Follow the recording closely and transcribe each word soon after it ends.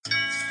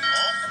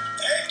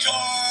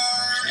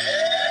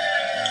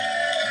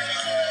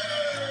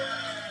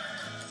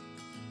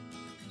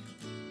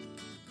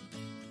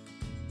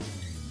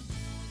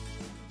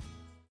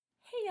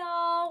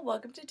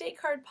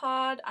Card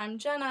Pod. I'm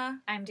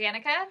Jenna. I'm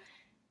Danica.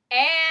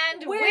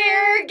 And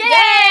We're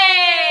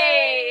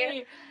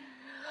gay!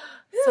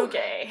 So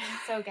gay.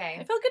 So gay.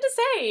 I felt good to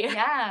say.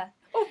 Yeah.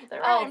 Oh, that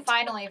rhymed.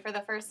 Finally, for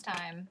the first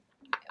time.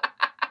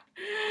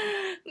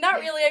 Not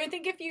really. I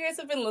think if you guys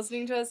have been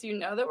listening to us, you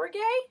know that we're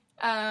gay.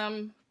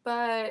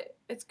 But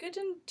it's good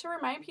to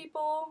remind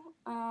people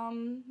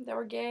that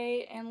we're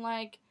gay and,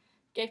 like,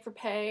 gay for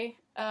pay.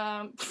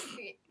 No,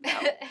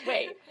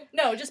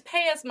 just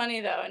pay us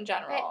money, though, in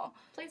general.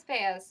 Please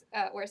pay us.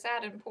 We're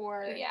sad and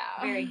poor.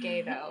 Yeah. Very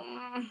gay, though.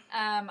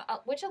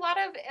 Which a lot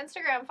of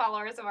Instagram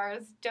followers of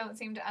ours don't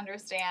seem to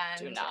understand.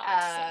 Do not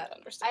seem to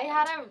understand. I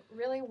had a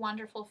really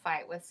wonderful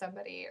fight with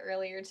somebody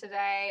earlier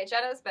today.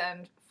 Jenna's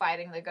been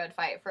fighting the good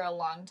fight for a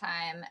long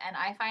time, and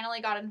I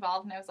finally got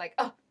involved, and I was like,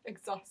 oh,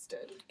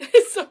 exhausted.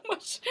 So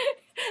much.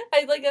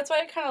 That's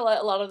why I kind of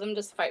let a lot of them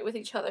just fight with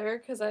each other,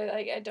 because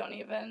I don't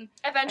even.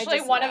 Eventually,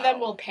 one of them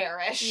will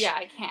perish. Yeah,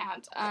 I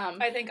can't.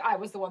 I think I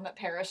was the one that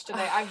perished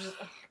today. I just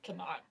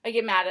cannot. I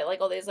get mad at, like,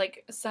 all these,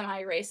 like,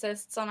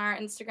 semi-racists on our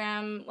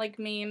Instagram, like,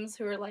 memes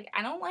who are like,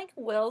 I don't like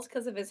Will's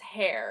because of his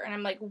hair. And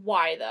I'm like,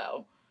 why,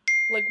 though?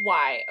 Like,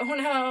 why? Oh,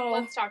 no.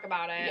 Let's talk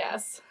about it.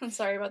 Yes. I'm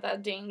sorry about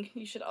that, Ding.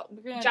 You should...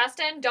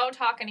 Justin, don't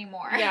talk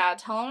anymore. Yeah,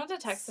 tell him not to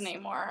text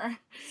anymore.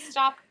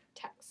 Stop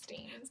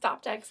texting.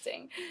 Stop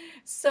texting.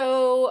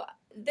 So...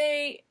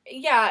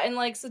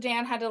 so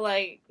Dan had to,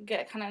 like,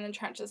 get kind of in the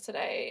trenches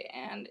today,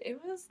 and it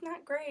was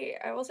not great.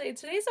 I will say,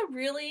 today's a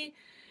really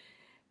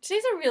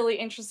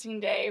interesting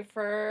day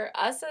for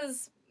us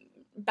as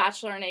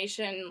Bachelor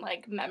Nation,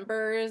 like,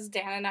 members,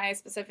 Dan and I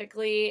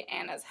specifically,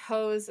 and as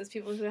hosts, as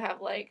people who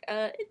have, like,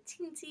 a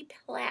teensy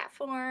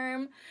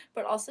platform,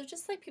 but also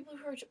just, like, people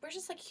who we're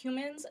just, like,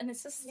 humans, and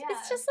it's just,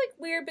 like,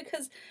 weird,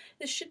 because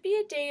this should be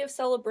a day of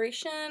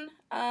celebration,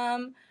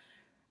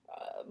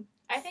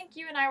 I think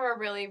you and I were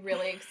really,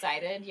 really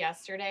excited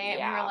yesterday,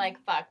 and we were like,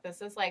 fuck,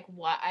 this is, like,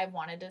 what I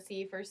wanted to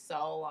see for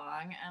so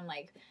long, and,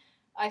 like,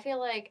 I feel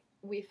like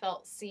we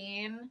felt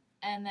seen,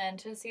 and then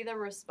to see the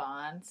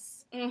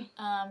response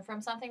from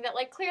something that,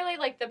 like, clearly,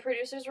 like, the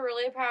producers were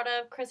really proud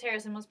of, Chris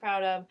Harrison was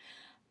proud of,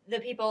 the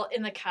people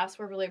in the cast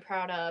were really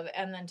proud of,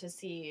 and then to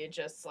see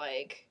just,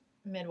 like,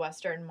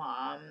 Midwestern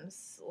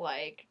moms,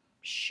 like,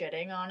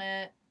 shitting on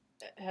it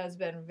has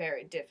been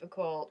very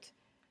difficult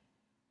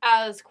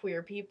as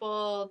queer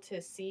people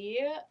to see.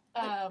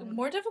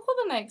 More difficult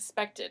than I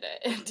expected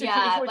it to be,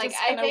 which is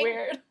kind of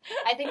weird.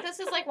 I think this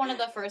is, like, one of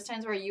the first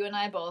times where you and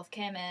I both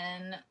came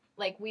in,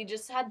 like, we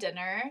just had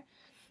dinner,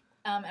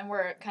 and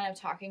we're kind of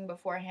talking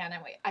beforehand,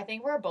 and I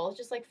think we're both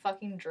just, like,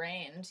 fucking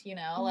drained, you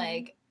know? Mm-hmm.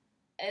 Like,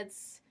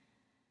 it's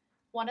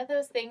one of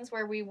those things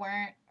where we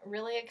weren't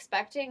really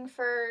expecting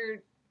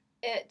for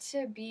it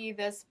to be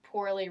this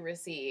poorly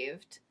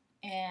received,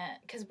 and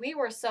because we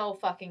were so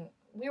fucking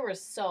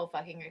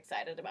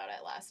excited about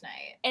it last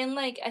night. And,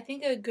 like, I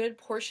think a good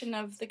portion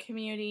of the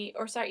community,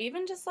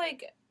 even just,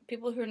 like,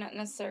 people who are not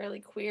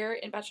necessarily queer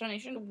in Bachelor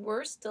Nation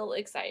were still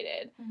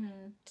excited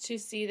to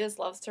see this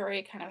love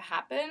story kind of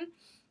happen,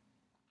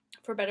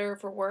 for better or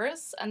for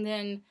worse. And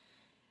then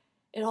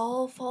it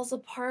all falls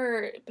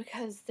apart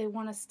because they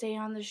want to stay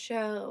on the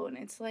show. And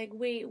it's like,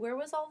 wait, where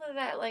was all of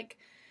that, like,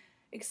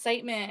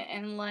 excitement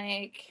and,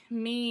 like,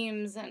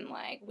 memes and,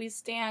 like, we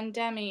stan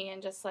Demi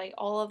and just, like,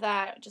 all of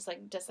that just,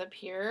 like,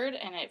 disappeared,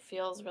 and it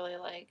feels really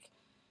like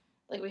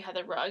we had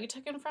the rug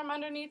taken from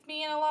underneath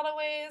me in a lot of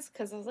ways,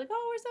 because I was like,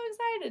 oh, we're so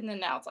excited, and then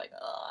now it's like,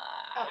 ugh.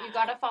 Oh, you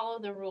gotta follow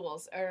the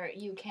rules, or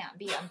you can't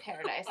be on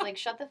Paradise. Like,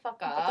 shut the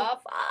fuck up.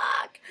 What the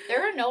fuck?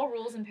 There are no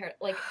rules in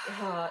Paradise. Like,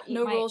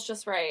 rules,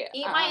 just right.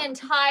 Eat my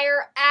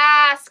entire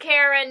ass,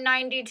 Karen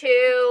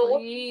 92.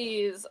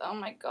 Please. Oh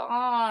my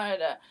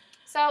god.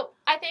 So,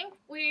 I think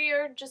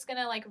we're just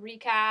gonna, like,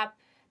 recap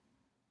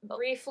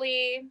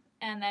briefly,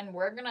 and then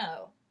we're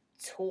gonna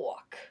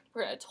talk.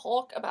 We're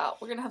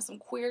gonna have some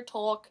queer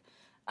talk,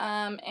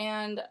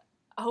 and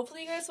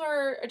hopefully you guys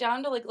are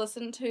down to, like,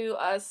 listen to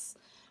us,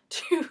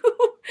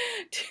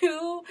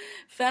 two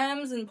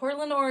femmes in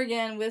Portland,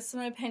 Oregon, with some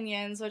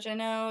opinions, which I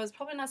know is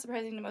probably not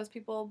surprising to most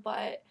people,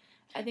 but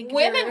I think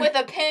women with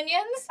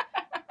opinions?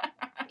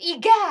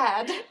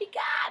 Egad!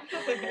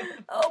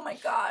 Oh my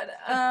god.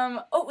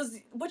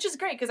 Which is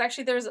great, because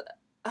actually there's,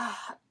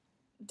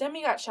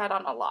 Demi got shat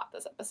on a lot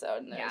this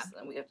episode, and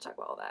we have to talk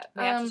about all that.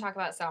 We have to talk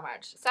about so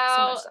much. So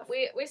much stuff.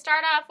 We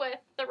start off with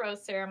the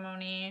rose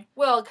ceremony.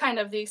 Well, kind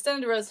of, the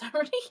extended rose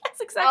ceremony.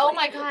 Yes, exactly. Oh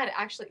my god,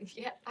 actually,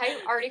 yeah,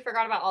 I already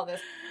forgot about all this.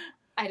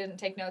 I didn't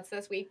take notes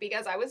this week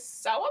because I was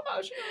so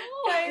emotional.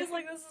 Guys,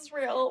 like, this is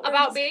real.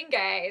 About being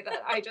gay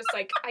that I just,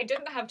 like, I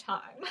didn't have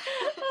time.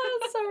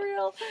 It's so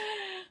real.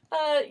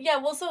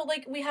 So,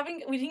 like, we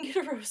didn't get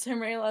a rose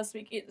ceremony last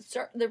week.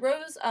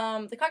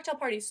 The cocktail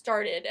party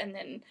started, and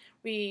then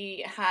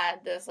we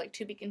had this, like,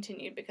 to be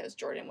continued because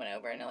Jordan went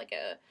over and, like,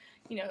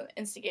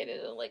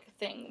 instigated a, like,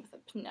 thing with a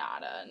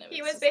pinata. And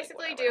he was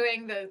basically, like,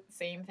 doing the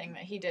same thing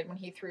that he did when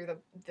he threw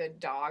the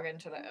dog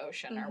into the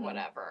ocean or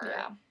whatever.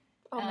 Yeah.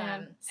 Oh,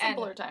 man.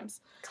 Simpler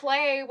times.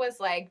 Clay was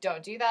like,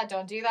 don't do that.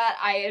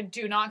 I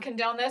do not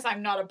condone this.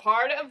 I'm not a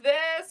part of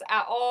this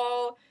at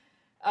all.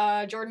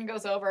 Jordan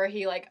goes over,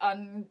 he, like,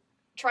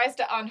 tries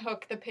to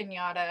unhook the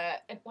piñata,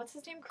 and what's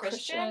his name?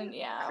 Christian?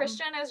 Yeah.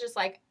 Christian is just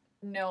like,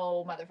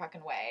 no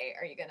motherfucking way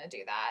are you gonna do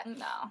that.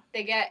 No.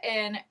 They get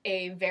in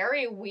a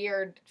very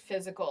weird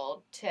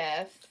physical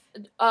tiff.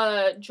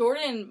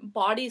 Jordan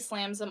body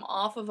slams him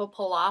off of a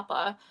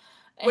palapa.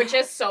 Which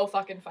is so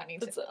fucking funny.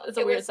 It's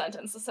a weird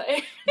sentence to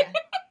say. Yeah.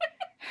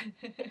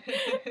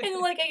 And,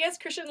 like, I guess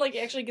Christian, like,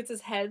 actually gets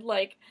his head,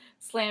 like,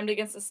 slammed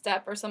against a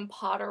step or some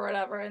pot or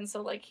whatever, and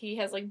so, like, he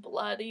has, like,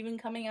 blood even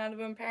coming out of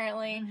him,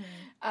 apparently.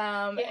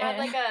 Mm-hmm. He had,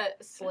 like,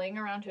 a sling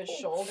around his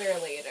shoulder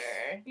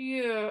later.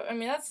 Yeah, I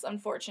mean, that's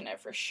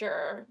unfortunate for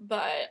sure,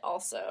 but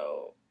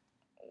also,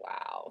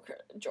 wow,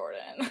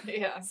 Jordan.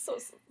 Yeah. So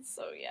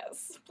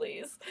yes,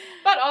 please.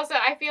 But also,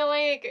 I feel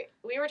like,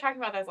 we were talking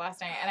about this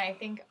last night, and I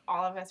think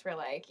all of us were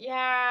like,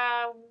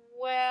 yeah,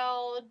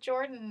 well,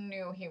 Jordan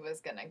knew he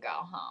was gonna go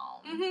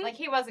home. Mm-hmm. Like,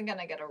 he wasn't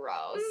gonna get a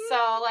rose. Mm-hmm.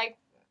 So, like,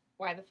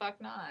 why the fuck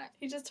not?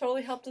 He just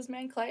totally helped his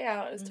man Clay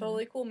out. It's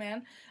totally cool,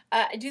 man.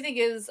 I do think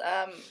it was,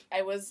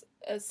 I was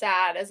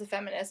sad as a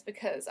feminist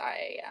because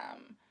I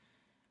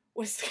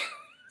was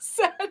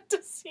sad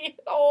to see it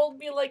all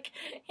be, like,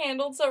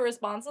 handled so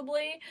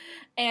responsibly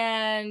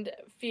and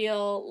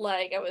feel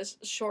like I was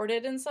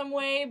shorted in some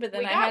way, but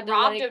then I had to,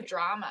 robbed like, of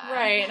drama.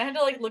 Right, and I had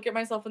to, like, look at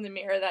myself in the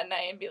mirror that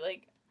night and be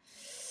like,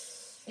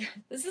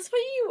 this is what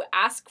you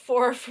ask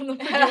for from the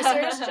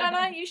producers,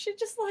 Jenna. You should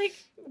just, like,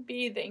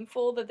 be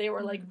thankful that they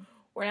were like,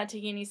 we're not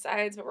taking any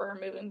sides, but we're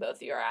removing both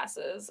of your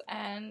asses.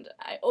 And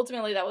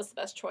ultimately, that was the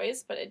best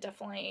choice, but it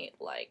definitely,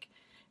 like,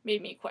 made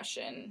me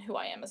question who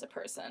I am as a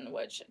person,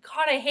 which,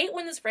 God, I hate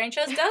when this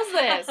franchise does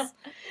this.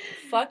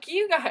 Fuck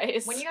you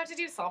guys. When you have to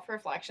do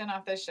self-reflection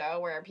off this show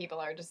where people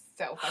are just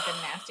so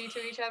fucking nasty to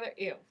each other,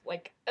 ew,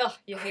 like, ugh,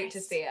 you hate to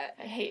see it.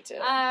 I hate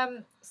it.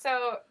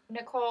 So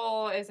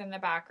Nicole is in the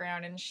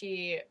background, and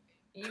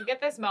you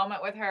get this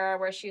moment with her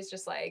where she's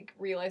just, like,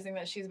 realizing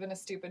that she's been a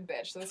stupid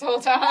bitch this whole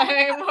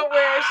time,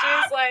 where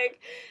she's like,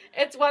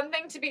 it's one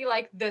thing to be,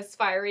 like, this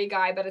fiery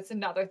guy, but it's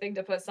another thing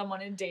to put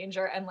someone in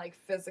danger and, like,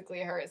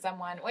 physically hurt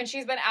someone. When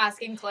she's been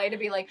asking Clay to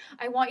be like,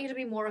 I want you to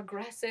be more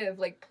aggressive,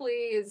 like,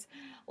 please,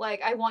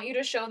 like, I want you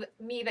to show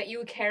me that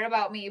you care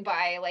about me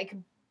by, like,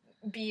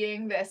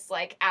 being this,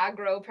 like,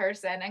 aggro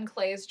person, and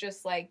Clay's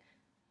just like,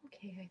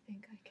 okay, I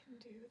think I can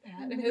do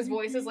that, and his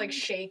voice is, like,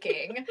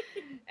 shaking,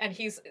 and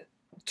he's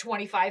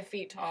 25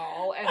 feet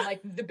tall and, like,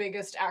 the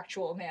biggest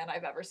actual man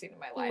I've ever seen in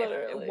my life.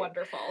 Literally.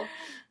 Wonderful.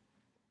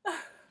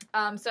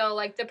 So,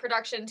 like, the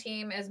production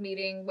team is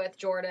meeting with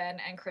Jordan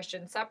and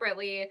Christian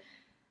separately.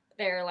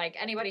 They're like,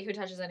 anybody who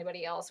touches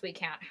anybody else, we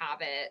can't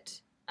have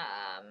it.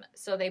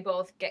 So they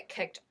both get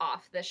kicked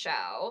off the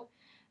show.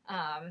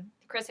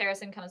 Chris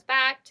Harrison comes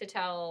back to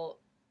tell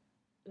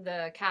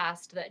the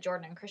cast that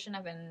Jordan and Christian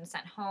have been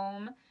sent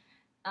home.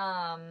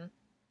 And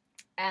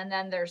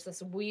then there's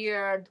this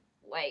weird,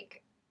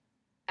 like,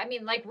 I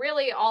mean, like,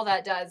 really all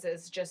that does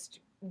is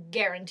just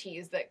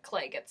guarantees that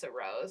Clay gets a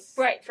rose.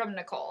 Right. From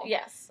Nicole.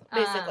 Yes,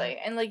 basically.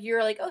 And, like,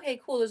 you're like, okay,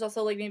 cool, there's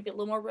also, like, maybe a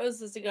little more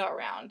roses to go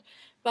around.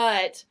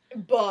 But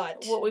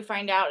what we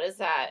find out is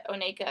that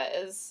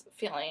Oneka is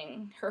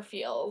feeling her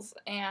feels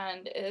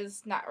and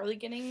is not really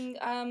getting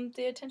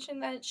the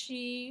attention that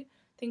she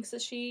thinks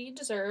that she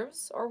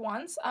deserves or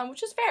wants,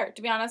 which is fair,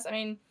 to be honest. I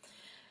mean,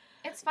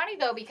 it's funny,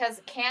 though,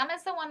 because Cam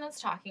is the one that's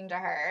talking to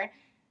her.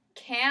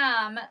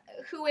 Cam,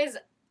 who is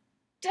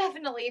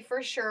definitely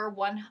for sure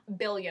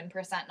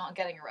 1,000,000,000% not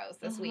getting a rose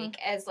this week,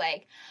 is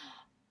like,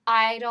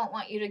 I don't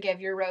want you to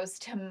give your rose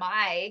to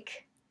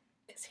Mike.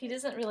 Because he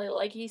doesn't really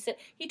like, he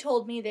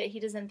told me that he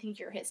doesn't think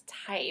you're his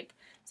type.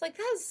 It's like,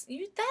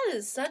 that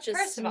is such a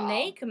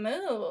snake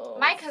move.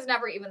 Mike has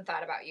never even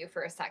thought about you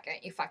for a second,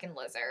 you fucking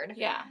lizard.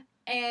 Yeah.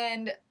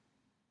 And,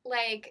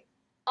 like,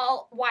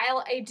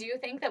 while I do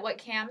think that what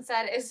Cam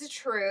said is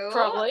true.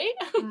 Probably.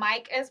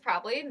 Mike is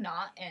probably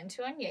not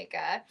into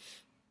Onyeka.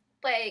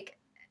 Like,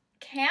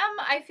 Cam,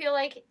 I feel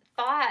like,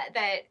 thought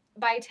that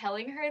by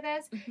telling her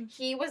this,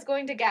 he was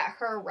going to get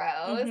her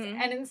rose.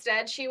 And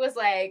instead she was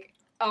like,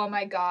 oh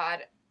my God,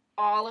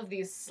 all of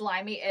these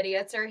slimy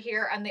idiots are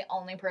here, and the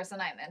only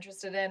person I'm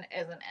interested in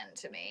isn't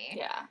into me.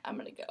 Yeah, I'm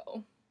gonna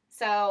go.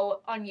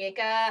 So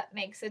Onyeka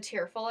makes a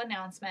tearful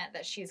announcement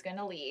that she's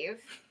gonna leave.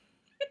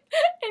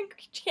 And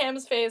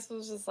Cam's face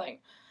was just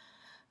like,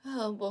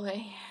 oh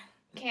boy.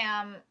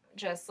 Cam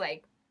just,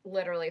 like,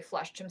 literally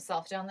flushed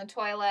himself down the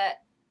toilet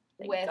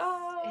with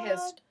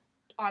his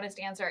honest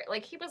answer.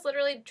 Like, he was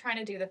literally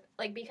trying to do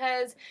like,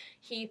 because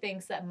he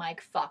thinks that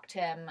Mike fucked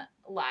him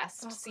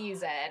last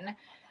season,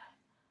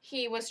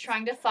 he was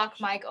trying to fuck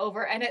Mike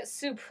over, and it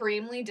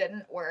supremely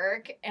didn't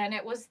work, and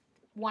it was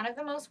one of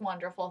the most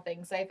wonderful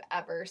things I've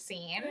ever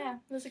seen. Yeah,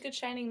 it was a good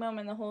shining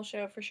moment in the whole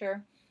show, for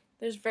sure.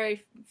 There's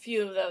very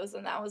few of those,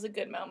 and that was a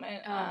good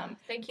moment.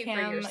 Thank you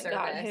Cam for your service.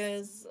 got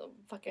his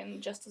fucking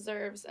just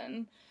deserves,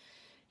 and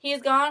he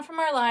is gone from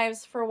our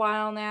lives for a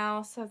while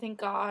now, so thank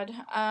God.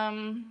 It's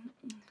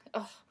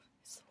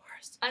the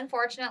worst.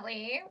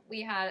 Unfortunately,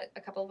 we had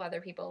a couple of other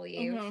people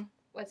leave.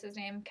 What's his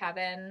name?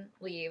 Kevin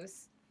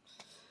leaves.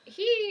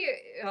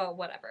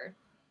 Whatever.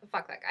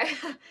 Fuck that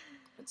guy.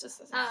 It's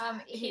just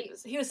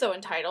he was so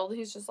entitled.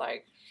 He's just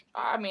like,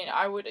 I mean,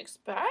 I would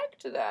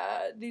expect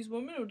that these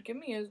women would give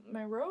me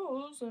my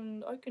rose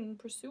and I can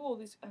pursue all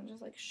these. I'm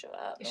just like, shut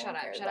up. Shut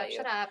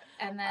up.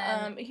 And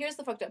then here's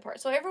the fucked up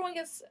part. So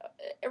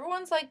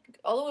everyone's like,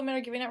 all the women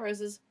are giving out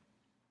roses.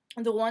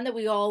 And the one that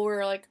we all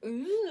were like,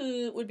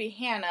 ooh, would be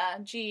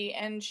Hannah G,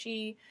 and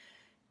she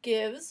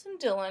gives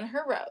Dylan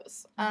her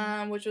rose,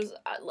 which was,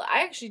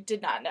 I actually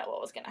did not know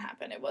what was going to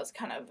happen. It was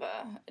kind of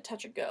a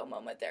touch or go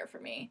moment there for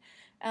me.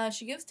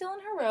 She gives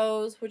Dylan her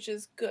rose, which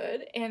is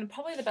good, and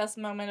probably the best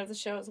moment of the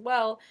show as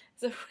well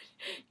is that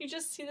you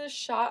just see this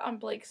shot on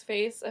Blake's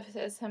face of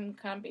him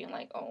kind of being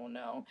like, oh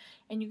no,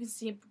 and you can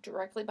see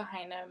directly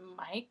behind him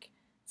Mike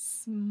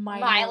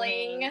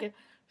smiling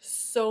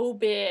so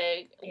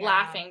big,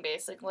 laughing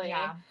basically,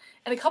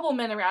 and a couple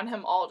men around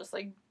him all just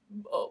like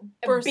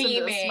burst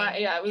into a smile.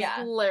 Yeah, it was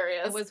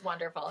hilarious. It was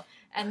wonderful.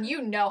 And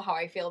you know how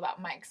I feel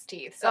about Mike's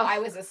teeth, so I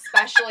was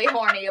especially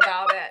horny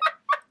about it.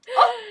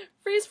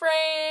 Freeze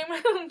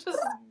frame. Just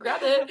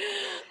grab it.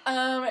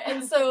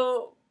 And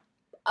so,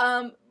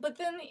 but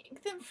then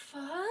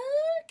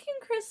fucking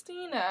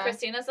Christina.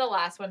 Christina's the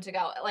last one to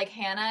go. Like,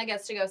 Hannah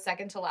gets to go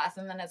second to last,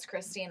 and then it's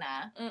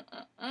Christina.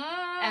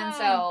 And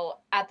so,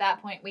 at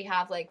that point, we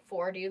have, like,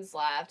 4 dudes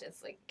left.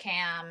 It's, like,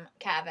 Cam,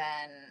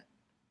 Kevin,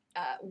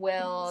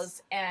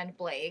 Wills, and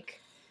Blake.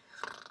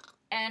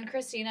 And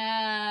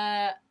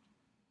Christina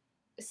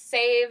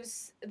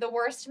saves the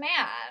worst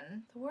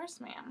man. The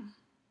worst man.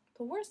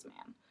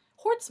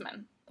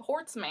 Hortzman. The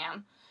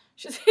Hortzman.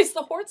 He's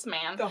the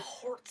Hortzman.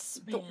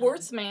 The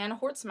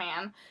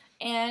Hortzman.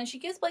 And she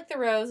gives Blake the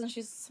rose, and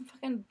she's some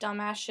fucking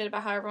dumbass shit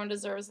about how everyone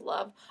deserves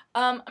love.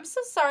 I'm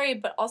so sorry,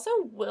 but also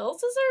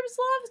Wills deserves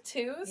love,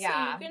 too. So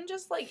you can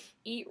just, like,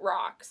 eat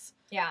rocks.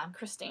 Yeah.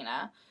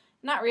 Christina.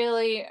 Not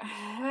really.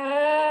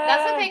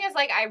 That's the thing is,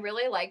 like, I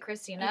really like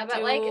Christina,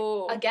 but, like,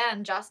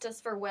 again,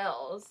 justice for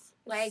Wills.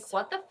 Like,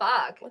 what the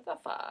fuck? What the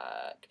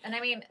fuck? And, I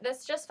mean,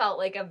 this just felt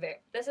like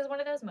this is one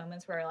of those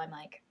moments where I'm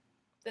like,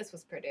 this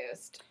was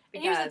produced.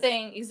 Because... Here's the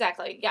thing,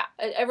 exactly, yeah.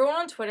 Everyone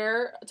on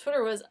Twitter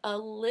was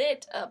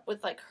lit up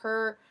with, like,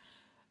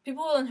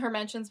 people in her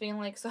mentions being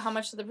like, so how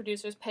much do the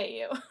producers pay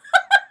you?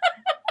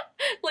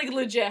 Like,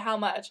 legit, how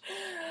much?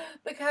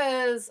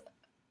 Because,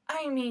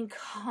 I mean,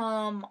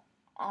 come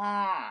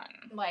on.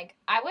 Like,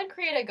 I would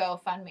create a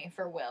GoFundMe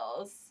for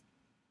Wills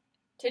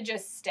to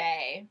just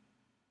stay.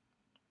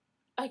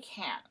 I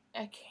can't.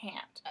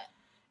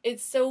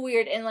 It's so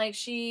weird, and, like,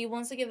 she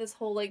wants to give this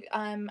whole, like,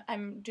 I'm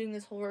doing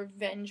this whole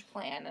revenge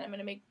plan, and I'm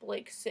gonna make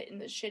Blake sit in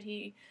the shit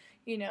the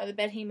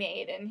bed he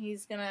made, and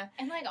he's gonna...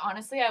 And, like,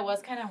 honestly, I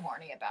was kind of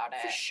horny about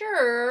it. For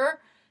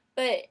sure,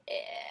 but,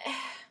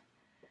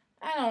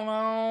 I don't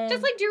know.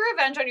 Just, like, do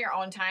revenge on your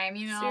own time,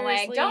 you know?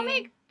 Seriously. Like, don't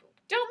make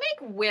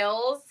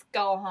Wills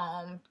go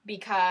home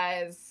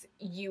because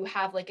you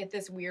have, like,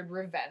 this weird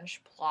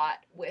revenge plot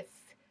with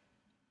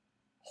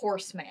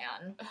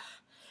Horseman.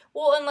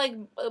 Well, and, like,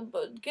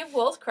 give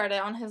Wills credit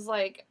on his,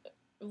 like,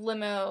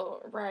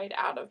 limo ride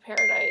out of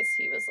Paradise.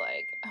 He was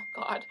like, oh,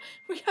 God,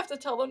 we have to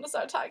tell them to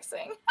start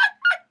texting.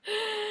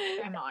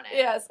 I'm on it.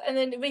 Yes,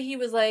 but he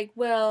was like,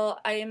 well,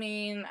 I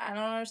mean, I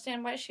don't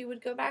understand why she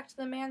would go back to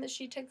the man that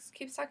she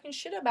keeps talking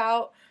shit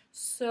about,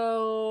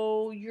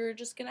 so you're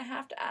just gonna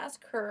have to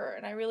ask her.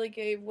 And I really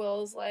gave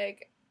Wills,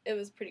 like, it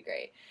was pretty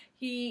great.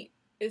 He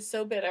is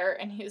so bitter,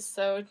 and his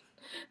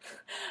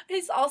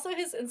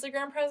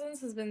Instagram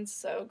presence has been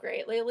so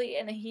great lately,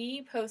 and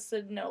he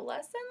posted no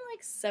less than,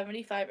 like,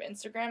 75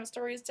 Instagram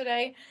stories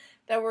today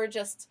that were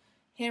just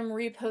him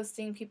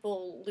reposting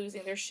people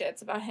losing their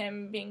shits about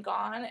him being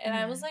gone, and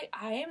I was like,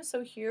 I am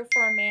so here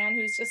for a man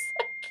who's just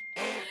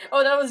like,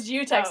 oh, that was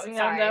you texting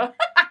him, though.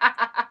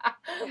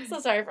 So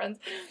sorry, friends.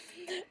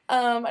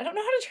 I don't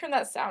know how to turn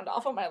that sound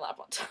off on my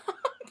laptop.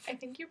 I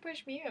think you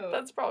push mute.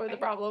 That's probably the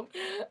problem.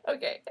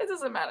 Okay, it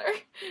doesn't matter.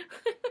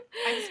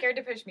 I'm scared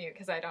to push mute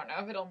because I don't know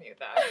if it'll mute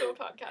the actual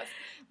podcast.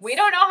 We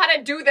don't know how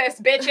to do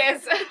this,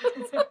 bitches.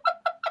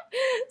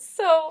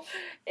 So,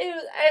 it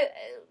was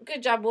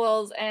good job,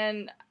 Wills,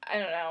 and I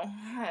don't know,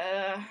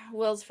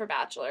 Wills for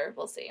Bachelor.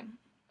 We'll see.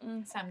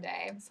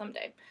 Someday.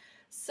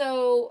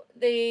 So,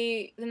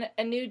 we have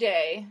a new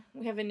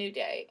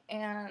day,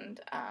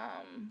 and,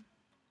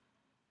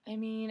 I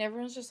mean,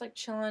 everyone's just, like,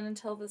 chilling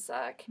until this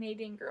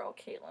Canadian girl,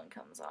 Caitlin,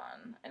 comes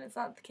on. And it's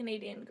not the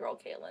Canadian girl,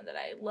 Caitlin, that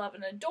I love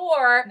and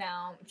adore.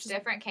 No, it's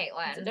different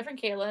Caitlin. It's a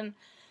different Caitlin.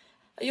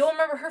 You'll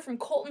remember her from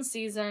Colton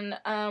season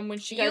when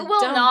she got dumped. You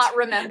will not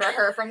remember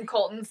her from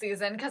Colton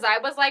season, because I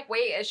was like,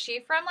 wait, is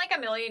she from, like, a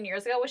million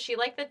years ago? Was she,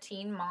 like, the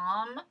teen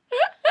mom?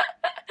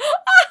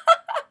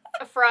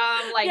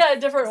 From, like, a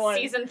different one.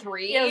 Season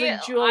 3? Yeah, it was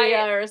like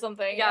Julia or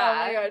something. Yeah.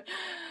 Oh, my God.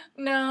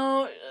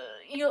 No...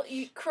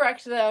 You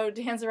correct, though,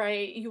 Dan's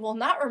right. You will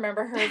not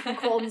remember her from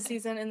Colton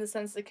season in the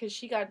sense that because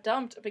she got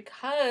dumped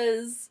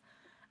because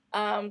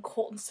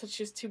Colton said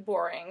she was too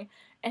boring.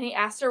 And he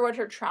asked her what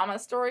her trauma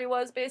story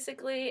was,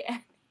 basically. And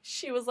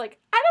she was like,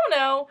 I don't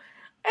know.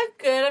 I'm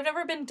good. I've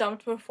never been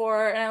dumped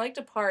before. And I like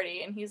to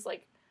party. And he's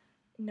like,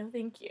 no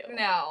thank you.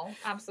 No,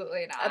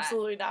 absolutely not.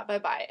 Absolutely not.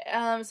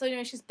 Bye-bye. So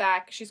anyway, she's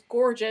back. She's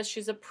gorgeous.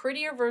 She's a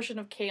prettier version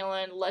of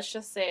Caelynn. Let's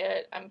just say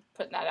it. I'm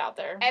putting that out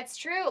there. It's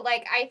true.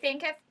 Like, I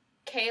think if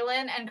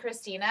Caelynn and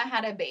Christina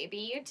had a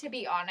baby, to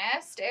be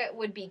honest, it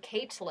would be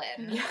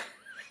Caitlyn. Yeah.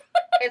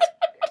 It's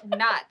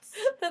nuts.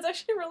 That's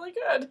actually really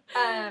good.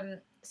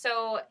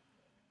 So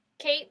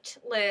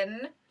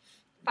Caitlyn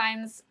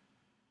finds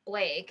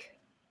Blake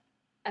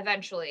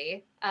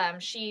eventually.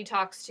 She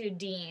talks to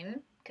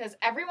Dean because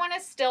everyone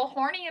is still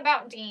horny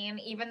about Dean,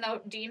 even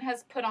though Dean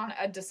has put on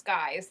a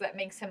disguise that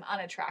makes him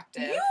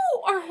unattractive.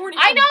 You are horny.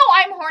 I know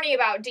I'm horny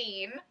about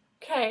Dean.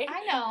 Okay.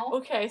 I know.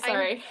 Okay,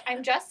 sorry.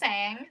 I'm just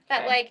saying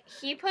that, like,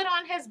 he put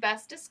on his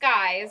best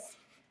disguise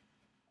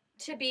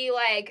to be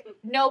like,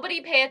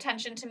 nobody pay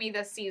attention to me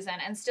this season,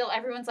 and still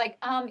everyone's like,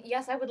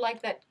 yes, I would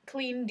like that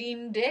clean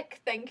Dean dick,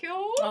 thank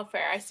you. Oh,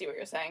 fair. I see what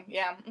you're saying.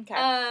 Yeah,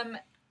 okay.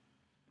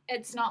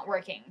 It's not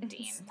working,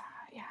 Dean. It's not,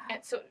 yeah. And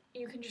so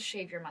you can just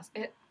shave your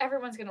mustache.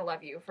 Everyone's gonna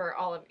love you for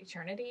all of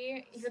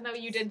eternity, even though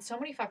you did so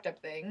many fucked up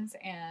things,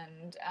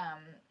 and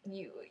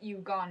you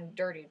gone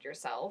dirtied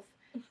yourself.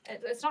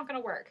 It's not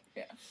gonna work.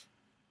 Yeah.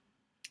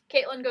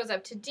 Caitlyn goes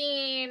up to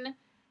Dean.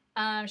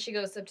 She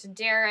goes up to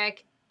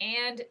Derek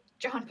and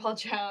John Paul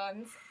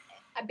Jones.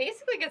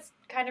 Basically gets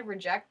kind of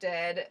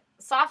rejected,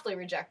 softly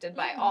rejected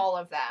by all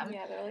of them.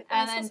 Yeah, they're like,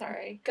 and I'm then so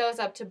sorry. Goes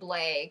up to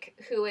Blake,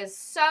 who is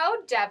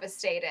so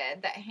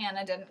devastated that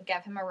Hannah didn't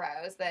give him a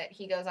rose that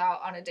he goes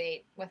out on a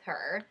date with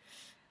her.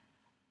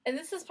 And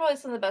this is probably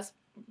some of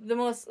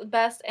the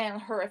best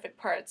and horrific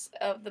parts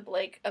of the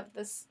Blake of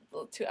this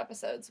 2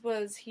 episodes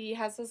was he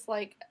has this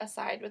like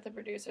aside with the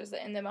producers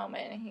in the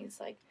moment, and he's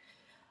like,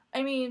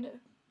 I mean,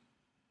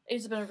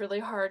 it's been a really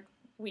hard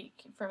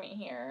week for me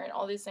here and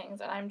all these things,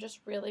 and I'm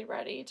just really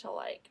ready to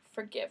like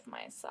forgive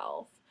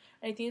myself.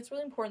 And I think it's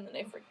really important that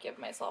I forgive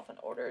myself in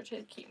order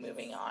to keep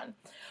moving on.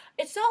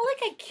 It's not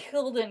like I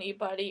killed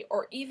anybody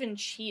or even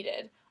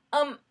cheated.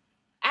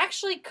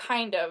 Actually,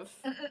 kind of.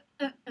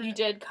 You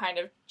did kind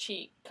of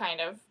cheat,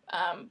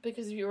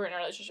 because you were in a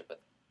relationship with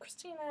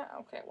Christina.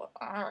 Okay, well,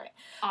 all right.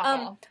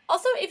 Awful.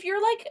 Also, if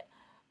you're like,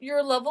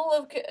 your level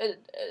of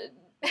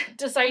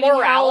deciding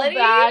morality?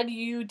 How bad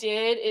you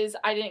did is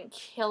I didn't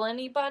kill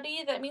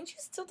anybody, that means you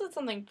still did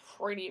something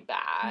pretty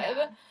bad.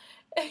 Yeah.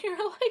 And you're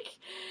like...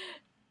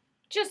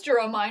 Just a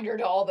reminder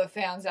to all the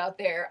fans out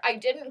there, I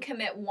didn't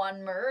commit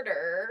one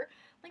murder.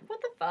 Like, what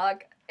the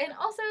fuck? And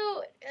also,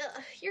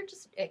 you're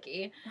just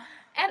icky.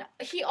 And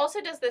he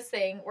also does this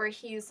thing where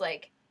he's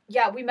like,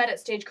 yeah, we met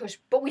at Stagecoach,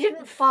 but we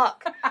didn't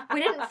fuck.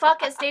 We didn't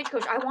fuck at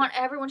Stagecoach. I want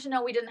everyone to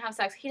know we didn't have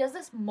sex. He does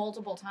this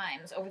multiple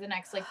times over the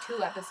next, like,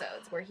 2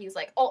 episodes where he's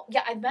like, oh,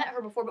 yeah, I've met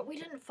her before, but we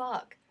didn't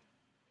fuck.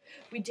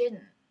 We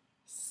didn't.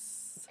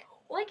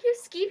 Like, you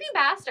skeevy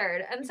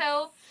bastard. And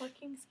so...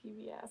 Fucking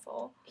skeevy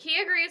asshole.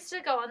 He agrees to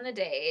go on the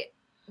date.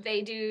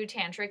 They do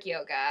tantric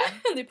yoga.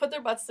 They put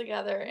their butts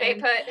together.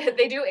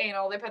 They do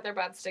anal. They put their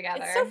butts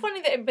together. It's so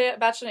funny that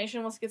Bachelor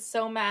Nation wants to get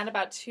so mad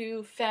about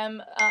 2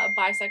 femme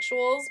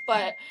bisexuals,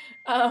 but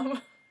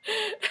and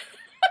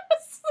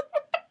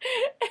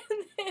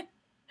then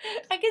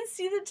I can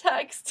see the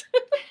text.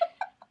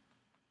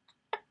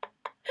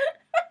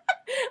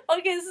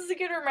 Okay, this is a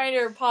good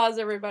reminder. Pause,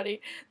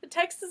 everybody. The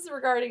text is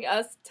regarding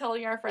us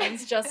telling our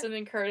friends Justin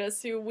and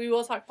Curtis, who we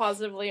will talk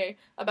positively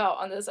about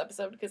on this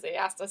episode because they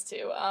asked us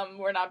to.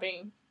 We're not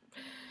being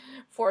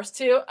forced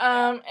to.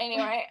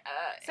 Anyway.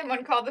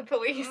 Someone called the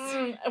police.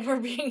 We're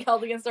being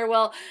held against our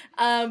will.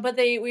 But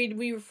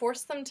we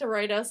forced them to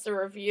write us a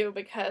review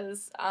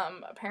because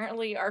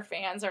apparently our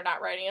fans are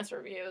not writing us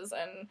reviews.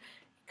 And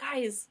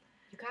guys...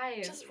 You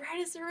guys, just write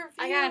us a review.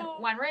 I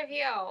got 1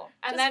 review.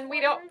 And then we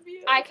don't...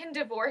 Review. I can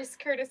divorce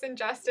Curtis and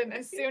Justin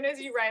as soon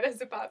as you write us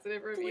a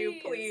positive review,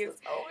 please.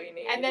 That's all we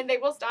need. And then they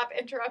will stop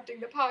interrupting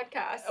the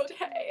podcast.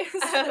 Okay.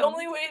 The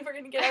only way we're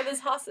going to get out of this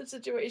hostage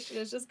situation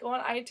is just go on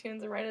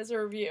iTunes and write us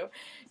a review.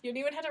 You don't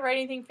even have to write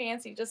anything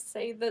fancy. Just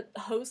say the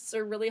hosts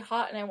are really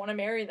hot and I want to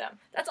marry them.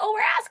 That's all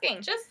we're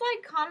asking. Just,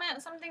 like,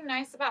 comment something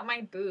nice about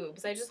my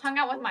boobs. I just hung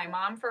out with my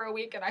mom for a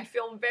week and I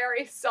feel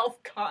very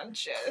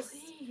self-conscious.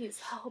 Please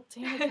help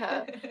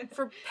Danica.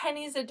 For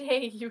pennies a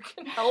day, you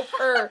can help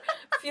her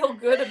feel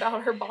good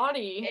about her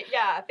body.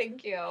 Yeah,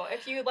 thank you.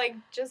 If you, like,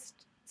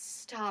 just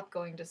stop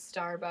going to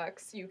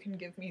Starbucks, you can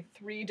give me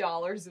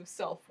 $3 of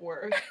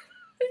self-worth.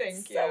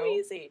 Thank you. So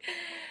easy.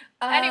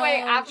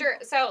 Anyway,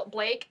 so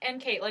Blake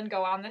and Caitlyn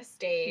go on this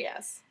date.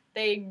 Yes.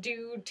 They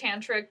do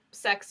tantric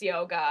sex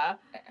yoga.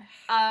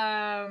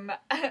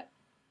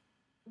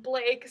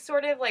 Blake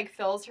sort of, like,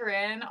 fills her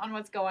in on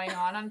what's going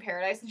on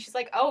Paradise, and she's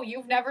like, oh,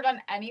 you've never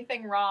done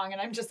anything wrong,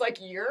 and I'm just like,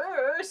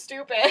 you're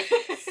stupid.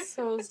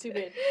 So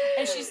stupid.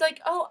 And she's like,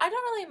 oh, I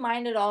don't really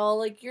mind at all,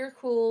 like, you're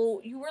cool,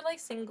 you were, like,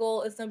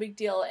 single, it's no big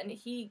deal, and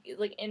he,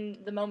 like, in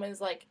the moment is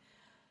like,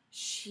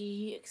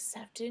 she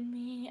accepted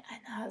me,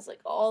 and that was, like,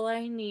 all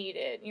I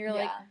needed, and you're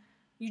like,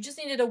 you just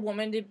needed a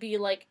woman to be,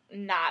 like,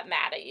 not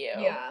mad at you,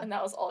 and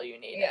that was all you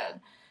needed. Yeah.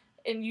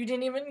 And you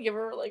didn't even give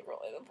her, like,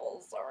 really the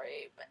full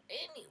story. But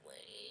anyway,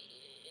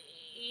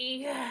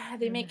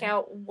 they make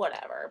out,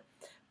 whatever.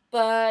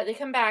 But they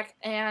come back,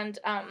 and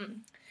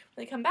when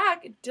they come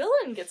back,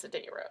 Dylan gets a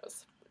date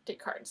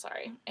card,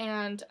 sorry.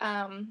 And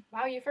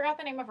wow, you forgot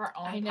the name of our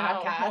own I know.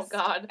 podcast. Oh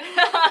God.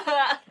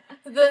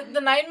 the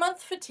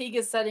 9-month fatigue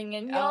is setting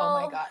in, y'all.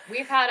 Oh my God.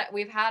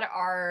 We've had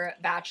our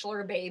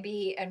bachelor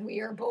baby and we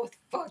are both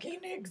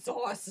fucking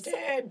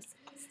exhausted.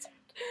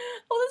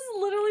 Well, this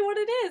is literally what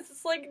it is.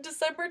 It's like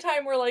December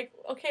time, we're like,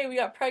 okay, we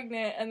got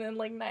pregnant, and then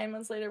like 9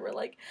 months later, we're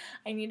like,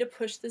 I need to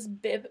push this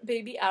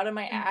baby out of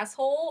my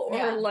asshole,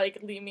 or like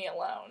leave me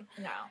alone.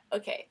 No.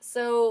 Okay,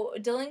 so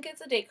Dylan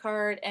gets a date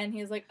card, and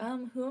he's like, who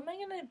am I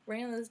gonna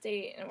bring on this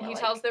date? And he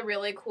tells the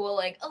really cool,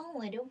 like, oh,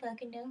 I don't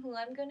fucking know who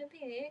I'm gonna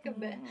pick.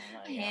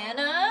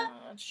 Hannah?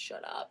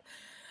 Shut up.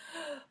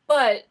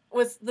 But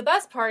what's the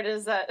best part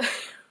is that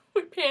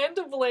we pan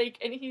to Blake,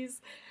 and he's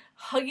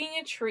hugging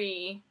a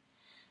tree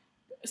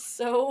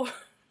so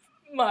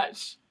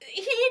much.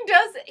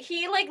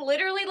 He like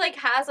literally like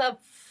has a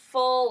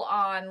full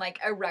on like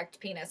erect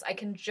penis. I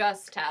can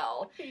just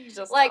tell.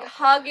 Like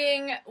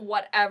hugging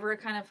whatever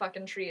kind of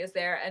fucking tree is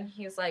there, and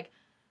he's like,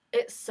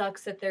 it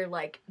sucks that they're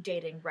like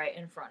dating right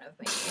in front of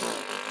me.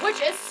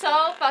 Which is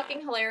so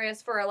fucking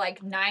hilarious for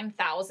like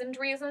 9,000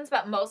 reasons,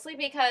 but mostly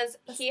because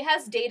he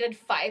has dated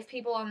 5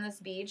 people on this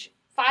beach.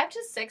 5 to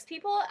 6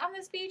 people on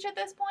this beach at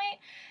this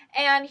point,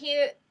 and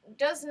he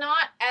does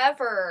not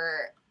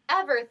ever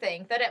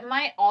think that it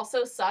might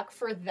also suck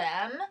for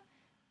them.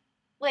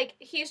 Like,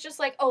 he's just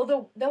like,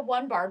 oh, the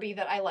one Barbie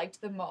that I liked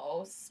the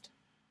most.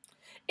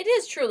 It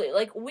is truly,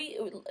 like, we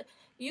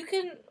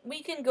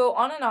can go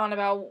on and on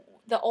about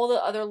all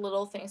the other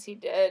little things he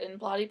did and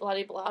blah, blah,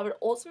 blah, blah, but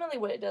ultimately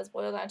what it does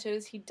boil down to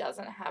is he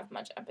doesn't have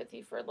much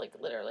empathy for, like,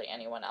 literally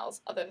anyone else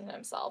other than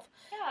himself.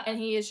 Yeah. And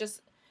he is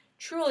just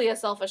truly a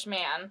selfish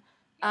man.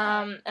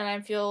 And I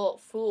feel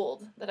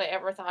fooled that I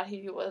ever thought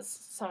he was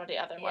somebody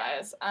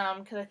otherwise.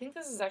 Because I think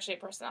this is actually a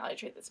personality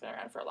trait that's been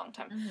around for a long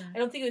time. Mm-hmm. I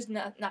don't think it was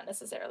not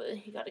necessarily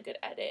he got a good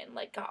edit and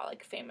like got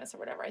like famous or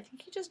whatever. I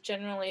think he just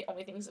generally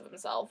only thinks of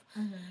himself.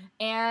 Mm-hmm.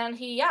 And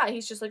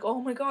he's just like, oh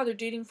my God, they're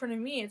dating in front of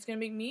me. It's gonna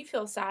make me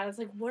feel sad. It's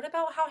like, what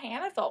about how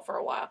Hannah felt for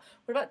a while?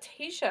 What about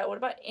Tayshia? What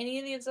about any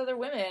of these other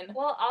women?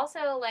 Well,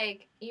 also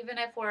like even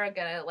if we're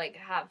gonna like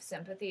have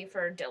sympathy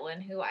for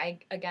Dylan, who I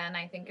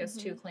think is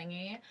too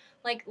clingy.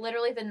 Like,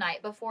 literally the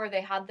night before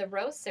they had the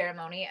rose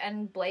ceremony,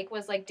 and Blake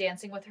was, like,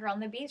 dancing with her on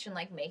the beach and,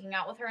 like, making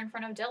out with her in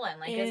front of Dylan.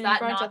 Like, is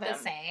that not the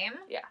same?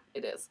 Yeah,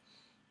 it is.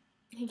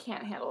 He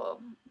can't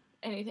handle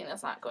anything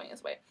that's not going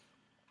his way.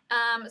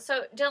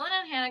 So Dylan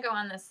and Hannah go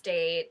on this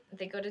date.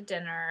 They go to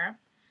dinner.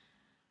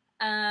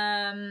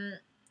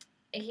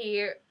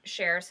 He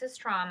shares his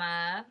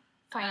trauma.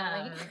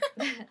 Finally.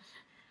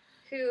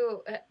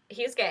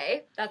 He's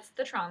gay. That's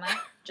the trauma.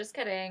 Just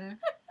kidding.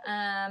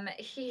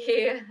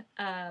 He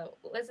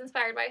was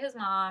inspired by his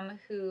mom,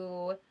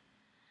 who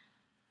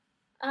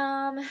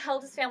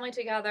held his family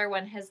together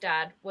when his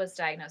dad was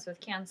diagnosed with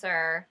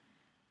cancer,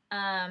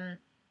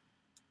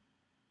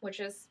 which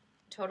is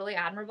totally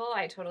admirable.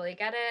 I totally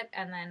get it.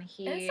 And then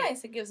it's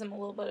nice. It gives him a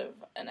little bit of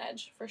an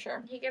edge, for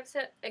sure. It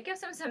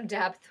gives him some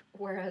depth,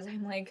 whereas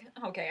I'm like,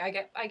 okay,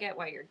 I get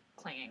why you're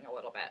clinging a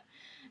little bit.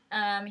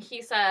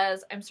 He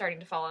says, I'm starting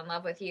to fall in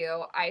love with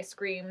you. I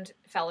screamed,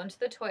 fell into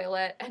the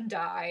toilet, and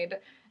died.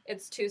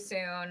 It's too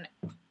soon.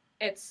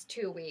 It's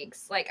 2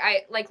 weeks.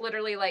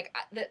 Literally,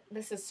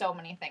 this is so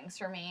many things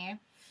for me.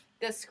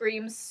 This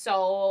screams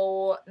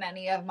so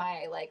many of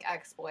my, like,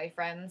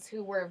 ex-boyfriends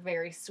who were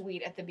very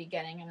sweet at the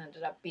beginning and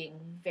ended up being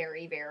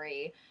very,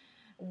 very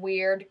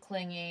weird,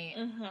 clingy.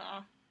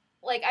 Mm-hmm.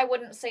 Like, I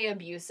wouldn't say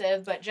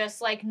abusive, but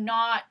just, like,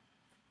 not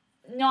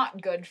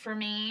good for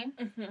me.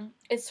 Mm-hmm.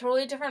 It's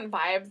totally a different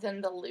vibe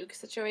than the Luke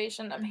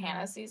situation of Mm-hmm.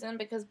 Hannah's season,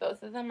 because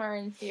both of them are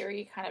in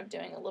theory kind of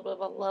doing a little bit of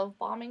a love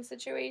bombing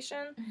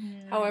situation.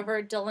 Mm-hmm.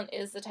 However, Dylan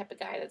is the type of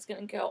guy that's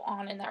going to go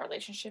on in that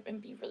relationship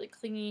and be really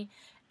clingy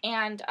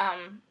and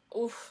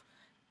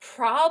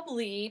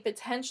probably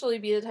potentially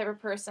be the type of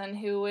person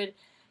who would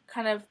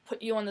kind of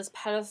put you on this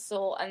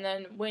pedestal, and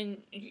then when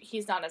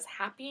he's not as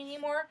happy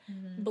anymore,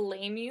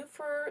 blame you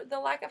for the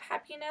lack of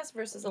happiness,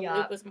 versus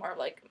Luke was more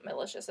like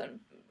malicious and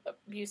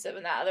abusive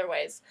in that other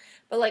ways.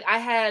 But like, I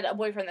had a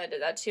boyfriend that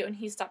did that too, and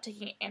he stopped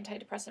taking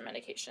antidepressant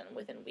medication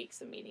within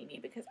weeks of meeting me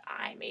because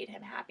I made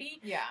him happy.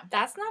 Yeah.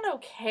 That's not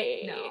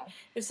okay. No.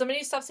 If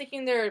somebody stops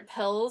taking their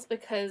pills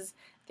because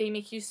they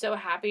make you so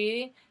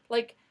happy,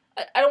 like,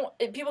 I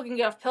don't, people can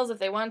get off pills if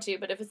they want to,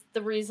 but if it's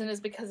the reason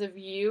is because of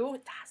you,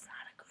 that's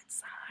not a good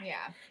sign.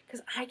 Yeah.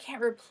 Because I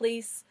can't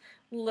replace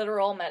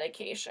literal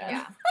medication.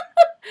 Yeah.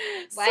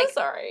 So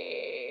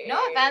sorry. No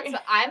offense,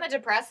 but I'm a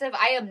depressive.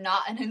 I am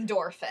not an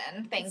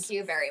endorphin. Thank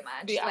you very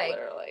much. Yeah,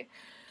 literally.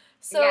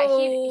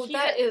 So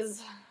yeah,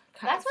 is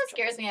that's what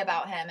scares me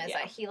about him, is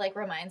that he, like,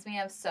 reminds me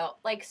of so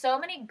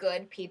many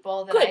good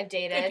people that I've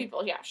dated. Good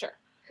people, yeah, sure.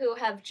 Who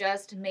have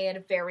just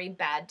made very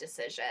bad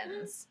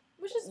decisions.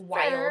 Which is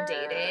while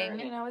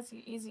dating. You know,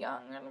 he's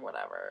young and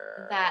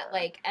whatever. That,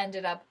 like,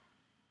 ended up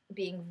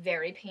being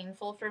very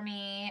painful for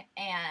me,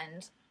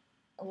 and,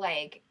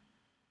 like,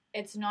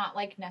 it's not,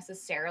 like,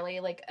 necessarily,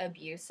 like,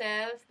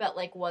 abusive, but,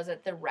 like, was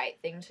it the right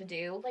thing to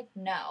do? Like,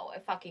 no,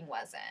 it fucking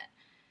wasn't.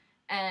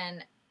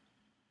 And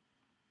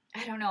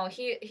I don't know,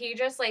 he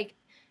just, like,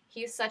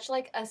 he's such,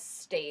 like, a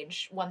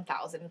stage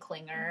 1000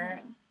 clinger,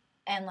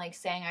 and, like,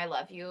 saying I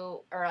love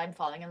you, or I'm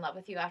falling in love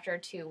with you after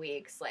 2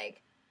 weeks,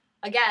 like,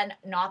 again,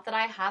 not that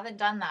I haven't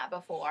done that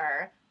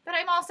before, but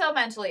I'm also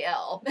mentally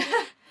ill.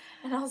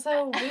 And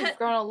also, we've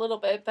grown a little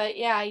bit, but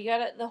yeah, you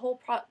gotta, the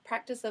whole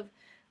practice of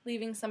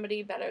leaving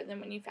somebody better than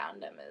when you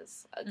found them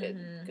is a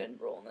good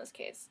rule in this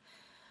case.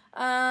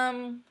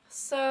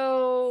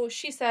 So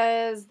she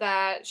says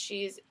that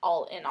she's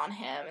all in on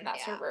him, and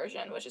that's her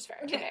version, which is fair.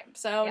 Okay,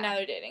 so now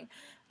they're dating.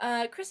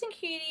 Chris and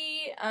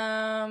Katie,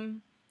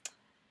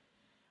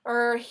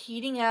 are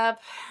heating up,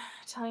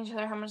 telling each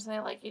other how much they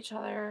like each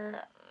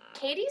other.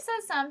 Katie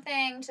says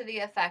something to the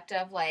effect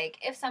of, like,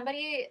 if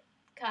somebody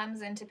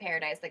comes into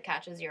paradise that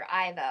catches your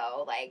eye,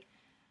 though, like,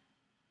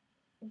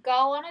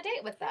 go on a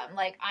date with them.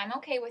 Like, I'm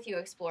okay with you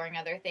exploring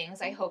other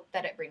things. I hope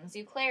that it brings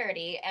you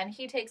clarity. And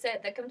he takes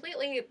it the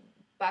completely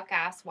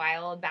buck-ass,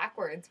 wild,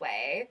 backwards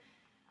way.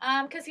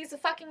 Because he's a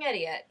fucking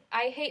idiot.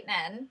 I hate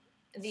men.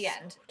 The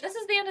end. This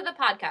is the end of the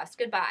podcast.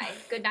 Goodbye.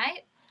 Good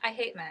night. I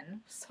hate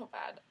men. So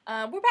bad.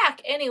 We're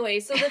back.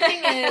 Anyway, so the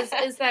thing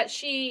is that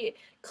she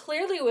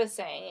clearly was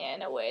saying it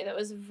in a way that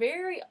was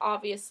very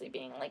obviously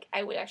being like,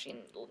 I would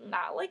actually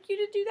not like you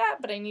to do that,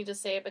 but I need to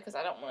say it because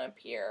I don't want to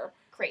appear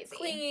crazy,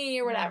 clingy,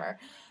 or whatever.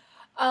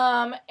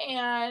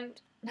 And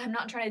I'm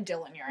not trying to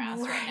Dylan your ass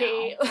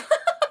right now.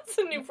 It's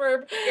a new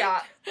verb.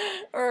 Yeah.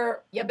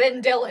 Or you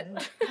been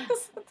Dylan.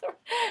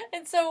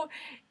 And so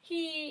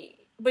he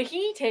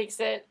takes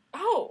it,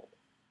 oh,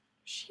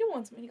 she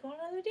wants me to go on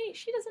another date.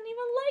 She doesn't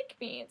even like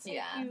me. It's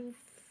like, you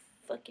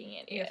fucking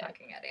idiot. You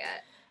fucking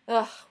idiot.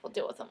 Ugh, we'll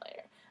deal with him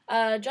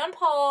later. John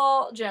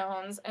Paul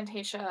Jones and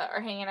Tayshia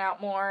are hanging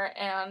out more,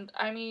 and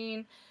I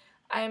mean,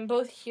 I'm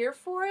both here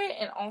for it,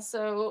 and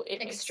also it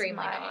makes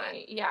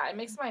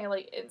my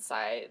like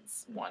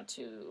insides want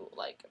to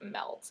like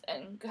melt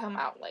and come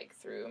out like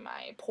through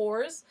my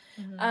pores,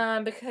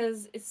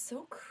 because it's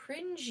so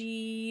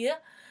cringy.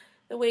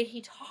 The way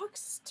he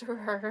talks to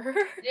her.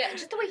 Yeah,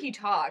 just the way he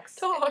talks.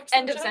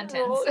 End of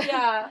sentence.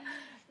 Yeah.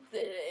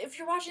 If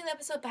you're watching the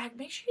episode back,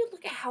 make sure you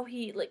look at how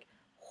he, like,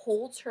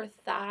 holds her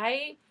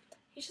thigh.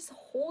 He just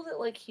holds it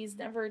like he's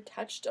never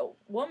touched a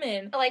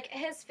woman. Like,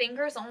 his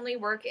fingers only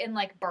work in,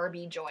 like,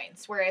 Barbie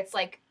joints, where it's,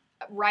 like,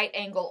 right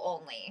angle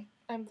only.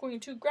 I'm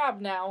going to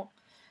grab now.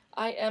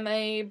 I am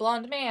a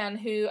blonde man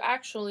who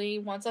actually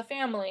wants a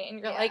family. And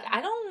you're like,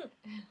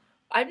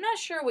 I'm not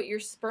sure what your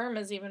sperm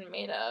is even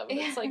made of.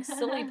 It's like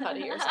silly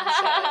putty or some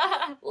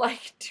shit.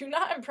 Like, do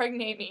not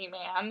impregnate me,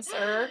 man,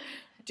 sir.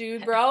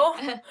 Dude, bro.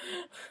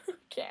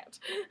 Can't.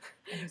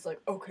 And he's like,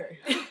 okay.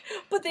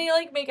 But they,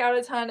 like, make out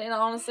a ton, and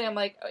honestly, I'm,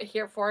 like,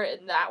 here for it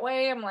in that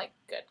way. I'm like,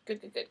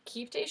 good.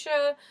 Keep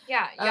Tayshia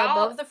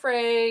above the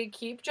fray.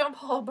 Keep John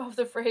Paul above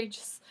the fray.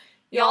 Just,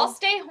 y'all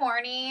stay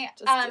horny.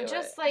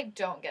 Just like,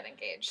 don't get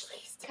engaged.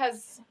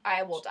 Because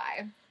I will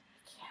die.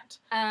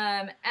 I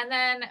can't. And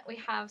then we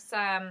have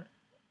some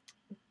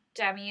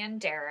Demi and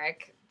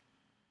Derek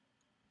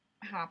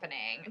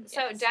happening. Yes.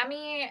 So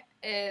Demi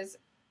is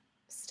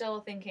still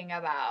thinking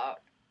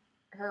about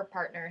her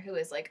partner who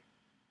is like,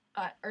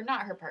 or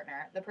not her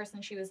partner, the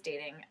person she was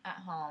dating at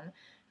home,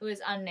 who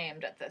is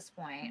unnamed at this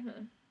point.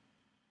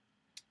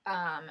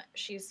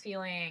 She's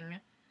feeling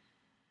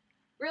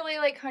really,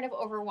 like, kind of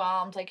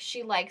overwhelmed. Like,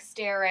 she likes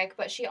Derek,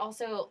 but she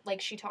also, like,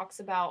 she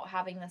talks about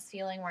having this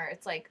feeling where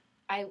it's like,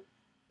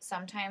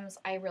 sometimes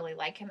I really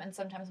like him, and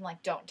sometimes I'm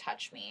like, don't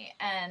touch me.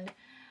 And,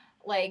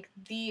 like,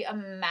 the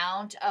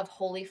amount of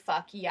holy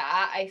fuck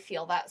yeah, I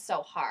feel that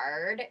so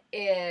hard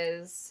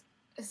is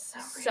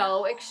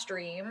so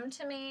extreme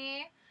to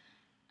me.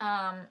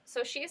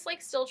 So she's,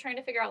 like, still trying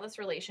to figure out this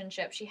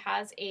relationship. She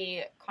has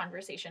a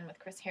conversation with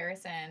Chris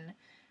Harrison.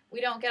 We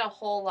don't get a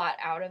whole lot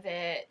out of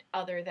it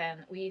other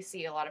than we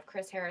see a lot of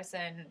Chris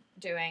Harrison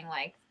doing,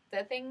 like,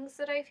 the things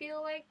that I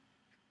feel like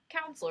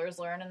counselors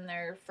learn in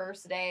their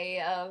first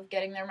day of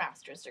getting their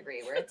master's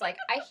degree, where it's like,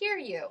 I hear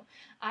you.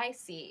 I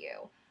see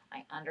you.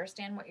 I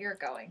understand what you're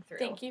going through.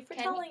 Thank you for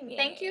telling me.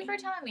 Thank you for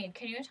telling me.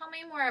 Can you tell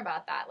me more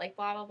about that? Like,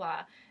 blah, blah, blah.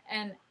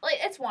 And, like,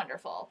 it's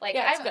wonderful. Like,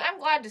 I'm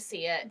glad to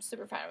see it. I'm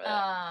super fine with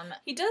it.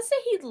 He does say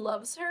he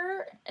loves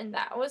her, and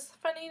that was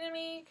funny to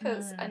me,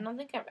 because I don't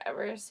think I've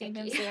ever seen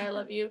him say I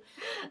love you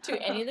to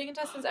any of the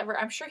contestants ever.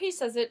 I'm sure he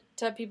says it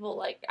to people,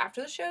 like,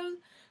 after the show.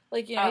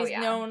 Like, you know, he's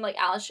known, like,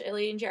 Alice,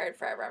 Shelley, and Jared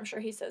forever. I'm sure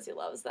he says he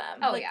loves them.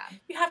 Oh, like,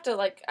 you have to,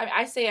 like,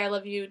 I say I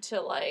love you to,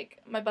 like,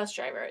 my bus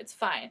driver. It's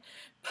fine.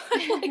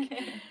 But, like,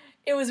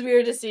 it was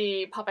weird to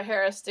see Papa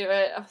Harris do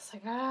it. I was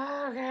like,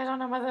 oh, okay, I don't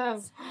know about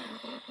this.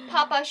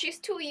 Papa, she's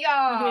too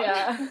young.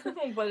 Yeah.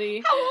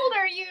 Buddy. How old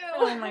are you?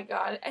 Oh, my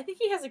God. I think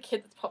he has a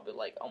kid that's probably,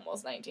 like,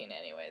 almost 19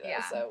 anyway, though.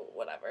 Yeah. So,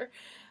 whatever.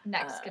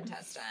 Next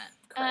contestant.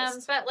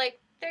 But,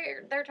 like,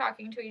 they're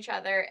talking to each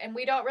other, and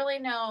we don't really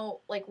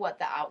know, like, what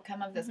the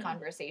outcome of this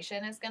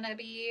conversation is going to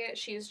be.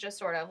 She's just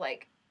sort of,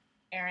 like,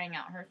 airing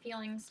out her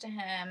feelings to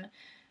him.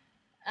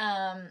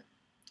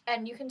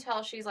 And you can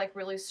tell she's, like,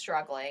 really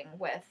struggling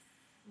with,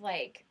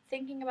 like,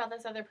 thinking about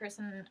this other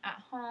person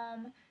at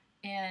home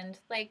and,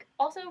 like,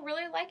 also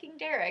really liking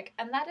Derek.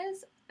 And that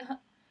is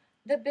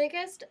the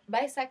biggest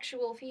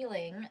bisexual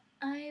feeling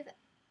I've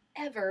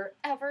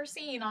ever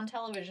seen on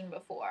television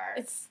before.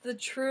 It's the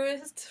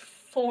truest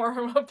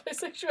form of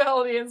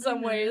bisexuality in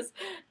some ways.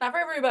 Not for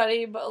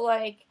everybody, but,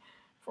 like,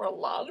 for a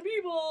lot of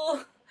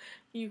people.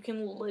 You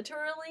can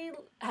literally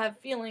have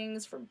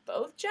feelings for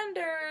both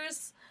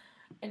genders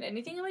and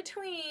anything in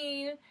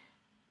between,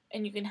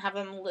 and you can have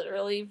them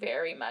literally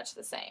very much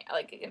the same.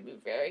 Like, it can be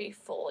very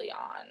fully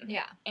on.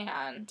 Yeah.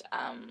 And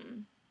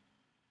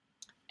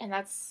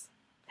that's,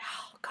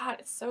 oh God,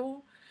 it's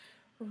so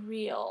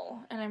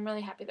real, and I'm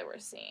really happy that we're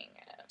seeing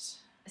it.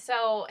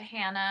 So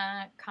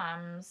Hannah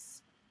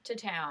comes to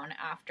town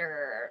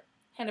after...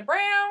 Hannah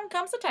Brown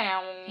comes to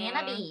town.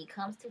 Hannah B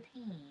comes to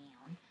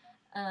town.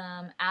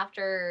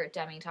 After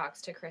Demi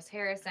talks to Chris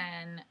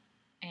Harrison,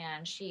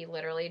 and she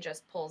literally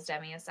just pulls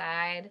Demi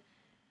aside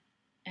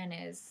and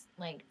is,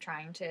 like,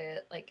 trying to,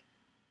 like,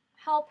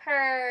 help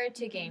her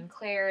to gain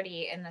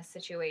clarity in the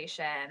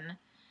situation.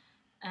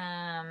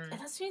 And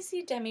that's when you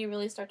see Demi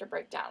really start to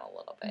break down a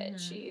little bit.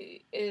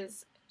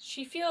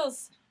 She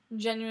feels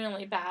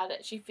genuinely bad.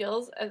 She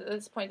feels at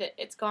this point that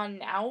it's gone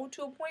now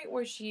to a point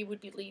where she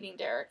would be leading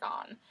Derek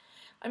on.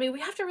 I mean,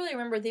 we have to really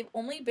remember they've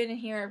only been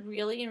here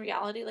really in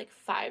reality like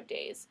 5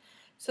 days.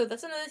 So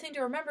that's another thing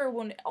to remember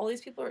when all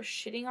these people are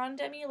shitting on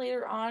Demi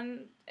later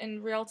on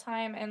in real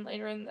time and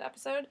later in the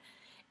episode.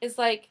 Is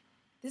like,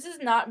 this has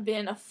not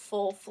been a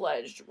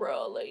full-fledged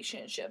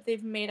relationship.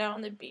 They've made out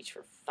on the beach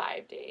for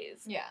 5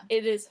 days. Yeah.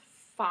 It is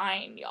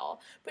fine, y'all.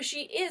 But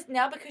she is,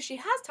 now because she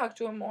has talked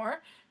to him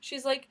more,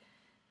 she's like,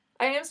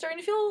 I am starting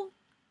to feel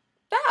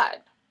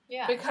bad.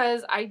 Yeah.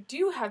 Because I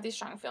do have these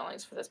strong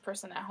feelings for this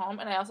person at home,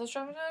 and I also have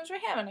strong feelings for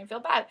him, and I feel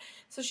bad.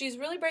 So she's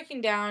really breaking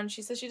down.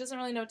 She says she doesn't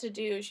really know what to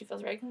do. She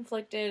feels very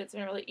conflicted. It's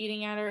been really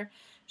eating at her.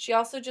 She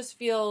also just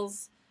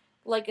feels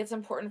like it's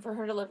important for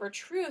her to live her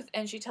truth,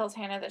 and she tells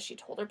Hannah that she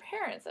told her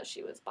parents that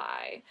she was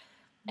bi.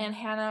 And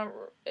Hannah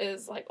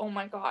is like, oh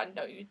my God,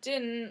 no you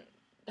didn't.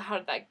 How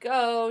did that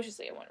go? She's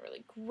like, it went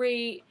really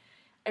great.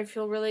 I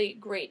feel really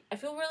great. I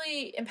feel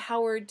really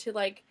empowered to,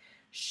 like,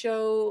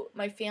 show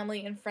my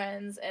family and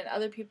friends and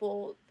other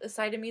people a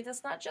side of me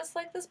that's not just,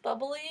 like, this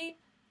bubbly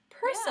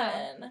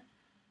person. Yeah.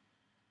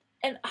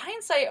 And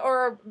hindsight,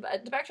 or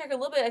to backtrack a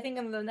little bit, I think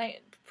in the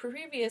night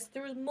previous,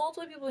 there was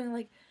multiple people being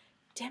like,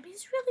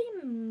 Demi's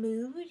really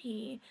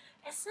moody.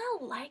 It's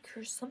not like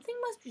her. Something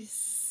must be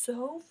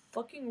so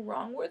fucking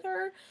wrong with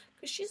her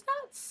because she's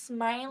not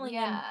smiling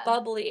and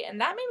bubbly. And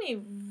that made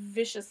me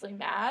viciously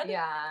mad.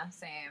 Yeah,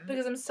 same.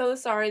 Because I'm so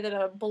sorry that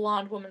a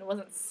blonde woman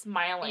wasn't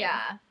smiling.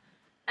 Yeah.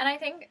 And I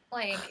think,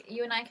 like,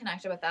 you and I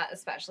connected with that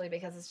especially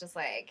because it's just,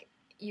 like,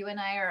 you and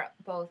I are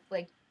both,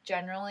 like,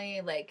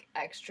 generally, like,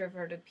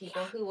 extroverted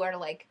people who are,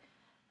 like,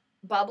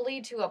 bubbly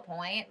to a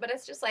point, but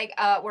it's just like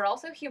we're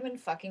also human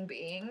fucking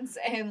beings,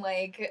 and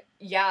like,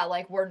 yeah,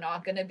 like, we're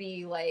not gonna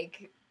be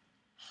like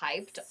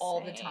hyped all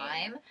the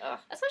time.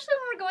 Especially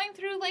when we're going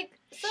through like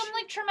some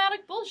like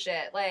traumatic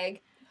bullshit,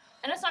 like,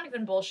 and it's not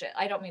even bullshit,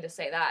 I don't mean to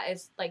say that,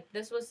 it's like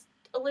this was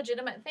a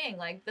legitimate thing,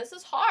 like, this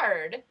is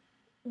hard.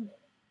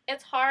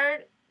 It's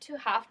hard to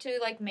have to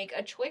like make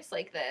a choice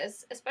like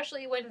this,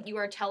 especially when you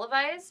are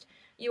televised,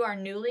 you are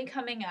newly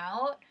coming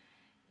out,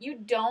 you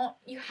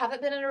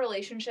haven't been in a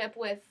relationship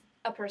with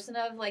a person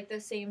of, like, the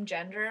same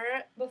gender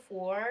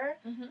before.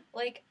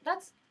 Like,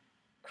 that's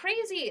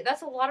crazy.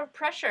 That's a lot of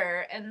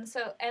pressure. And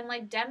so, and,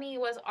 like, Demi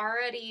was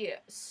already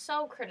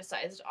so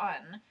criticized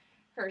on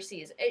her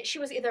season. She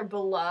was either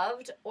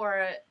beloved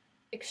or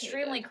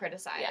extremely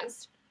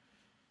criticized.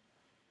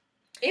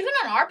 Yeah. Even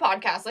on our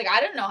podcast, like, I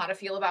didn't know how to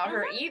feel about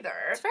her either.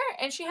 It's fair.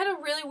 And she had a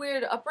really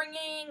weird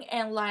upbringing,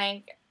 and,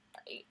 like,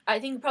 I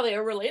think probably a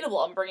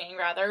relatable upbringing,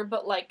 rather,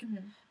 but, like,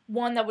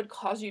 one that would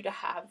cause you to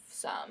have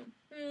some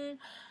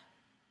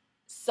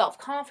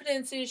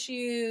self-confidence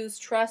issues,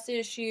 trust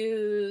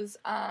issues,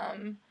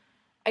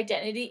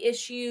 identity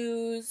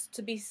issues,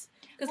 to be...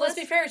 Because let's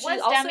be fair, she's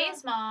also... Was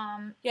Demi's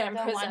mom in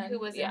prison. One who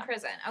was in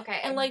prison? Okay.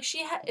 And, like,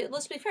 she had...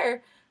 Let's be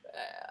fair,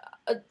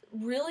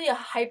 really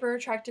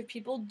hyper-attractive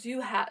people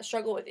do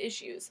struggle with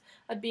issues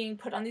of being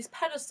put on these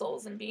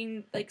pedestals and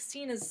being, like,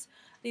 seen as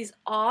these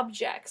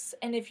objects.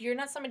 And if you're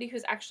not somebody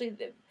who's actually...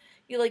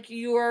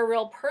 you're a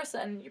real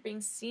person, you're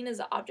being seen as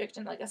an object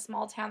in, like, a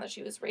small town that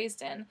she was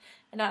raised in,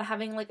 and not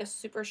having, like, a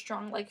super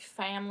strong, like,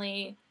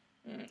 family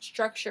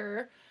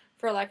structure,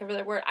 for lack of a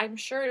better word. I'm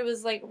sure it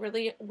was, like,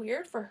 really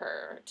weird for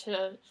her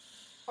to...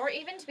 Or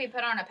even to be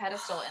put on a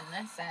pedestal in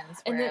this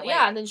sense. Where, and then, like,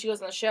 and then she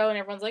goes on the show, and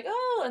everyone's like,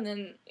 oh, and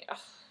then...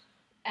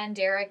 And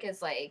Derek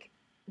is like,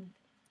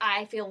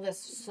 I feel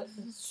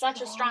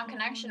such a strong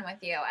connection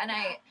with you. And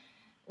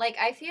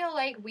I feel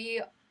like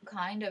we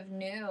kind of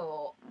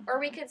knew, or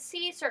we could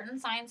see certain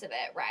signs of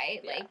it, right?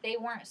 Yeah. Like, they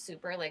weren't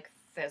super, like,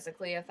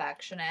 physically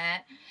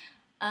affectionate.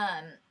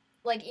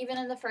 Like, even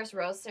in the first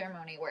rose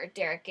ceremony where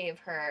Derek gave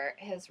her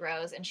his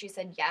rose and she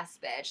said, yes,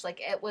 bitch. Like,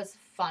 it was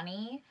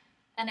funny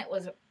and it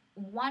was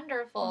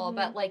wonderful,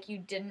 but, like, you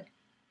didn't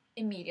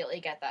immediately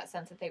get that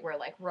sense that they were,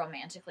 like,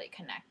 romantically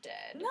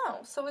connected. No,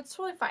 so it's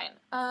totally fine.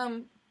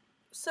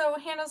 So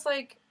Hannah's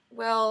like,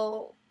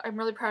 well, I'm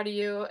really proud of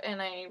you,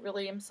 and I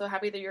really am so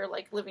happy that you're,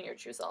 like, living your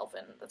true self,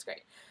 and that's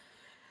great.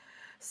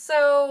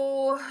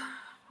 So,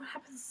 what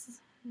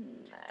happens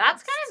next?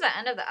 That's kind of the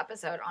end of the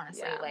episode,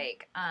 honestly. Yeah.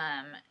 Like,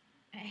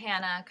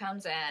 Hannah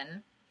comes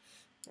in,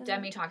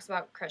 Demi talks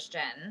about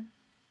Christian,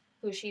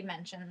 who she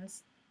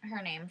mentions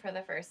her name for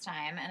the first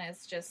time, and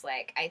it's just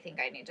like, I think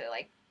I need to,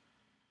 like,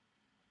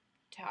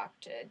 talk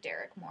to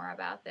Derek more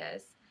about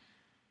this.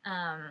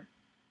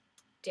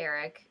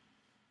 Derek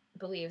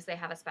believes they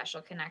have a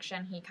special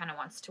connection. He kind of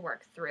wants to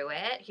work through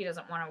it. He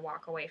doesn't want to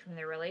walk away from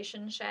their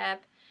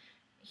relationship.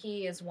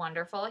 He is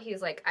wonderful.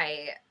 He's like,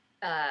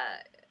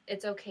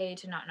 it's okay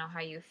to not know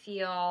how you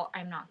feel.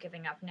 I'm not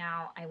giving up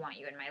now. I want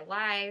you in my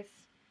life.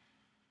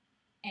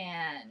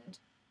 And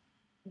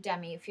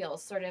Demi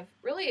feels sort of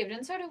relieved,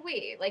 and so do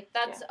we. Like,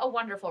 that's a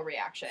wonderful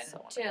reaction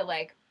to,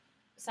 like,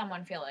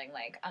 someone feeling,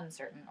 like,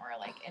 uncertain or,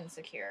 like,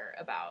 insecure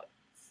about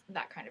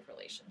that kind of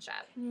relationship.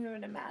 Can you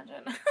even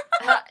imagine?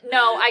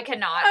 No, I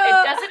cannot.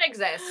 It doesn't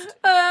exist.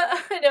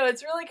 I know,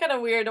 it's really kind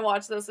of weird to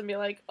watch this and be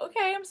like,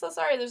 okay, I'm so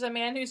sorry. There's a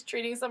man who's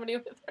treating somebody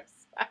with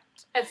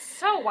respect. It's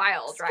so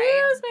wild, right?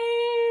 Excuse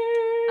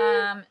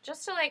me.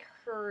 Just to, like,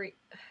 hurry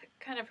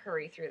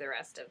through the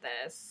rest of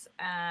this.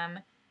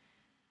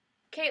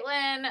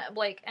 Caitlin,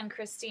 Blake, and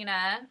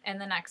Christina in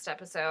the next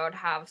episode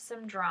have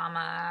some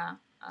drama.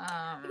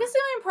 I guess the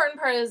only important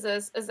part is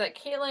that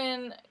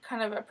Caitlin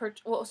kind of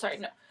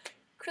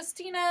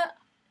Christina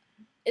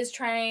is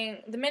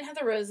trying. The men have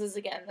the roses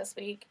again this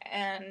week,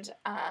 and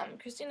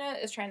Christina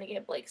is trying to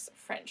get Blake's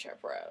friendship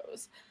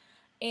rose.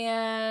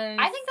 And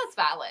I think that's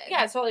valid.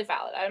 Yeah, it's totally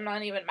valid. I'm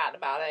not even mad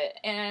about it.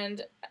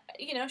 And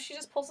she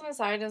just pulls him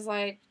aside and is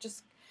like,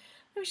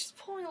 she's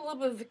pulling a little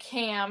bit of a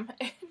Cam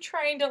and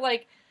trying to,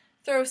 like,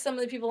 throw some of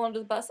the people under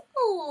the bus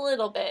a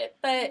little bit,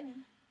 but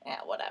yeah,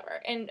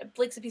 whatever. And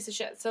Blake's a piece of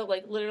shit, so,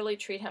 like, literally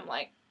treat him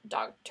like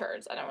dog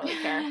turds. I don't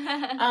really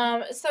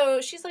care.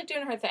 So she's, like,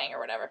 doing her thing or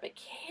whatever, but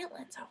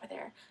Caitlin's over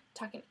there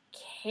talking to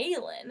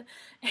Caelynn.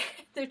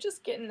 They're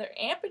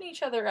amping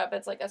each other up.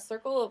 It's like a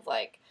circle of,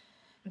 like,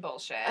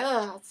 bullshit.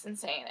 Oh, it's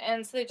insane.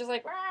 And so they just,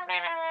 like,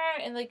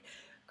 and, like,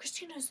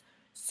 Christina's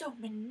so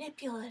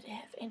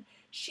manipulative, and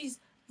she's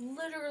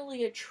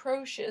literally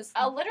atrocious.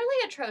 Literally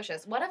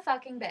atrocious. What a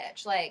fucking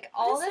bitch. Like,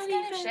 all this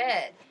kind of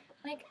shit.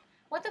 Like,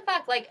 what the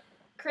fuck? Like,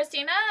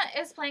 Christina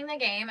is playing the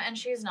game, and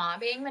she's not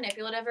being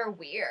manipulative or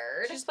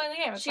weird. She's playing the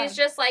game. She's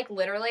just like,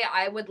 literally,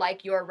 I would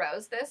like your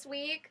rose this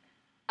week.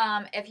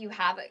 If you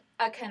have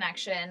a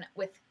connection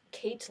with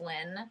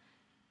Caitlin,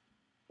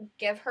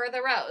 give her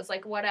the rose.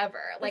 Like, whatever.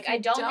 Like, I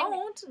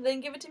don't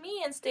then give it to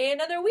me and stay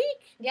another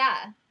week.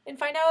 Yeah. And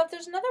find out if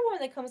there's another woman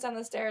that comes down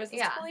the stairs.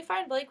 That's totally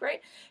fine, Blake,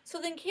 right? So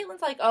then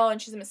Caitlin's like, oh,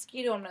 and she's a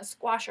mosquito, I'm going to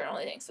squash her and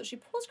everything. So she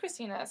pulls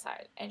Christina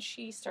aside, and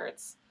she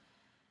starts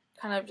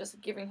kind of just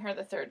giving her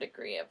the third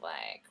degree of,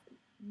 like,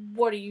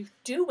 what are you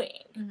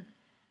doing? Mm-hmm.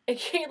 And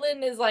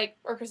Caitlin is like,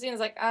 or Christina's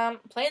like,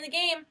 playing the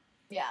game.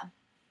 Yeah.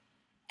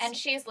 And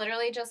she's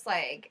literally just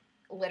like,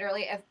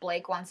 if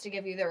Blake wants to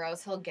give you the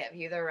rose, he'll give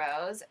you the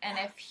rose. And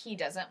if he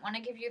doesn't want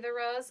to give you the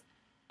rose,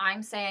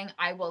 I'm saying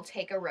I will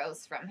take a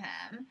rose from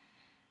him.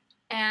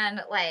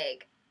 And,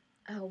 like,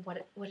 oh,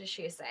 what does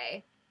she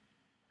say?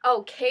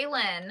 Oh,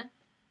 Caelynn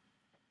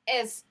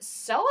is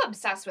so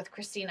obsessed with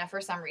Christina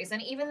for some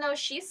reason, even though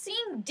she's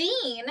seeing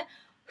Dean,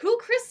 who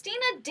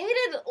Christina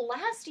dated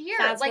last year.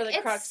 That's like,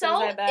 it's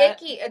so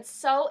icky. It's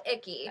so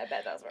icky. I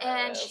bet that's where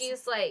and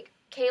she's like,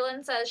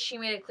 Caelynn says she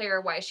made it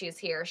clear why she's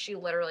here. She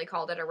literally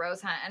called it a rose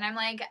hunt. And I'm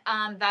like,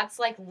 that's,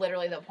 like,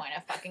 literally the point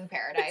of fucking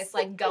paradise.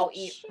 Like, go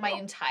eat my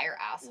entire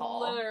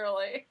asshole.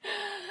 Literally.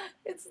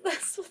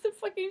 That's what the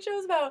fucking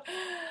show's about.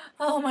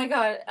 Oh, my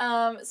God.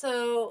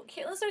 So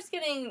Caitlin starts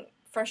getting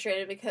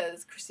frustrated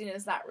because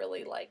Christina's not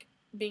really, like,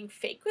 being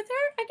fake with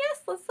her, I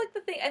guess. That's, like,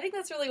 the thing. I think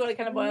that's really what it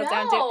kind of boils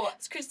down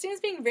to. Christina's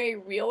being very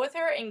real with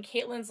her, and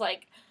Caitlin's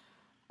like,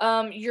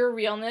 your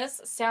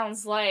realness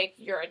sounds like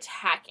you're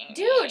attacking me.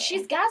 Dude,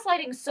 she's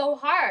gaslighting so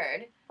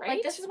hard. Right?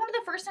 Like, this is one of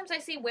the first times I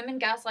see women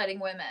gaslighting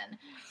women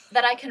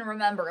that I can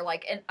remember.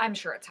 Like, and I'm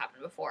sure it's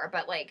happened before,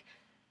 but, like,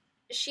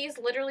 she's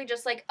literally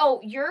just like, oh,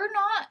 you're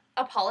not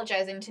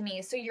apologizing to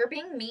me, so you're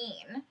being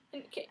mean.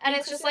 And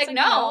it's just like,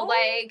 no,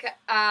 like,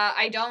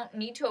 I don't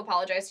need to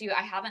apologize to you.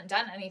 I haven't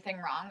done anything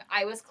wrong.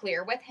 I was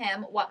clear with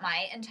him what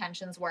my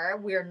intentions were.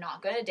 We're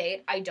not going to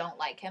date. I don't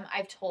like him.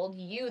 I've told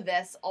you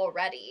this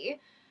already.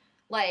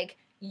 Like,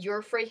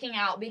 you're freaking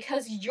out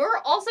because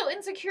you're also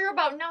insecure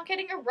about not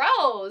getting a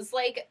rose.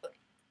 Like,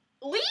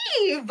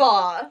 leave!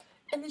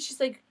 And then she's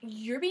like,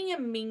 you're being a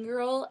mean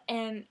girl,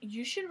 and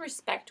you should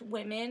respect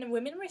women.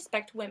 Women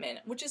respect women,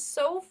 which is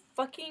so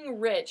fucking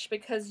rich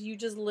because you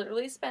just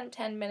literally spent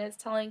 10 minutes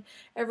telling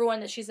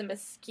everyone that she's a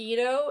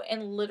mosquito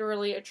and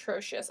literally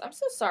atrocious. I'm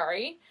so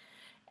sorry.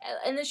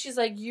 And then she's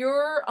like,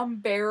 you're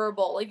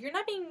unbearable. Like, you're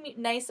not being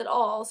nice at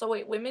all. So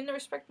wait, women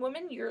respect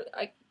women? You're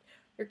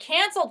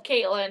canceled,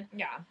 Caitlin.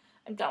 Yeah.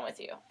 I'm done with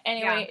you.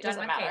 Anyway, it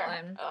doesn't matter.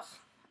 Caitlyn. Ugh.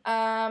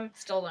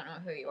 Still don't know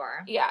who you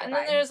are. Yeah, and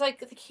then there's, like,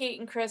 the Kate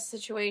and Chris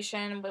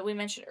situation, but we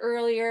mentioned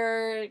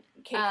earlier,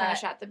 Kate kind of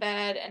shot the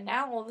bed, and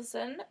now all of a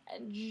sudden,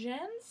 Jen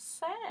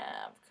Sav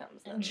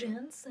comes in.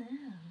 Jen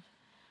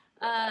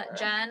Sav.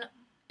 Jen,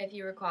 if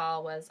you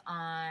recall, was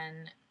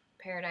on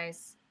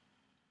Paradise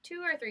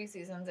 2 or 3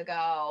 seasons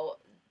ago.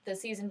 The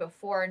season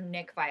before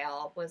Nick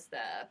Viall was the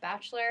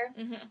Bachelor.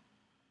 Mm-hmm.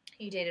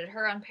 He dated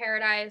her on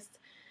Paradise.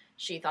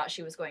 She thought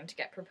she was going to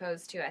get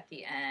proposed to at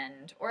the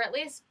end, or at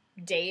least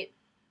date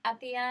at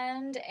the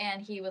end,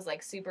 and he was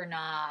like, super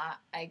nah,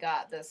 I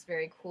got this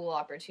very cool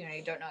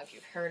opportunity, don't know if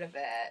you've heard of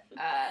it,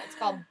 it's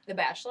called The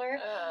Bachelor,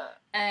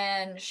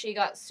 and she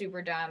got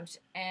super dumped,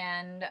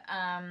 and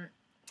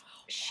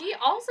she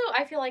also,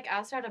 I feel like,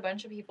 asked out a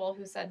bunch of people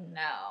who said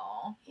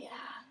no. Yeah.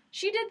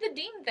 She did the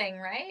Dean thing,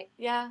 right?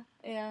 Yeah,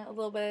 a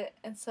little bit,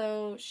 and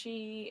so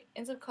she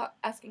ends up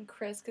asking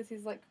Chris, because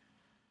he's, like,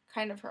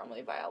 kind of her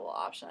only viable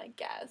option, I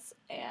guess,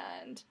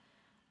 and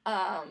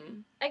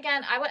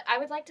again, I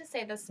would like to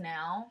say this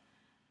now.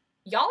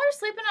 Y'all are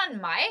sleeping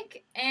on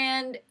Mike,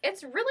 and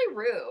it's really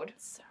rude.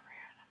 It's so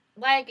rude.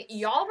 Like,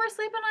 y'all were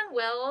sleeping on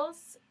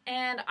Wills,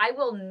 and I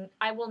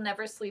will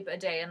never sleep a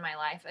day in my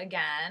life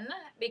again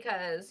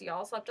because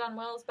y'all slept on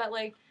Wills, but,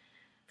 like,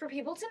 for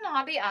people to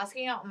not be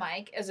asking out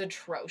Mike is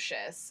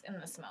atrocious in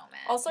this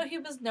moment. Also, he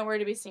was nowhere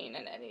to be seen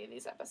in any of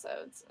these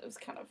episodes. It was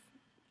kind of,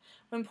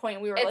 one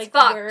point we were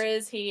fucked. Where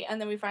is he?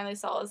 And then we finally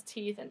saw his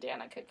teeth, and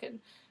Danica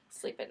could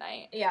sleep at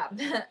night. Yeah.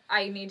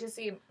 I need to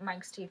see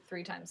Mike's teeth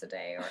 3 times a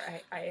day, or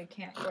I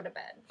can't go to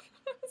bed.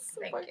 So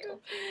Thank you.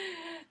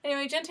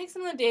 Anyway, Jen takes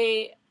him on a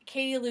date.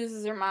 Katie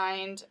loses her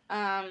mind.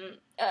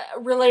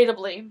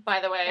 Relatably, by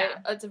the way. Yeah.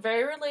 It's a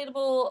very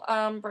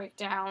relatable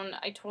breakdown.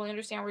 I totally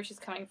understand where she's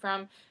coming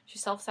from. She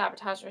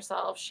self-sabotaged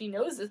herself. She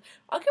knows this.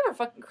 I'll give her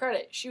fucking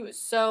credit. She was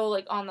so,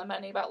 like, on the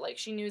money about, like,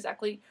 she knew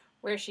exactly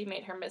where she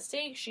made her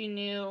mistake. She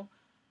knew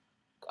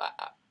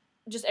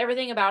just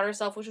everything about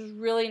herself, which was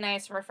really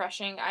nice and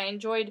refreshing. I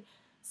enjoyed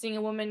seeing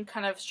a woman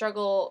kind of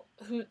struggle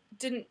who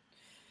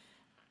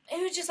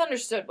just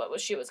understood what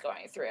she was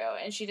going through,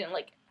 and she didn't,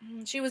 like,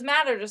 she was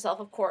mad at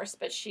herself, of course,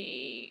 but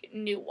she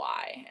knew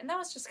why, and that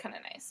was just kind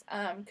of nice,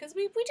 because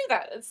we do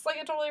that. It's, like,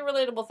 a totally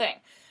relatable thing.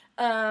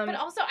 But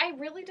also, I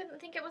really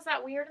didn't think it was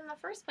that weird in the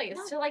first place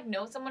to, like,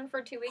 know someone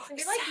for 2 weeks and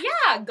be like,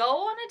 yeah, go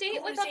on a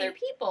date with other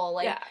people.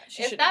 Like,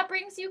 if that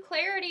brings you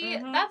clarity,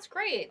 that's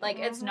great. Like,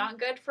 it's not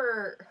good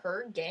for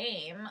her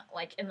game,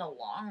 like, in the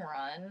long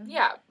run.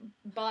 Yeah.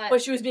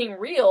 But she was being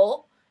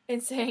real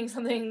and saying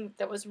something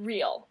that was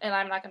real, and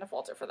I'm not going to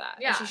fault her for that.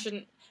 Yeah. And she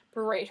shouldn't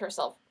berate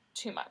herself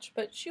too much,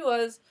 but she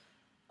was,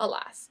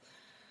 alas.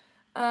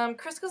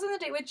 Chris goes on the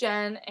date with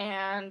Jen,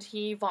 and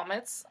he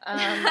vomits.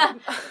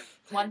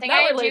 One thing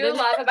I do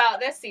love about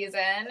this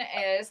season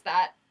is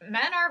that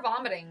men are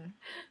vomiting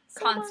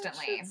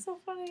constantly. It's so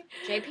funny.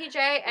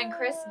 JPJ and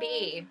Chris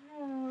B.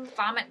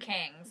 Vomit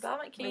kings.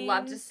 Vomit kings. We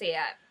love to see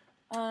it.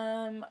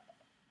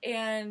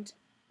 And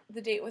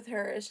the date with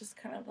her is just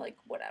kind of like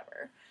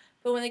whatever.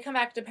 But when they come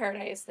back to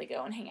Paradise, they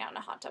go and hang out in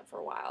a hot tub for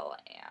a while,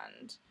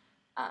 and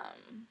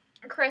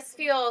Chris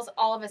feels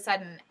all of a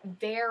sudden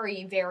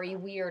very, very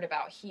weird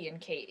about he and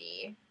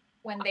Katie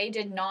when they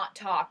did not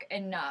talk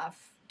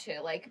enough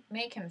to, like,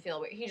 make him feel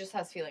weird. He just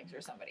has feelings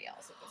for somebody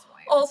else at this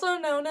point. Also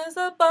known as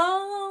a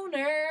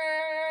boner.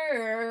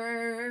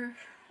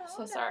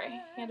 So sorry.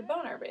 He had a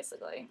boner,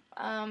 basically.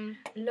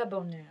 Le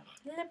bonheur.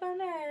 Le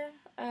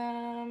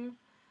bonheur.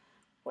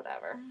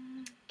 Whatever.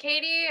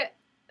 Katie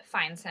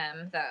finds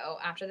him, though,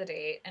 after the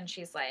date, and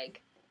she's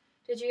like,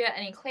 did you get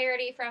any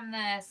clarity from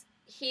this?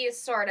 He's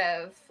sort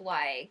of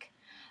like,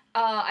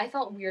 I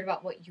felt weird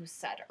about what you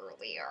said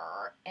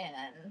earlier,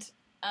 and,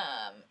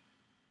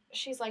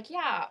 she's like,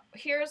 yeah,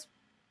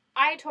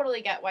 I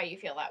totally get why you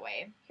feel that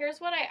way. Here's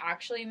what I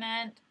actually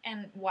meant,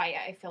 and why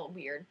I felt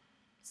weird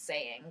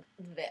saying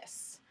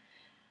this.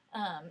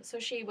 So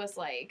she was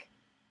like,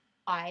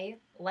 I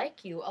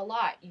like you a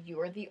lot.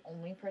 You're the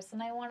only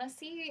person I want to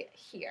see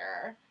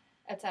here,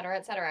 etc.,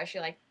 etc. She,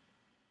 like,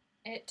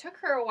 it took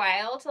her a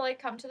while to, like,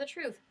 come to the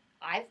truth.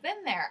 I've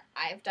been there.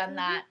 I've done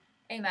that.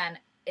 Amen.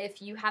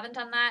 If you haven't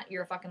done that,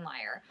 you're a fucking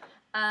liar.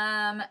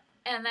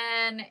 And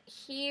then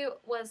he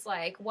was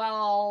like,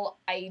 well,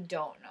 I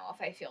don't know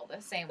if I feel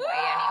the same way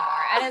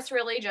anymore. And it's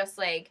really just,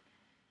 like,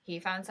 he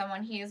found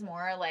someone he's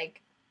more,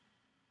 like,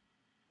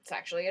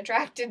 sexually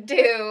attracted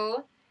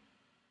to.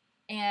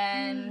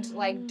 And,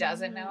 like,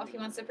 doesn't know if he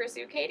wants to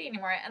pursue Katie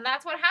anymore. And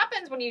that's what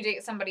happens when you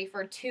date somebody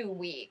for 2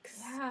 weeks.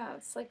 Yeah,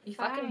 it's like, you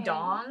fucking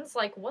dongs.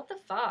 Like, what the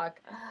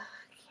fuck? I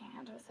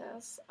can't with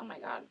this. Oh my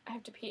god, I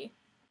have to pee.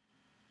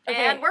 Okay.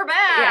 And we're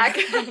back.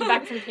 Yeah,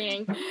 back from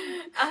peeing.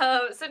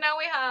 So now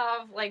we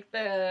have, like,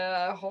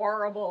 the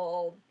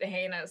horrible,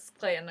 heinous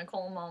Clay and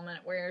Nicole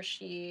moment where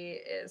she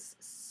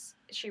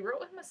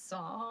wrote him a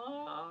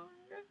song.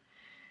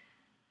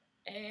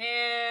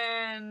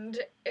 And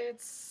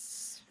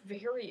it's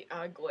very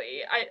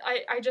ugly.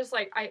 I just,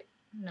 like, I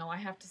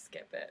have to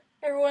skip it.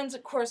 Everyone's,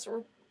 of course,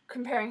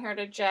 comparing her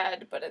to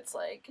Jed, but it's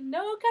like,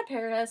 no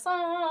comparison.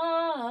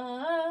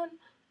 I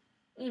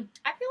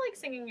feel like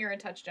singing You're a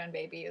Touchdown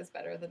Baby is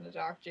better than a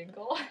Doc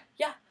jingle.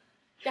 Yeah.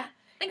 Yeah.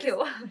 Thank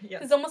you.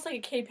 Yes. It's almost like a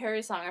Katy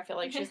Perry song. I feel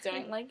like she's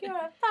doing, like, you're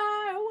a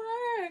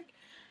firework.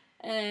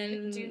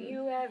 And do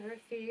you ever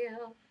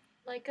feel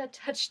like a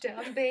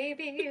touchdown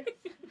baby?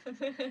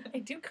 I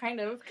do kind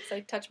of, because I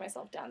touch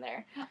myself down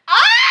there.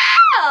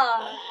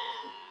 Ah!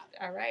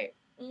 All right.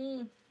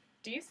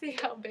 Do you see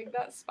how big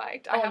that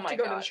spiked? I have to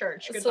go to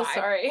church. Goodbye. So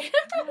sorry.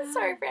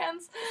 Sorry,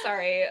 friends.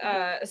 Sorry.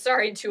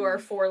 Sorry to our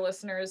 4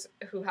 listeners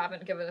who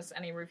haven't given us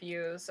any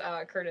reviews.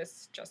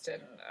 Curtis, Justin,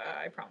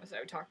 I promised I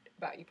would talk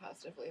about you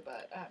positively,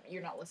 but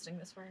you're not listening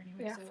this far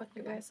anyway. Yeah, so fuck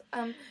you guys.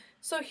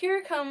 So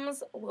here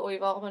comes what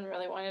we've all been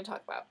really wanting to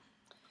talk about.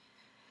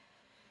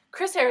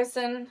 Chris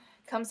Harrison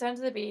comes down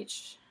to the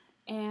beach,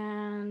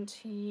 and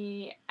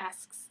he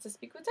asks to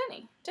speak with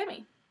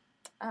Demi.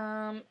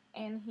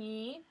 And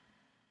he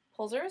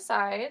pulls her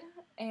aside,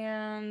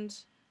 and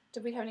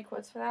did we have any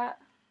quotes for that?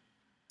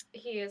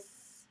 He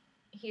is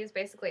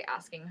basically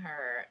asking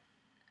her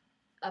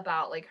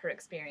about, like, her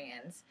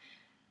experience,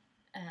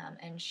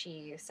 and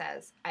she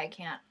says, I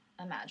can't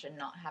imagine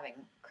not having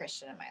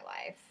Christian in my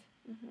life.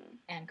 Mm-hmm.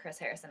 And Chris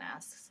Harrison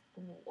asks,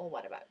 well,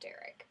 what about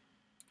Derek?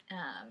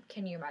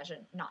 Can you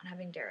imagine not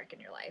having Derek in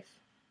your life?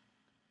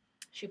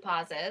 She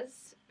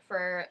pauses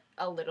for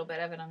a little bit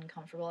of an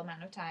uncomfortable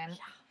amount of time.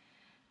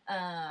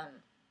 Yeah.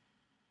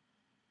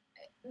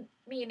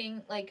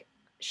 Meaning, like,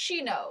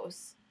 she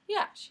knows.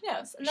 Yeah, she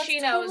knows. And that's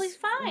totally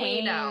fine.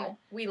 We know.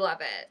 We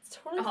love it. It's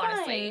totally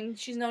fine.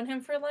 She's known him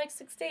for, like,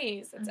 6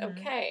 days. It's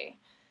okay.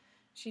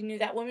 She knew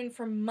that woman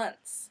for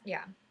months.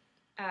 Yeah.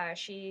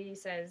 She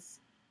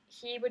says,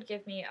 he would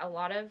give me a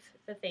lot of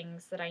the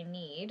things that I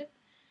need,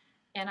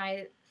 and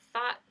I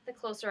thought the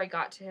closer I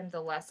got to him,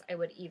 the less I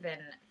would even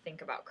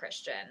think about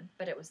Christian,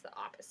 but it was the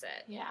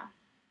opposite. Yeah.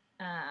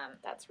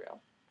 That's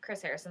real.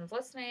 Chris Harrison's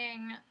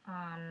listening,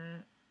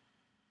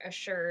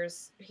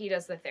 assures, he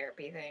does the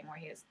therapy thing where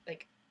he's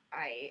like,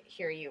 I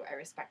hear you, I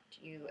respect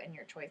you and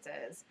your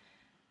choices,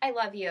 I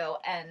love you,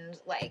 and,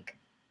 like,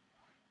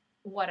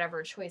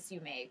 whatever choice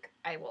you make,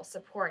 I will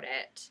support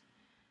it.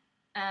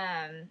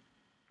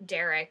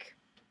 Derek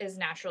is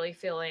naturally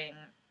feeling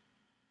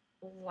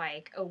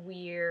like a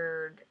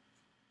weird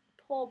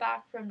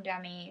pullback from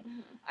Demi.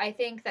 Mm-hmm. I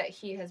think that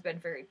he has been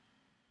very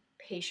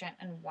patient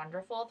and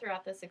wonderful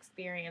throughout this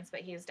experience,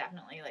 but he is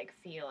definitely, like,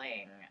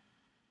 feeling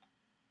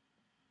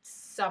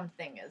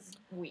something is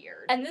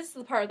weird. And this is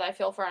the part that I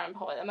feel for him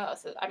probably the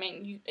most. I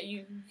mean,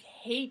 you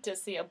hate to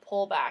see a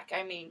pullback.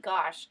 I mean,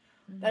 gosh,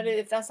 that is,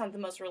 if that's not the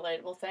most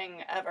relatable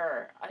thing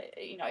ever,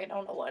 I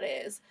don't know what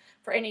is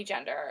for any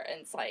gender.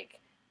 And it's like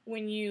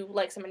when you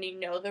like somebody, you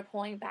know they're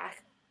pulling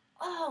back.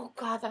 Oh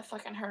God, that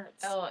fucking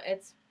hurts. Oh,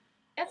 it's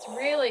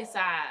really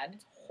sad.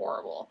 It's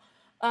horrible.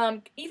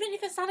 Even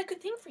if it's not a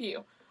good thing for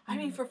you. I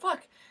mean, for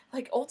fuck.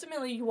 Like,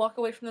 ultimately, you walk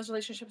away from those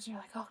relationships and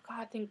you're like, oh,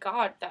 God, thank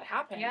God that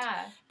happened.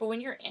 Yeah. But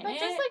when you're in it... But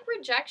just, like,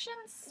 rejection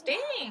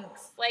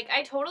stinks. Like,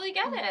 I totally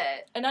get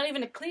it. And not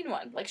even a clean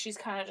one. Like, she's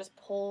kind of just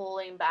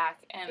pulling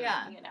back and,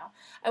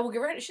 I will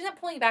give her... She's not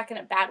pulling back in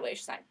a bad way.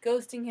 She's not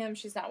ghosting him.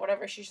 She's not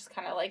whatever. She's just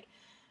kind of, like,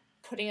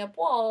 putting up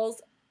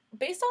walls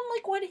based on,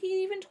 like, what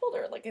he even told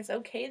her. Like, it's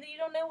okay that you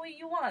don't know what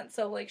you want.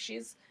 So, like,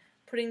 she's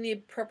putting the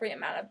appropriate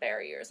amount of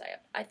barriers,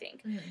 I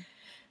think. Mm-hmm.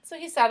 So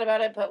he's sad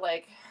about it, but,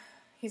 like...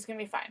 He's going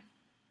to be fine.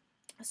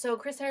 So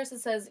Chris Harrison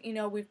says,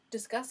 we've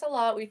discussed a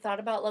lot. We've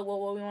thought about, like,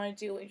 what we want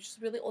to do. We just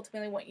really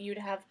ultimately want you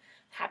to have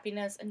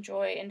happiness and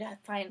joy and to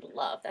find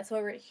love. That's why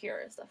we're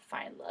here, is to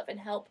find love and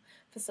help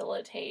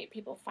facilitate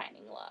people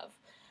finding love.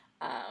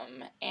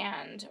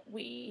 And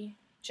we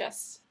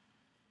just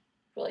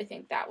really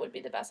think that would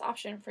be the best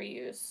option for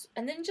you.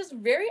 And then just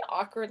very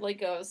awkwardly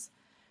goes,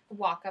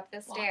 walk up the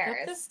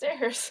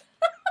stairs.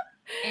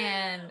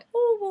 And...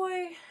 Oh,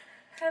 boy.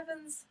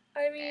 Heavens.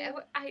 I mean...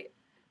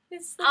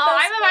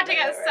 I'm about to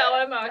get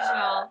so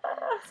emotional.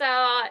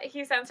 So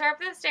he sends her up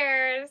the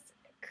stairs.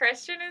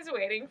 Christian is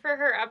waiting for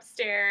her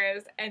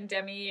upstairs, and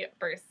Demi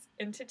bursts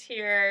into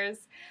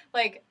tears,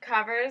 like,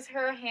 covers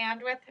her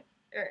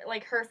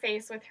her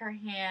face with her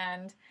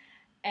hand,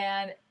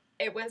 and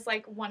it was,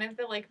 like, one of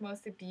the, like,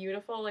 most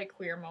beautiful, like,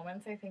 queer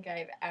moments I think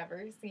I've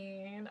ever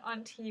seen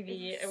on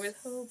TV. It was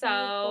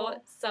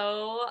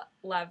so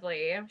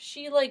lovely.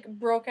 She, like,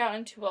 broke out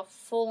into a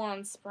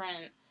full-on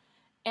sprint.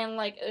 And,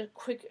 like, a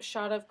quick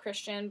shot of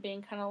Christian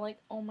being kind of like,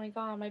 oh, my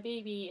God, my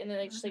baby. And then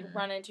they just, like,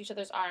 run into each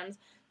other's arms.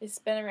 They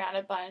spin around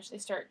a bunch. They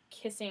start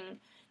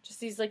kissing. Just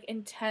these, like,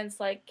 intense,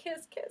 like,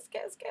 kiss, kiss,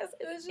 kiss, kiss.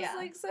 It was just,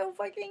 like, so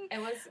fucking... It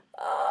was...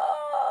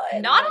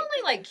 not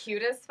only, like,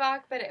 cute as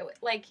fuck, but it,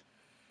 like...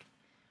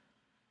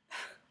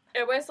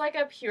 It was, like,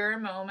 a pure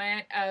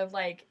moment of,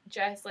 like,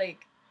 just,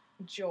 like,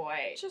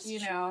 joy,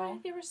 joy.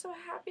 They were so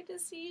happy to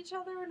see each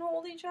other and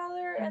hold each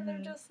other. Mm-hmm. And they're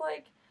just,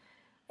 like...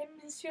 I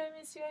miss you, I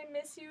miss you, I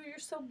miss you. You're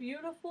so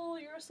beautiful.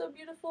 You're so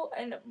beautiful.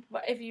 And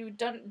if you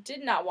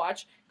did not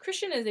watch,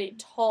 Christian is a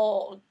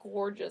tall,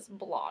 gorgeous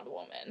blonde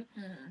woman,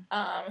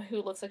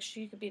 who looks like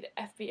she could be the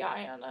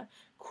FBI on a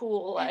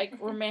cool like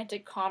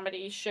romantic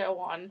comedy show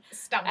on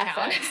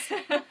Stumptown.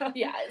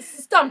 Yeah,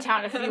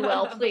 Stumptown, if you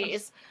will,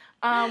 please.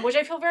 Which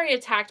I feel very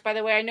attacked, by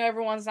the way. I know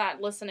everyone's not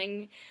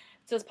listening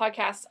to this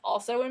podcast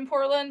also in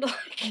Portland,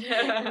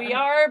 like we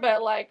are,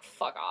 but like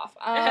fuck off.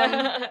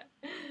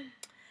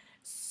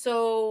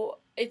 So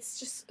it's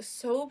just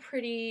so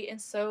pretty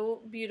and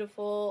so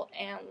beautiful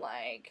and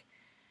like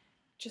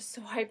just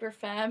so hyper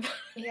femme.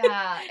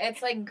 Yeah,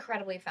 it's like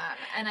incredibly femme.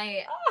 And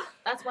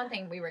that's one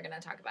thing we were going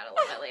to talk about a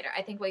little bit later.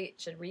 I think we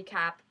should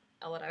recap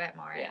a little bit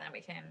more and then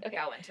we can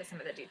go into some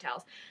of the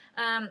details.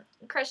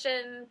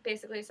 Christian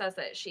basically says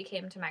that she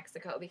came to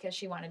Mexico because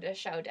she wanted to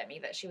show Demi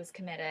that she was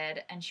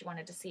committed and she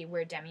wanted to see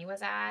where Demi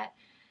was at.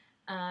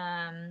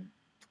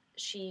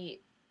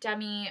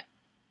 Demi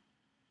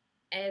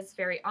is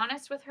very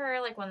honest with her,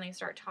 like when they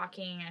start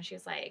talking, and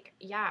she's like,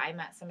 yeah, I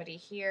met somebody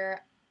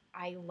here.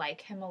 I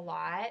like him a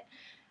lot.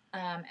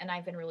 And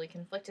I've been really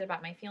conflicted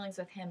about my feelings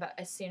with him, but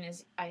as soon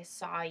as I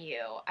saw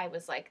you, I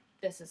was like,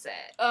 this is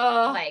it.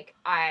 Like,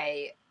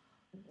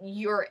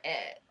 you're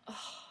it.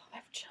 Oh, I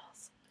have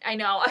chills. I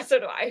know, so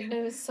do I.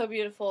 It was so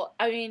beautiful.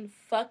 I mean,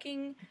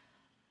 fucking,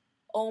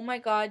 oh my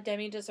god,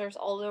 Demi deserves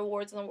all the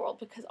awards in the world,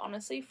 because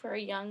honestly, for a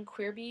young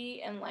queer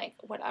bee and like,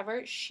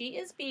 whatever, she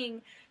is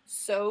being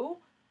so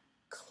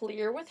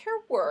clear with her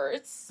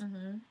words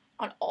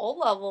on all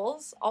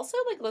levels. Also,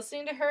 like,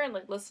 listening to her and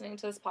like listening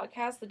to this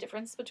podcast, the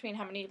difference between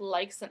how many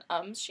likes and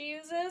ums she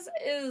uses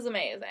is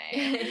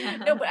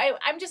amazing. No, but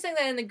I'm just saying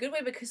that in a good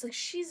way, because like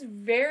she's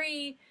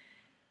very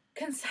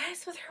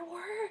concise with her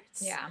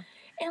words. Yeah.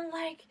 And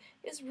like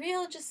is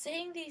real, just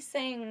saying these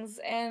things,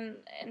 and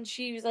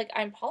she's like,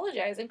 I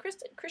apologize, and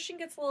Christian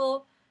gets a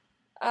little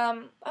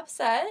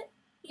upset.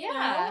 You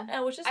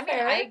know, which is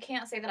fair. I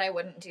can't say that I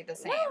wouldn't do the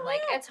same. No, like,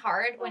 it's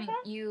hard when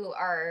you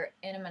are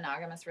in a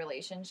monogamous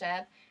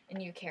relationship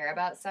and you care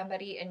about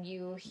somebody and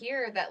you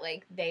hear that,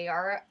 like, they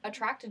are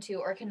attracted to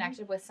or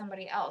connected with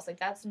somebody else. Like,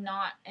 that's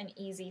not an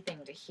easy thing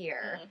to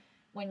hear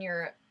when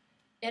you're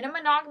in a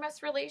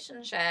monogamous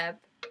relationship,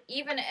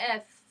 even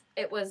if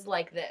it was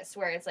like this,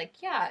 where it's like,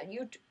 yeah,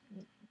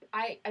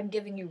 I'm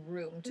giving you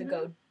room to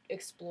go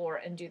explore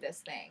and do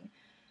this thing.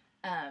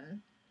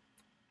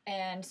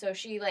 And so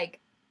she, like,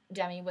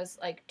 Demi was,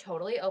 like,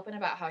 totally open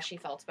about how she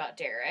felt about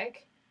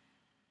Derek.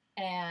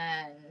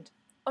 And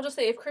I'll just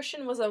say, if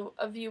Christian was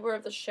a viewer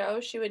of the show,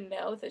 she would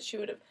know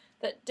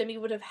that Demi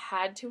would have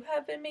had to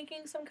have been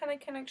making some kind of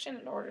connection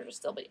in order to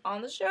still be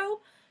on the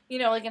show. You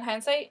know, like, in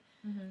hindsight.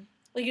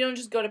 Like, you don't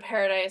just go to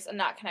Paradise and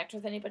not connect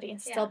with anybody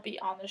and still be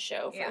on the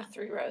show for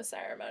 3 rose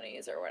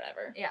ceremonies or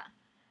whatever. Yeah.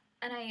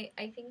 And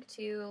I think,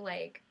 too,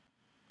 like...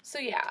 So,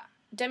 yeah.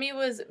 Demi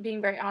was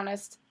being very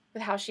honest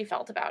with how she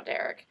felt about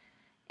Derek.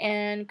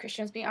 And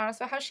Christian was being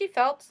honest about how she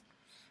felt.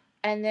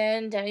 And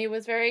then Demi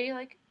was very,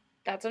 like,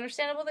 that's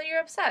understandable that you're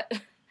upset.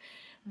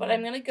 But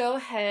I'm going to go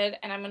ahead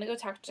and I'm going to go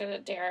talk to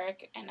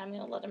Derek and I'm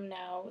going to let him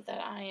know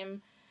that I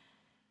am,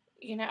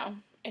 you know,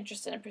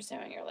 interested in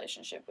pursuing a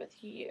relationship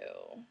with you.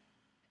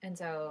 And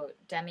so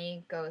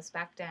Demi goes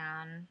back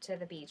down to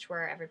the beach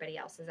where everybody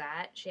else is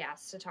at. She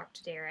asks to talk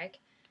to Derek,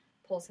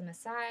 pulls him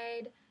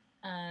aside,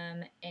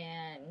 and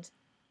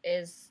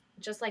is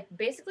just, like,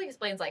 basically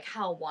explains, like,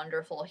 how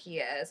wonderful he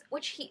is,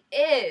 which he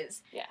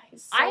is. Yeah,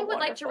 he's so I would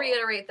like to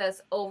reiterate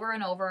this over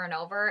and over and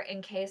over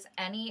in case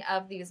any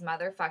of these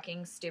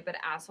motherfucking stupid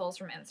assholes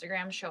from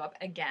Instagram show up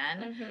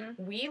again.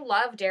 We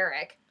love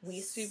Derek. We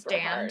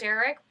stand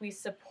Derek. We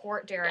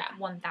support Derek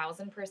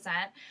 1,000%.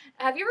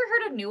 Have you ever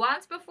heard of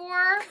Nuance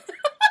before?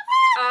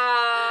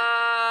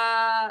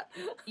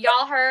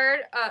 Y'all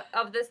heard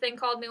of this thing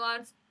called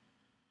Nuance?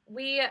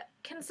 We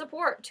can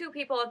support 2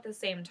 people at the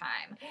same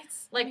time.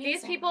 It's like, amazing.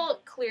 These people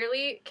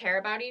clearly care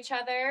about each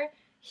other.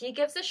 He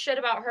gives a shit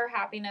about her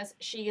happiness.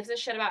 She gives a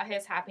shit about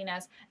his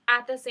happiness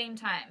at the same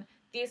time.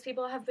 These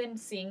people have been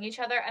seeing each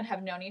other and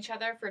have known each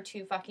other for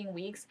 2 fucking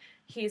weeks.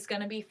 He's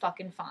gonna be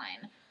fucking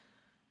fine.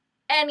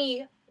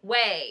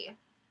 Anyway,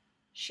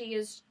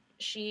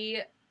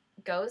 she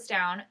goes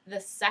down the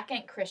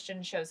second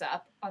Christian shows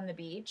up on the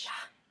beach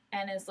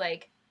and is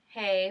like,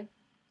 hey,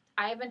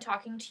 I have been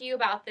talking to you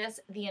about this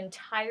the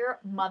entire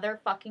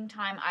motherfucking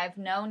time I've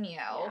known you.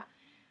 Yeah.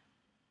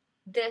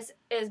 This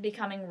is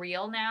becoming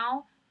real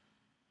now.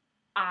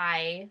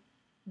 I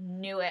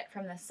knew it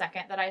from the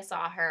second that I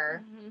saw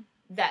her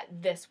that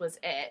this was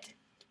it.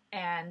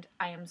 And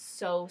I am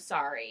so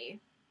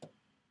sorry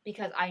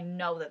because I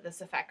know that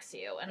this affects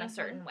you in a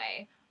certain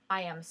way.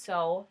 I am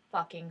so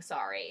fucking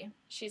sorry.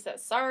 She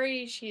says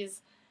sorry.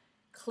 She's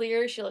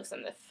clear. She looks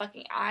in the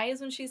fucking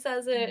eyes when she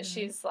says it.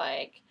 She's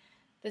like,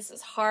 this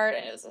is hard,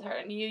 and this is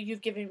hard, and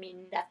you've given me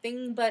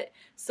nothing but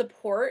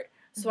support,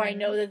 so I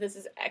know that this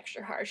is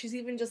extra hard. She's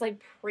even just,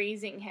 like,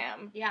 praising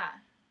him. Yeah.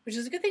 Which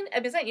is a good thing.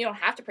 I'm saying you don't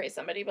have to praise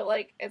somebody, but,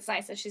 like, it's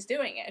nice that she's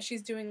doing it.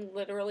 She's doing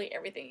literally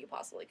everything you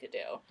possibly could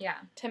do. Yeah.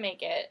 To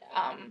make it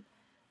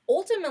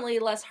ultimately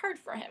less hard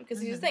for him,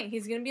 because he's the thing,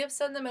 he's gonna be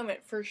upset in the moment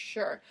for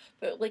sure,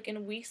 but like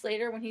in weeks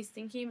later when he's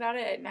thinking about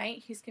it at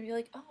night, he's gonna be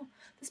like, oh,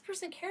 this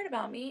person cared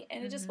about me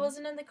and it just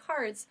wasn't in the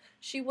cards,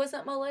 she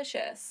wasn't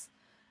malicious,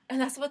 and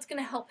that's what's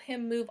gonna help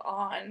him move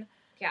on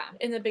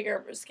in the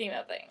bigger scheme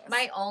of things.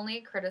 My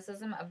only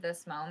criticism of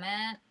this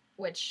moment,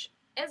 which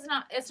is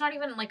it's not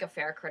even like a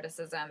fair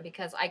criticism,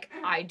 because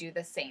I do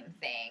the same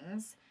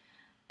things,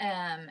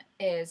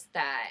 is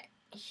that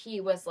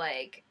he was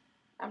like,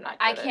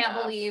 I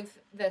can't believe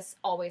this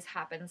always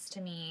happens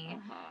to me,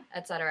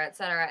 et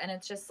cetera, and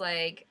it's just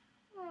like,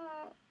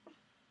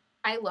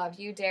 I love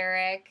you,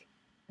 Derek.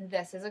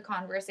 This is a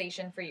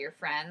conversation for your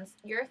friends,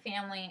 your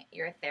family,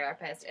 your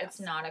therapist. Yes. It's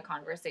not a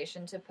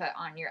conversation to put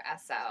on your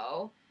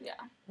SO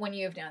when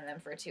you've known them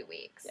for 2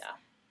 weeks. Yeah.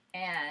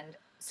 And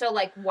so,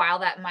 like, while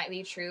that might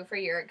be true for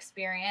your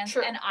experience,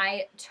 and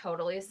I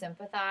totally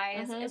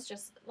sympathize, it's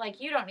just, like,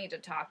 you don't need to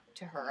talk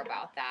to her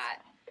about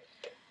that.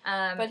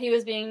 But he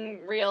was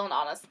being real and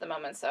honest at the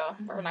moment, so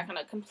we're not going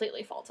to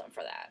completely fault him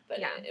for that. But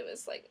it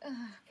was like,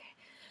 okay.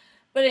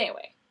 But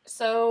anyway,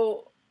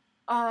 so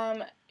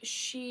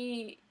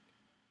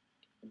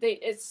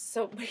it's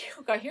so,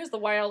 oh God, here's the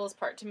wildest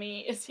part to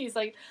me, is he's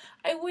like,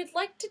 I would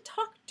like to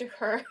talk to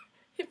her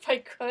if I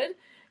could.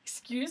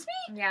 Excuse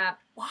me? Yeah.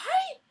 Why?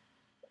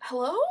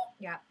 Hello?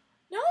 Yeah.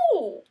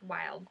 No.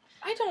 Wild.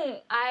 I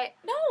don't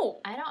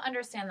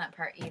understand that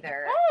part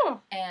either. Oh.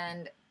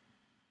 And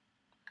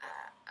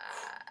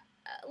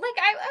like,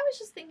 I was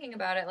just thinking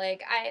about it.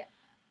 Like,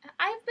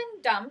 I've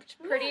been dumped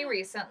pretty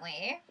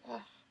recently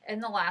in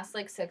the last,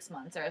 like, 6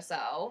 months or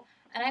so.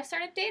 And I've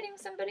started dating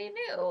somebody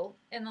new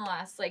in the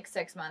last, like,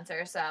 6 months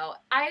or so.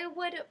 I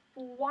would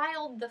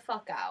wild the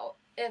fuck out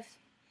if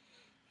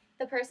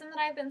the person that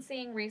I've been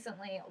seeing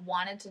recently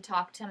wanted to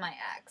talk to my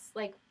ex.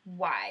 Like,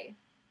 why?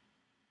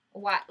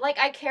 Why? Like,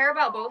 I care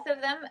about both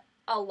of them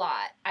a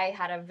lot. I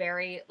had a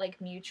very,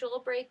 like,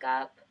 mutual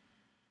breakup.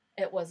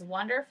 It was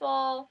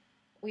wonderful.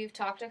 We've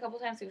talked a couple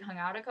times, we've hung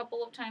out a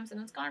couple of times,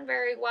 and it's gone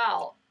very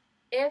well.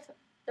 If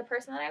the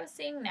person that I was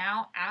seeing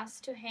now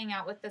asked to hang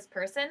out with this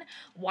person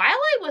while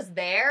I was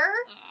there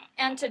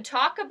and to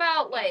talk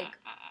about, like,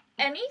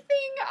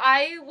 anything,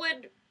 I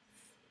would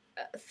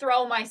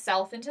throw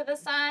myself into the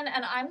sun,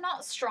 and I'm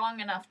not strong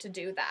enough to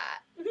do that.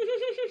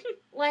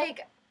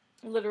 Like,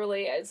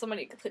 literally,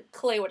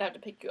 Clay would have to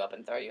pick you up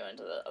and throw you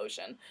into the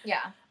ocean.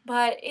 Yeah.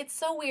 But it's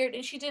so weird,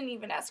 and she didn't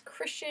even ask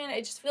Christian.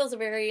 It just feels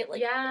very,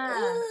 like,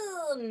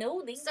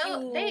 no, thank you.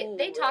 So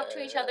they talk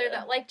to each other,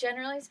 that, like,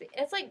 generally speaking,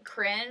 it's, like,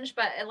 cringe,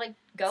 but it, like,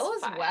 goes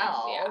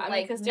well. Yeah,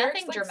 like, because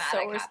nothing Derek's, dramatic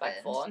like, so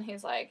respectful, and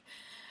he's like,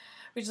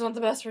 we just want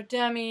the best for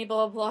Demi,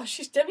 blah, blah, blah.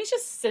 Demi's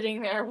just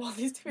sitting there while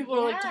these two people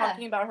are, like,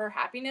 talking about her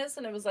happiness,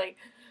 and it was like,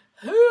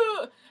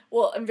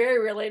 well, and very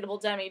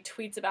relatable, Demi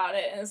tweets about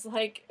it, and it's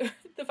like,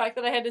 the fact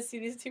that I had to see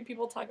these two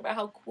people talk about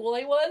how cool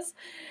I was,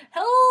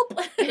 help!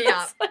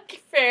 Yeah. It's,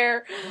 like,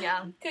 fair.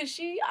 Yeah. Because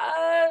she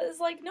is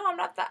like, no, I'm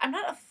not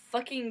a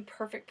fucking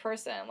perfect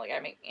person. Like, I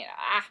mean,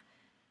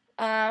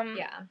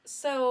 yeah.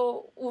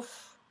 So,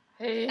 oof.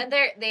 And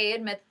they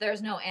admit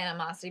there's no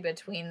animosity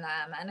between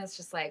them, and it's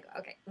just like,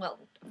 okay, well,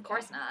 of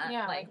course not.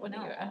 Yeah, like, what no.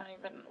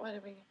 what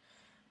do we...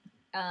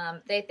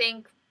 They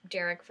thank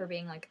Derek for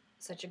being, like,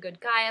 such a good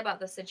guy about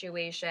the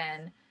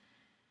situation.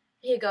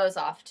 He goes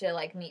off to,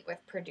 like, meet with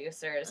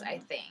producers, I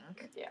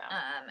think. Yeah.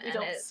 We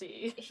don't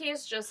see.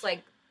 He's just,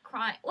 like,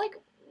 crying, like,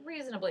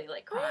 reasonably,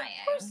 like, crying.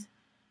 Of course.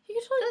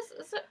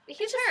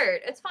 He's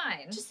hurt. It's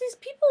fine. Just these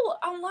people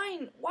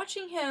online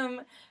watching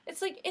him,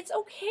 it's like, it's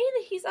okay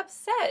that he's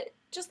upset.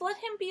 Just let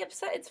him be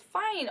upset. It's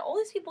fine. All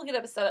these people get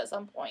upset at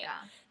some point.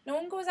 Yeah. No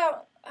one goes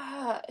out,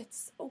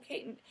 it's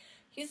okay.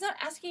 He's not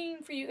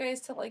asking for you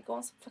guys to, like, go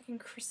on some fucking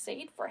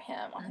crusade for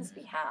him on his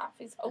behalf.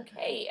 He's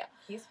okay.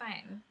 He's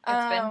fine.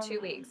 It's been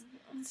 2 weeks.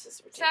 It's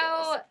just ridiculous.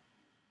 So,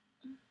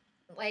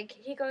 like,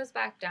 he goes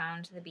back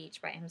down to the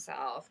beach by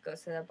himself,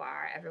 goes to the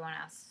bar. Everyone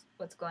asks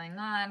what's going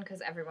on, because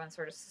everyone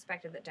sort of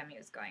suspected that Demi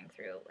was going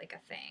through, like,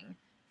 a thing.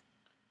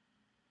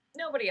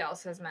 Nobody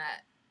else has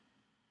met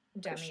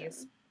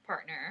Demi's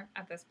partner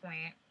at this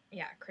point.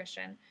 Yeah,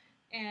 Christian.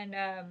 And,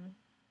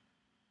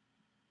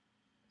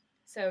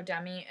 so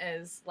Demi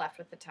is left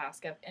with the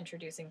task of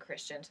introducing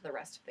Christian to the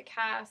rest of the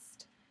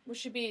cast. Which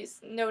should be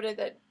noted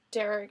that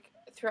Derek,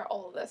 throughout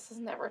all of this, has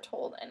never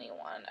told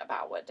anyone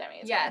about what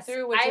Demi is going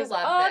through, which is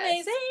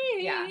amazing.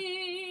 This. Yeah.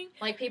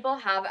 Like, people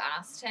have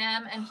asked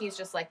him, and he's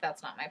just like,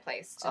 that's not my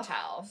place to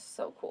tell.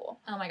 So cool.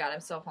 Oh my God,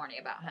 I'm so horny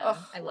about him.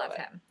 I love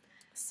him.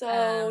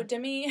 So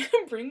Demi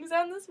brings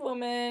down this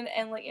woman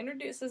and, like,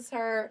 introduces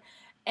her,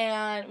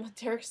 and with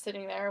Derek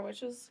sitting there,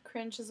 which is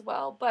cringe as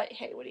well, but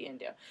hey, what are you gonna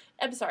do?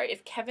 I'm sorry,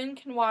 if Kevin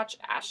can watch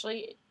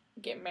Ashley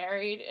get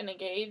married and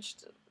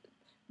engaged,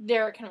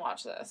 Derek can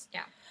watch this.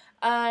 Yeah.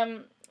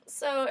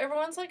 So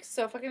everyone's, like,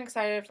 so fucking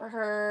excited for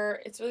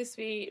her. It's really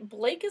sweet.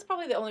 Blake is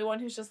probably the only one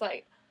who's just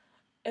like,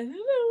 I don't know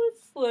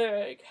what's,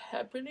 like,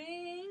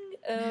 happening,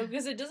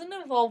 because it doesn't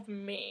involve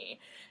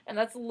me, and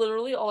that's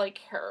literally all I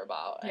care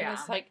about. And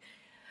it's like,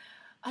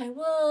 I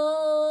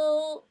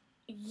will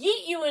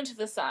yeet you into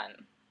the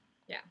sun.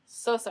 Yeah.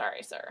 So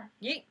sorry, sir.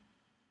 Yeet.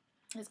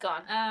 He's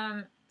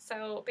gone.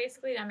 So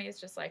basically Demi is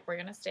just like, we're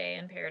going to stay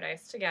in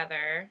paradise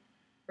together.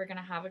 We're going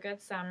to have a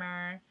good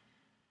summer.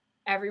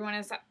 Everyone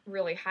is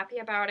really happy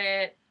about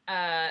it.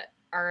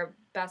 Our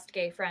best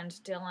gay friend,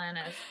 Dylan,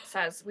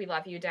 says, we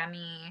love you,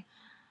 Demi.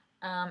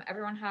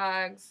 Everyone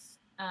hugs.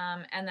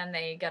 And then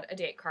they get a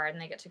date card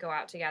and they get to go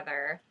out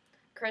together.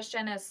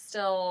 Christian is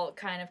still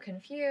kind of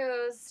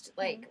confused,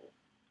 like,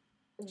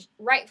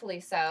 rightfully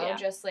so,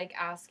 just, like,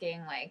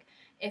 asking, like,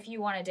 if you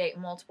want to date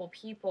multiple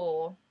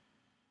people,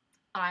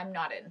 I'm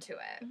not into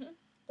it. Mm-hmm.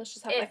 Let's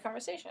just have that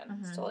conversation.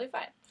 It's totally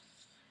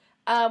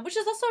fine. Which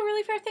is also a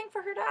really fair thing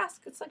for her to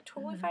ask. It's, like,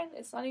 totally fine.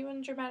 It's not even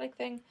a dramatic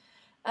thing.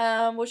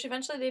 Which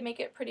eventually they make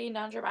it pretty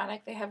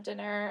non-dramatic. They have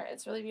dinner.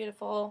 It's really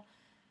beautiful.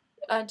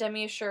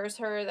 Demi assures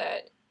her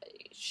that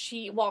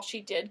while she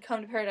did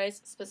come to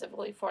Paradise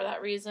specifically for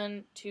that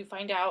reason, to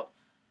find out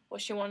what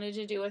she wanted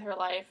to do with her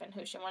life and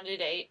who she wanted to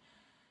date,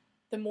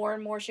 the more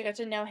and more she got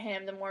to know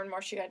him, the more and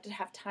more she got to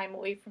have time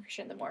away from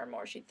Christian, the more and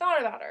more she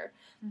thought about her,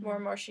 the more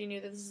and more she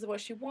knew that this is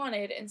what she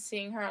wanted, and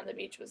seeing her on the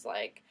beach was,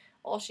 like,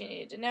 all she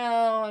needed to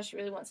know. She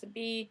really wants to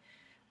be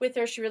with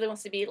her. She really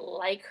wants to be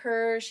like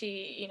her.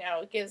 She,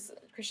 gives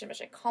Christian much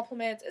like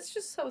compliments. It's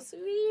just so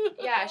sweet.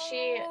 Yeah,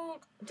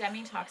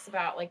 Demi talks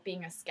about, like,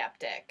 being a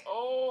skeptic.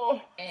 Oh,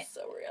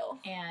 so real.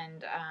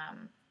 And,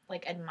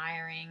 like,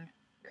 admiring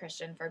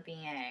Christian for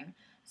being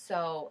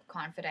so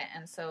confident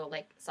and so,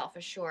 like,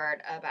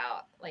 self-assured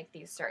about, like,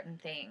 these certain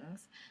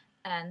things.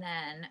 And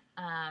then,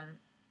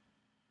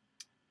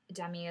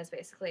 Demi is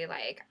basically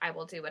like, I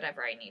will do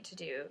whatever I need to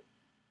do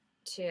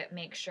to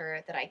make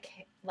sure that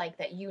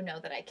that you know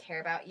that I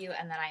care about you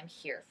and that I'm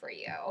here for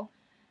you.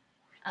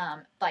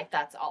 Like,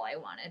 that's all I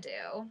want to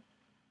do.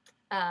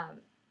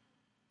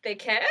 They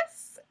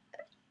kiss.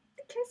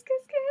 Kiss,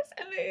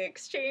 and they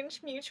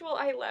exchange mutual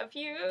I love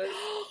yous.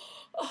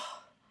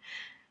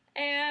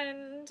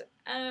 And,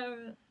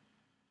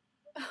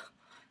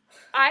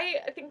 I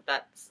think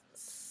that's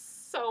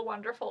so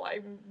wonderful.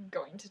 I'm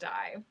going to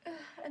die.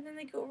 And then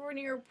they go over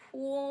near a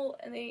pool,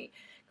 and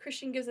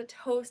Christian gives a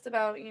toast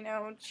about,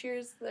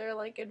 cheers their,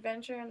 like,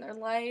 adventure in their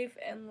life,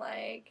 and,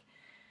 like,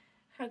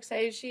 how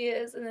excited she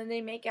is, and then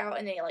they make out,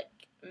 and they, like,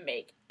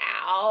 make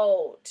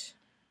out.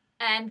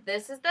 And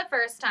this is the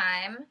first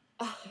time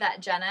that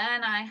Jenna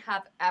and I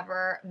have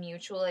ever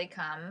mutually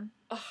come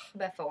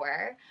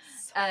before.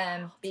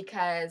 So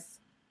because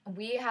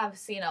we have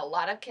seen a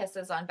lot of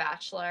kisses on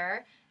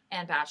Bachelor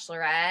and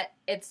Bachelorette.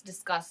 It's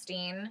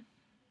disgusting.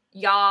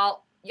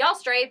 Y'all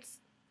straights,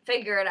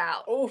 figure it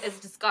out. Oof. It's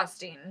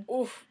disgusting.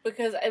 Oof,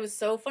 because it was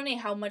so funny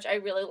how much I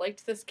really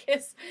liked this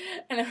kiss,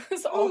 and it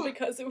was all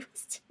because it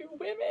was two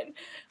women.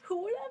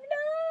 Who would have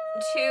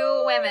known?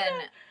 Two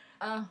women.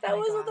 Oh, that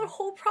was what the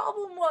whole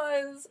problem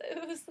was.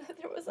 It was that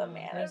there was a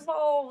man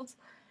involved.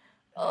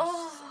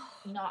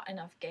 Not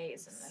enough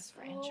gays in this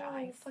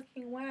franchise.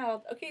 Fucking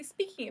wild. Okay,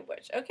 speaking of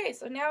which,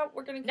 so now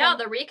we're gonna No,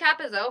 the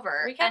recap is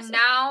over.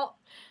 Now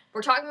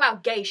we're talking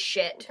about gay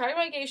shit. We're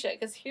talking about gay shit,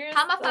 because here's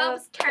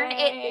homophobes, turn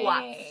it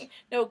off.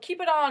 No,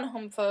 keep it on,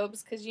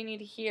 homophobes, because you need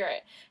to hear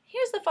it.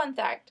 Here's the fun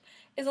fact,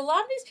 is a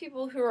lot of these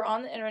people who are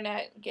on the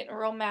internet getting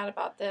real mad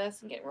about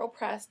this and getting real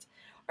pressed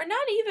are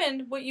not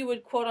even what you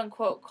would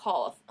quote-unquote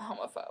call a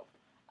homophobe.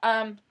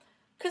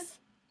 Because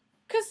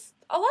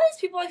a lot of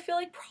these people, I feel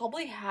like,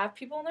 probably have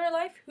people in their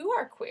life who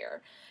are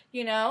queer,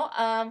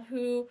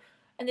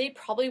 and they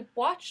probably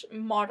watch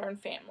Modern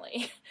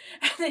Family,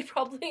 and they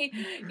probably,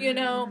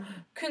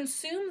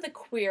 consume the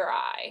queer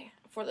eye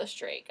for the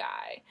straight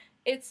guy.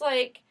 It's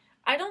like,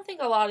 I don't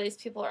think a lot of these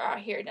people are out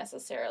here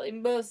necessarily.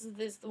 Most of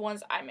the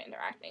ones I'm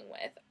interacting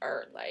with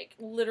are, like,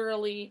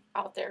 literally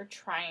out there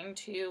trying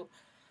to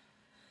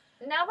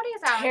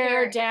nobody's out here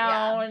tear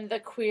down the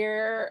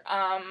queer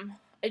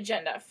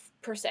agenda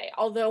per se.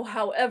 Although,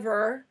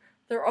 however,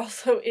 there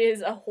also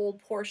is a whole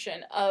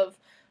portion of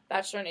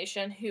Bachelor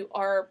Nation who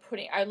are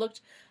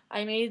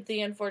I made the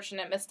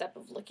unfortunate misstep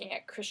of looking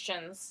at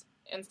Christian's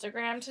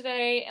Instagram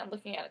today and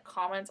looking at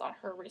comments on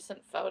her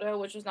recent photo,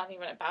 which was not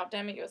even about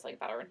Demi. It was, like,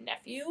 about her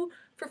nephew,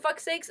 for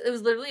fuck's sakes. It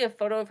was literally a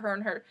photo of her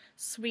and her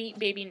sweet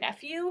baby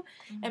nephew,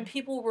 and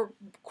people were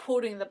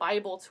quoting the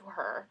Bible to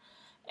her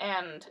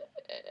and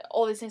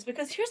all these things.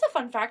 Because here's a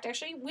fun fact,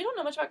 actually. We don't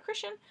know much about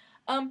Christian.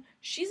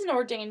 She's an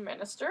ordained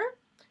minister.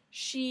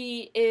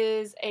 She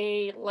is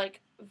a,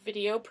 like,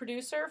 video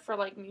producer for,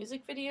 like,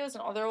 music videos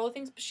and all their other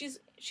things. But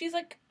she's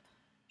like,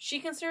 she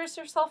considers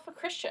herself a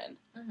Christian.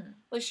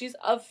 Like, she's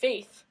of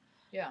faith.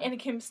 Yeah. And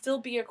can still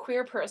be a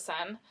queer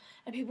person.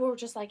 And people were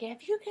just like,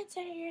 if you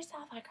consider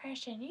yourself a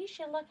Christian, you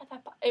should look at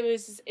that. It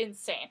was just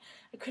insane.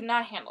 I could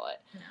not handle it.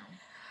 No.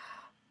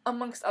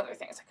 Amongst other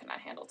things I could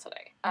not handle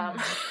today.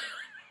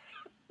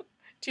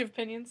 Do you have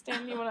opinions,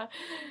 Dan? You want to?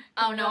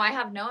 Oh, no, I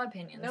have no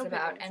opinions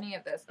about any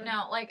of this.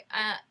 No, like,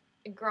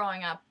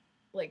 growing up,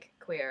 like,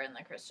 queer in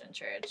the Christian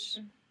church,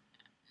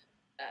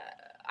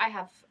 I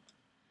have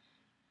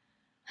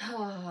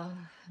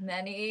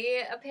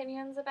many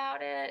opinions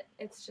about it.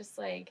 It's just,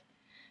 like,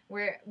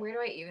 where do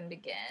I even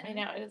begin? I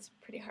know, it's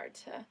pretty hard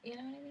to... You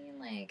know what I mean?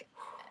 Like,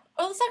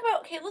 Oh, let's talk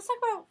about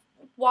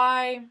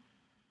why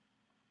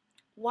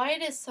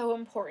it is so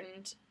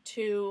important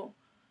to.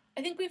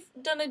 I think we've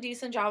done a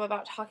decent job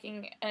about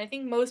talking, and I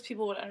think most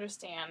people would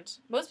understand.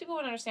 Most people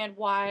would understand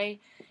why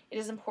it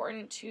is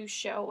important to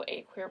show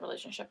a queer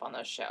relationship on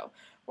this show.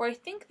 Where I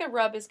think the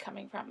rub is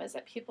coming from is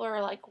that people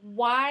are like,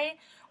 why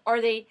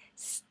are they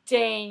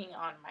staying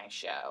on my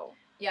show?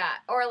 Yeah,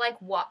 or like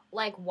what?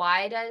 Like,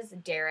 why does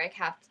Derek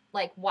have to?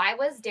 Like, why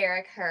was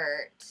Derek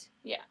hurt?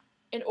 Yeah,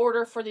 in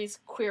order for these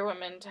queer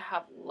women to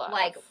have love.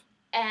 Like,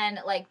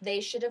 and like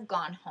they should have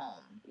gone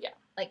home. Yeah.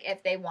 Like,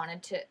 if they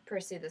wanted to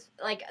pursue this,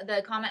 like,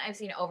 the comment I've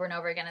seen over and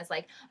over again is,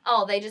 like,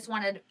 oh, they just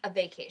wanted a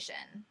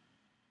vacation.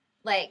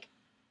 Like,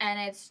 and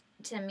it's,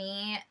 to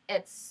me,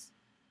 it's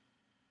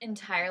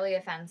entirely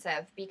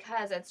offensive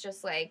because it's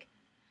just, like,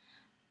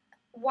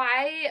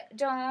 why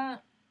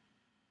don't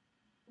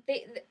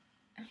they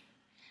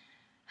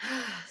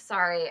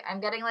sorry, I'm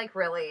getting, like,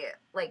 really,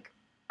 like,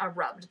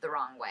 rubbed the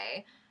wrong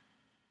way.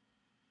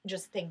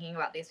 Just thinking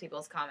about these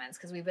people's comments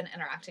because we've been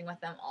interacting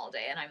with them all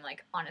day and I'm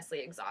like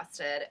honestly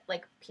exhausted.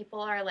 Like, people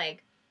are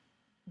like,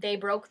 they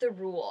broke the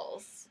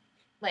rules.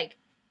 Like,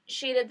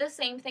 she did the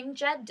same thing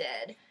Jed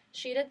did.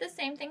 She did the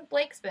same thing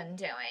Blake's been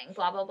doing.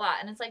 Blah, blah, blah.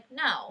 And it's like,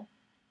 no.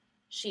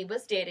 She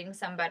was dating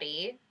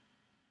somebody.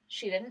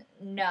 She didn't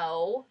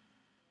know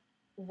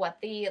what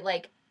the,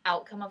 like,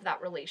 outcome of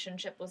that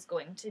relationship was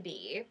going to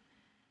be.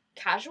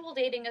 Casual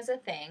dating is a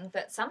thing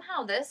that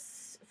somehow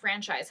this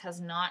franchise has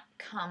not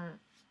come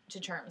to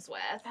terms with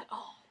at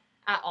all.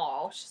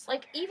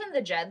 Like, even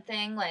the Jed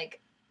thing, like,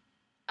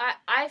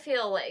 I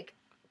feel like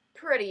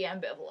pretty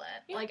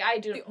ambivalent. Yeah. Like, I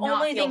do the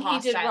not only feel thing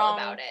hostile he did wrong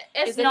about it.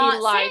 It's is that not he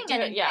lied saying to her.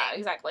 anything. Yeah,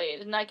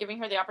 exactly. Not giving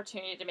her the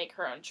opportunity to make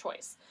her own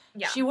choice.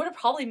 Yeah. She would have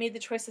probably made the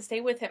choice to stay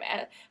with him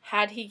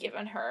had he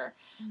given her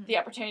the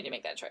opportunity to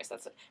make that choice.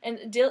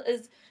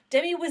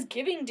 Demi was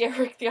giving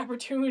Derek the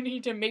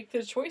opportunity to make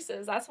the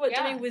choices. That's what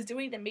Demi was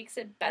doing that makes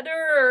it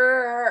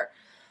better.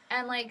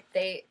 And like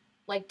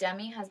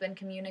Demi has been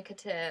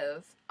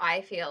communicative,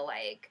 I feel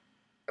like,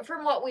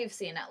 from what we've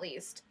seen at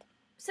least,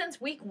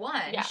 since week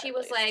 1. Yeah, she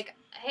was like,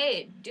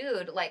 hey,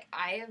 dude, like,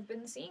 I have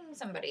been seeing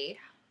somebody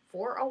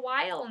for a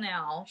while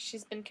now.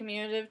 She's been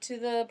communicative to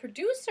the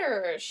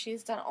producer.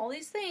 She's done all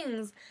these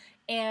things.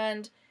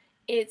 And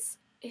it's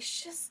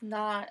just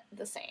not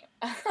the same.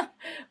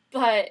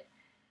 But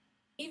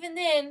even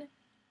then,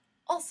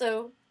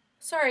 also,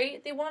 sorry,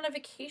 they went on a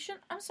vacation.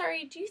 I'm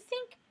sorry, do you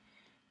think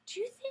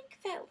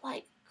that,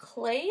 like,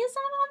 Clay is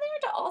not on there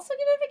to also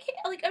get a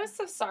vacation? Like, I'm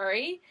so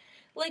sorry.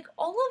 Like,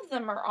 all of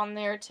them are on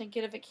there to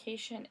get a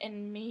vacation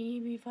and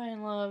maybe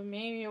find love,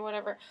 maybe or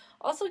whatever.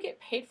 Also get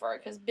paid for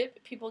it, because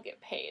BIP people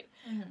get paid.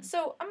 Mm-hmm.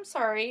 So, I'm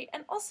sorry.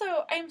 And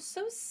also, I am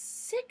so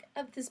sick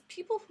of these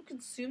people who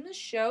consume this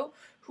show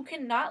who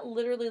cannot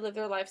literally live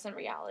their lives in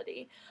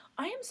reality.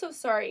 I am so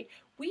sorry.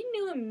 We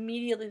knew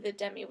immediately that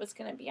Demi was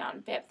going to be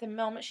on BIP the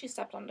moment she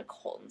stepped onto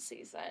Colton's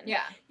season.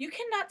 Yeah. You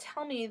cannot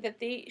tell me that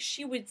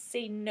she would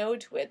say no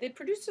to it. The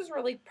producers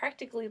were, like,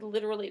 practically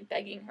literally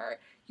begging her,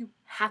 you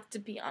have to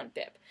be on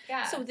BIP.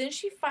 Yeah. So then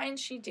she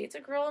dates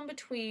a girl in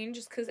between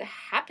just because it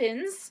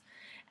happens.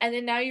 And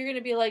then now you're going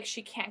to be like,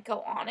 she can't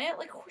go on it?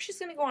 Like, of course she's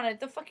going to go on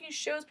it. The fucking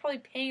show's probably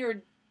paying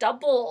her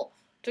double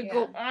to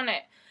go on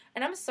it.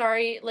 And I'm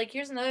sorry, like,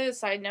 here's another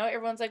side note.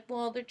 Everyone's like,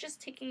 well, they're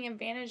just taking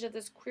advantage of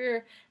this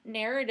queer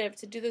narrative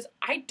to do this.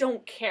 I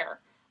don't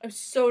care. I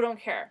so don't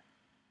care.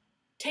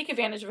 Take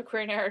advantage of a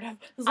queer narrative.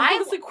 As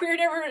long as the queer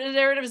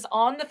narrative is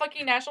on the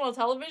fucking national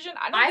television,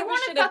 I don't give a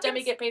shit if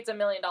Demi get paid $1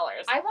 million.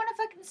 I want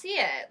to fucking see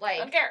it. Like, I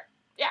don't care.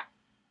 Yeah.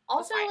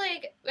 Also,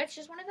 like, it's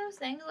just one of those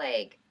things,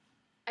 like,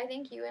 I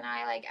think you and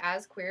I, like,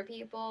 as queer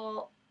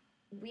people,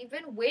 we've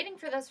been waiting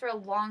for this for a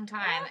long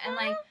time. And,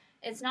 like,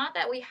 it's not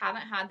that we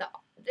haven't had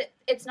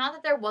it's not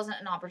that there wasn't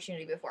an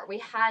opportunity before. We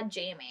had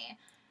Jamie.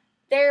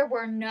 There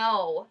were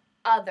no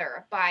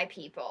other bi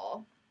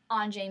people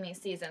on Jamie's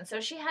season.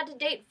 So she had to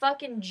date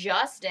fucking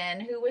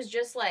Justin, who was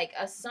just, like,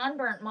 a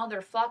sunburnt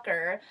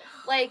motherfucker.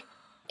 Like,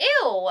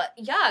 ew,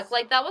 yuck.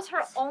 Like, that was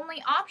her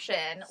only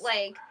option.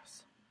 Like,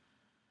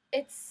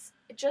 it's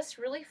just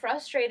really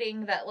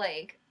frustrating that,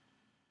 like,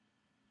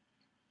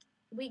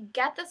 we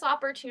get this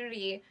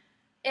opportunity.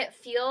 It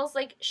feels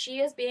like she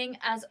is being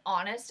as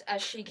honest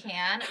as she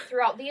can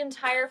throughout the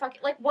entire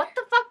fucking... Like, what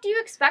the fuck do you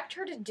expect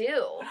her to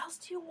do? What else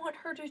do you want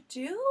her to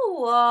do?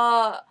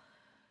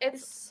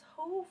 It's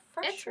so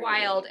frustrating. It's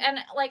wild. And,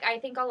 like, I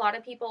think a lot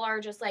of people are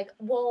just like,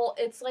 well,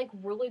 it's, like,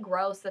 really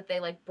gross that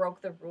they, like,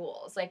 broke the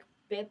rules. Like,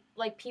 BIP...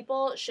 Like,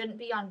 people shouldn't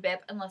be on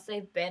BIP unless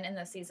they've been in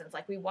the seasons.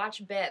 Like, we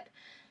watch BIP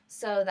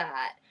so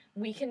that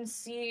we can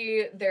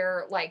see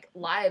their, like,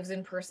 lives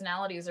and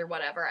personalities or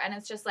whatever. And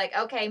it's just like,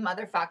 okay,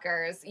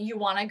 motherfuckers, you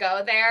want to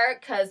go there?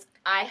 Because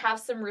I have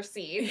some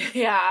receipts.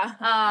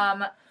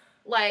 Yeah.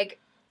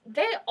 Like,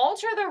 they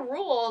alter the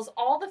rules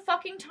all the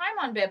fucking time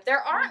on BIP.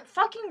 There aren't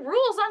fucking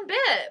rules on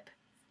BIP.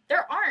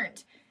 There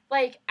aren't.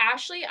 Like,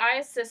 Ashley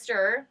I's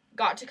sister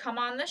got to come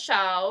on the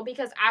show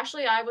because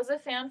Ashley I was a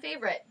fan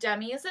favorite.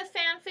 Demi is a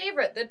fan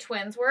favorite. The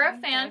twins were a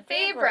fan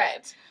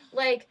favorite.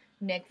 Like,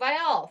 Nick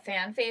Viall,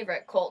 fan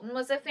favorite. Colton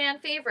was a fan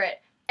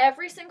favorite.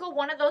 Every single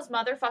one of those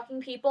motherfucking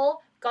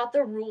people got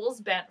the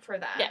rules bent for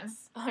them.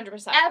 Yes,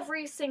 100%.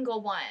 Every single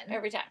one.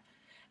 Every time.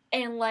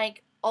 And,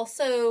 like,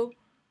 also,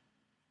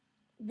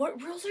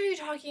 what rules are you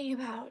talking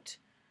about?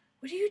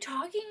 What are you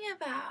talking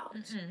about?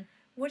 Mm-mm.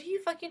 What are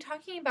you fucking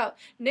talking about?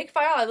 Nick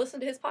Viall, I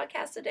listened to his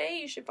podcast today.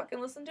 You should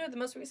fucking listen to it, the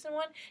most recent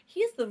one.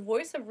 He's the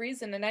voice of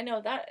reason, and I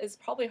know that is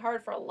probably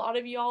hard for a lot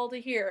of y'all to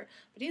hear,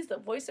 but he's the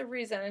voice of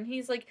reason, and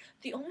he's like,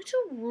 the only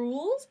two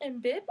rules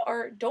in BIP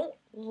are don't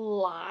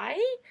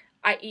lie,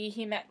 i.e.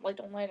 he meant, like,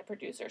 don't lie to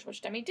producers,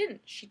 which Demi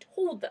didn't. She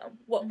told them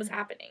what was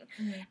happening.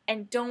 Mm-hmm.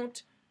 And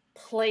don't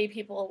play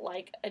people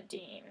like a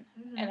Dean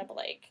and a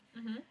Blake.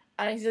 Mm-hmm.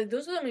 And he's like,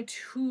 those are the only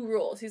two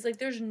rules. He's like,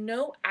 there's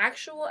no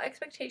actual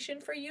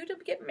expectation for you to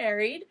get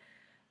married.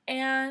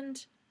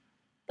 And,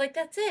 like,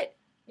 that's it.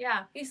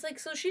 Yeah. He's like,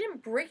 so she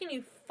didn't break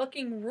any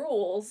fucking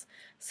rules,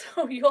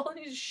 so you all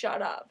need to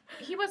shut up.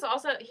 He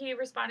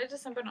responded to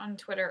someone on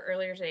Twitter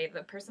earlier today.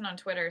 The person on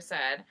Twitter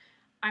said,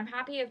 I'm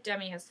happy if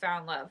Demi has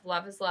found love.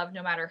 Love is love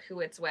no matter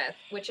who it's with,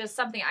 which is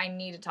something I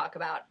need to talk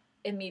about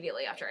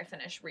immediately after I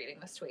finish reading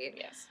this tweet.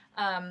 Yes.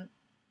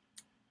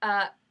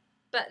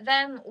 But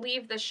then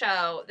leave the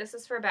show. This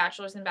is for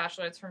bachelors and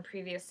bachelorettes from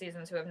previous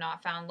seasons who have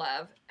not found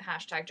love.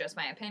 # just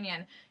my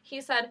opinion. He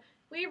said,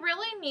 we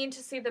really need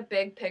to see the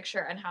big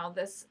picture and how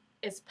this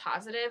is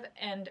positive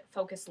and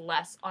focus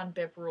less on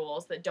BIP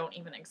rules that don't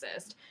even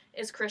exist.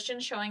 Is Christian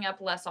showing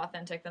up less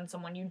authentic than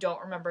someone you don't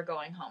remember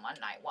going home on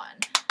night one?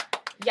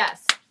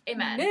 Yes.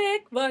 Amen.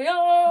 Nick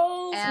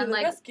Viall to the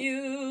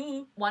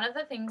rescue. One of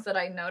the things that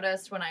I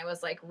noticed when I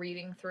was, like,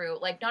 reading through,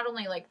 like, not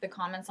only, like, the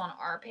comments on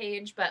our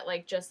page, but,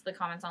 like, just the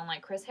comments on,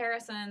 like, Chris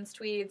Harrison's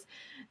tweets,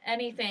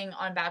 anything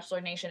on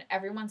Bachelor Nation,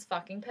 everyone's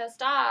fucking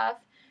pissed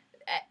off.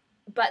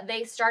 But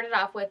they started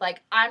off with,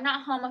 like, I'm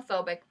not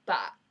homophobic,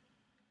 but,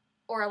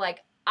 or,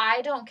 like,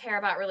 I don't care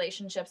about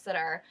relationships that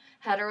are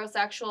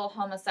heterosexual,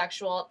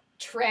 homosexual,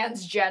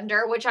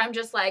 transgender, which I'm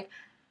just like,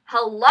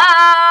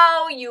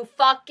 hello, you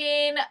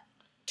fucking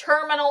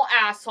terminal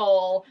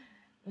asshole.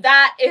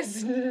 That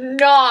is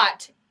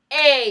not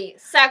a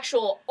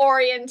sexual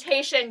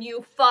orientation,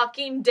 you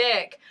fucking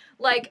dick.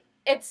 Like,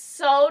 it's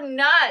so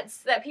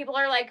nuts that people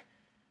are like,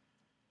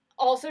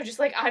 also just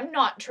like, I'm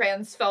not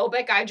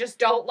transphobic, I just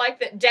don't like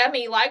that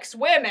Demi likes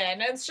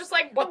women. It's just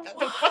like, what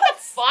the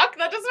fuck?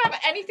 That doesn't have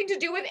anything to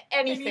do with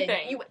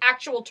anything. You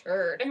actual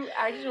turd. You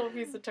actual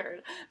piece of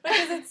turd.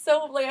 Because it's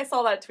so, like, I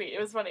saw that tweet, it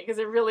was funny, because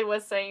it really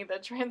was saying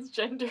that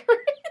transgender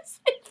is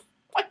a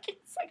fucking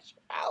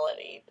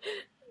sexuality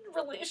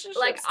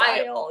relationship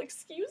style.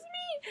 Excuse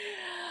me?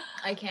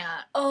 I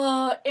can't.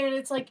 And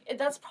it's like,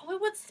 that's probably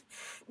what's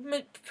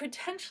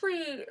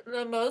potentially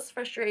the most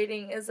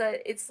frustrating, is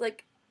that it's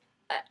like,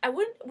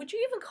 would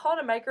you even call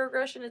it a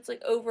microaggression? It's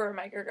like over a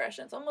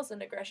microaggression. It's almost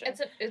an aggression.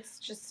 It's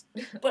just.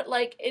 But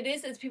like,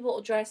 it's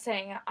people just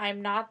saying,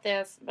 I'm not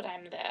this, but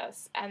I'm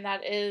this. And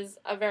that is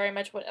a very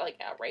much what, like,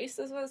 a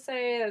racist would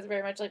say. That's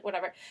very much like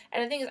whatever.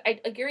 And the thing is,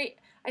 I agree,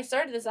 I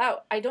started this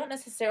out, I don't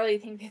necessarily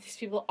think that these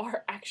people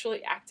are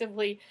actually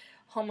actively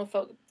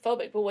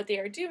homophobic, but what they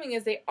are doing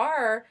is they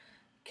are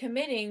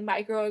committing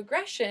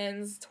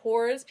microaggressions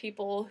towards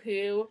people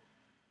who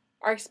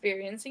are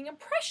experiencing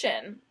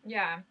oppression.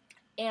 Yeah.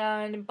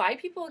 And bi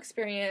people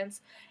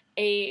experience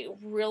a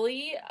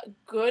really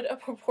good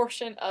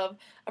proportion of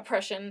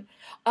oppression.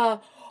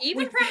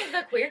 Even from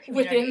the queer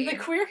community. Within the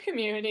queer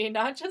community,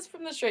 not just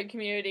from the straight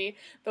community,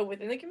 but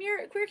within the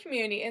queer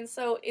community. And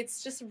so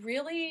it's just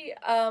really,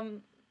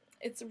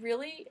 it's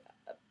really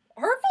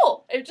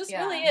hurtful. It just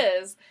really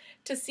is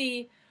to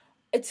see.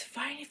 It's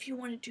fine if you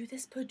want to do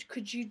this, but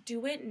could you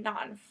do it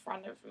not in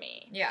front of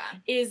me? Yeah.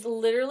 Is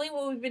literally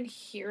what we've been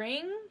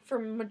hearing for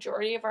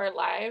majority of our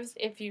lives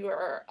if you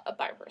are a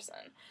bi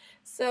person.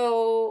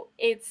 So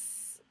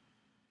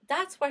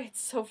that's why it's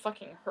so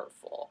fucking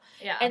hurtful.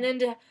 Yeah. And then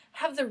to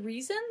have the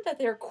reason that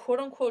they're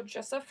quote-unquote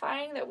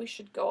justifying that we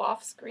should go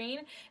off screen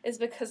is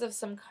because of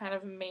some kind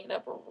of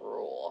made-up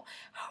rule.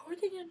 How are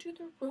they going to do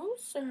the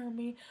rose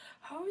ceremony?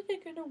 How are they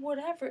going to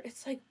whatever?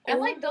 It's like, and,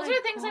 like, those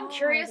are things I'm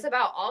curious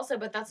about also,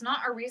 but that's not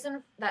a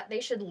reason that they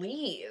should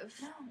leave.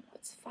 No,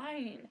 it's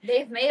fine.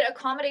 They've made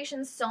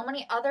accommodations so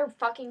many other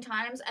fucking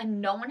times,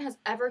 and no one has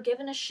ever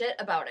given a shit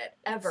about it.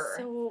 Ever.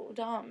 It's so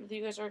dumb.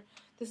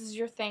 This is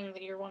your thing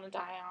that you want to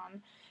die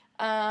on.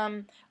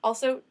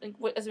 Also,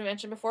 as we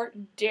mentioned before,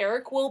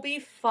 Derek will be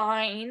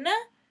fine.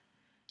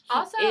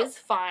 He is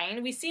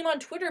fine. We see him on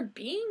Twitter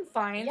being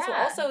fine. Yeah. So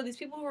also, these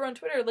people who are on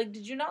Twitter, like,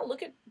 did you not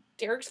look at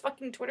Derek's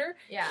fucking Twitter?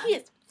 Yeah. He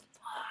is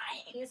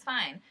fine. He's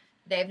fine.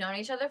 They've known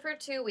each other for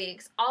 2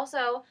 weeks.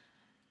 Also,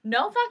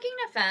 no fucking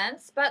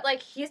offense, but,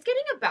 like, he's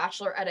getting a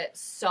Bachelor edit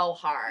so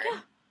hard. Yeah.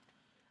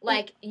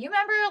 Like, you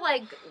remember,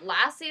 like,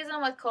 last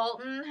season with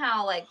Colton,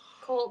 how, like,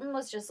 Colton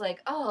was just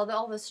like, oh,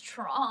 all this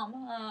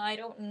trauma, I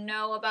don't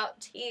know about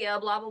Tia,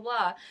 blah, blah,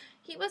 blah.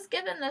 He was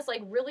given this,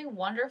 like, really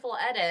wonderful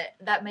edit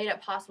that made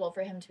it possible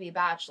for him to be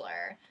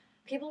Bachelor.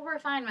 People were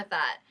fine with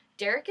that.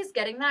 Derek is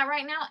getting that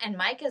right now, and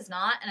Mike is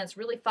not, and it's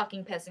really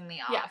fucking pissing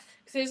me off. Yeah,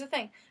 because here's the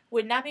thing.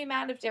 Would not be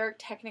mad if Derek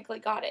technically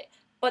got it.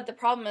 But the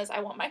problem is I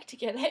want Mike to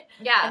get it.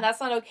 Yeah. And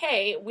that's not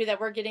okay that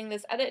we're getting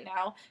this edit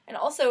now. And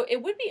also,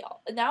 it would be,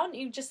 now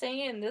you just saying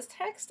it in this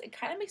text, it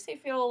kind of makes me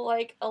feel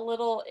like a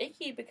little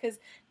icky because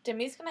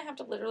Demi's going to have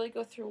to literally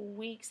go through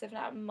weeks, if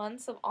not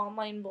months, of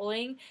online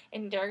bullying.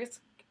 And Derek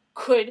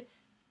could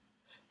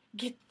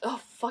get a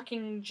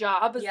fucking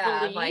job as the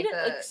lead. Like,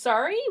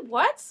 sorry?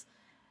 What?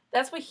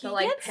 That's what he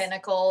gets?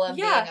 Pinnacle of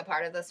being a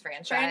part of this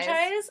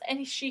franchise.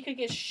 And she could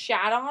get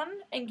shat on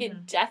and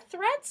get death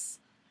threats?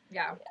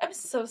 Yeah. I'm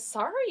so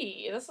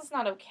sorry. This is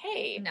not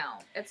okay. No,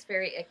 it's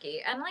very icky.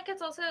 And, like,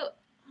 it's also,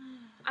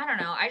 I don't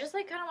know. I just,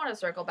 like, kind of want to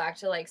circle back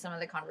to, like, some of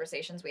the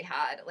conversations we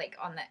had, like,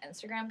 on the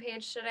Instagram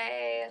page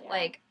today. Yeah.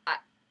 Like,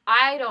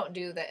 I don't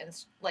do the,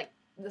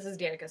 this is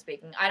Danica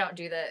speaking. I don't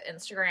do the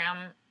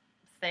Instagram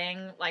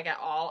thing, like, at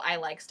all. I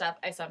like stuff.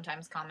 I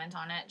sometimes comment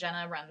on it.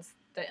 Jenna runs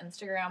the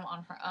Instagram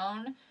on her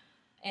own.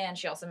 And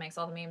she also makes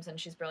all the memes, and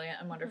she's brilliant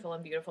and wonderful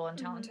and beautiful and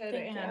talented,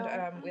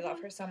 and we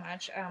love her so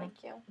much.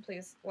 Thank you.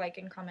 Please like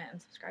and comment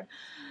and subscribe.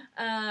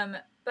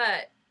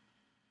 But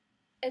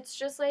it's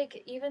just,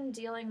 like, even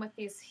dealing with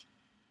these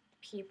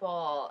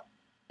people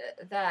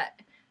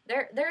that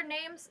their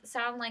names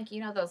sound like,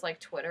 you know, those, like,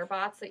 Twitter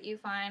bots that you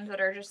find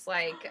that are just,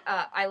 like,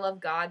 I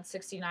love God,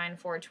 69,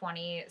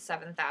 420,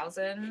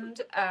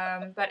 7,000,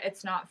 but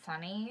it's not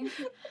funny.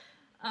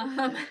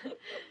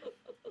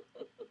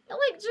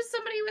 Like, just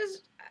somebody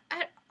was...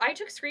 I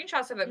took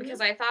screenshots of it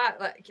because I thought,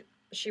 like,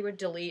 she would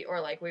delete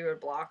or, like, we would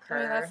block her.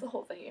 I mean, that's the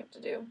whole thing you have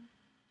to do.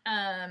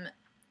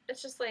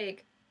 It's just,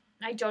 like,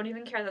 I don't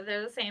even care that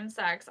they're the same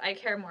sex. I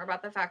care more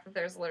about the fact that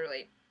there's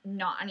literally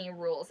not any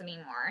rules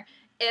anymore.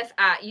 If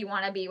you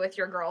want to be with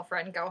your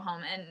girlfriend, go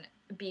home and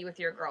be with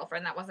your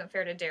girlfriend. That wasn't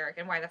fair to Derek,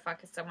 and why the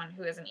fuck is someone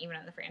who isn't even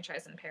in the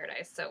franchise in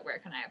paradise, so where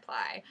can I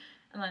apply?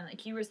 And then,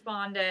 like, you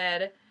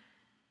responded.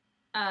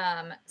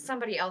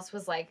 Somebody else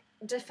was, like,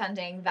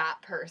 defending that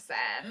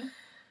person.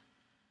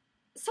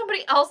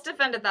 Somebody else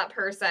defended that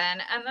person,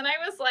 and then I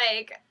was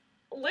like,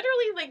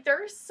 literally, like,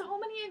 there are so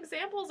many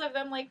examples of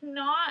them, like,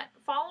 not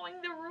following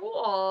the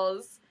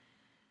rules.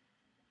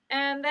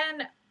 And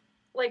then,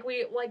 like,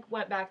 we, like,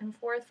 went back and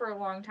forth for a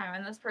long time,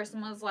 and this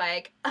person was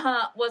like,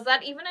 was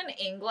that even in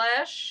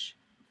English?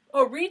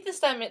 Oh, read the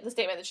statement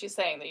that she's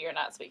saying that you're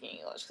not speaking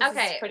English.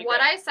 Okay, what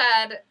I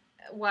said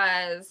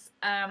was,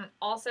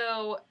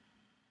 also...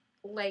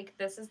 like,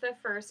 this is the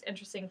first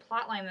interesting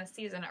plotline this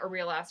season, a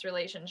real-ass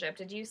relationship.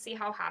 Did you see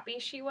how happy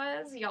she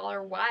was? Y'all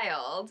are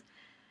wild.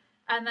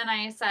 And then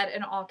I said,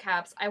 in all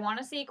caps, I want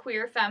to see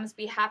queer femmes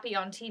be happy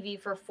on TV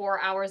for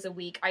 4 hours a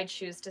week. I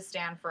choose to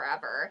stand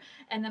forever.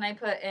 And then I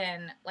put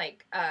in,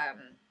 like, what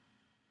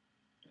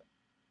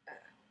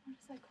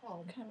is that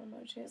called? What kind of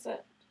emoji is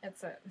it?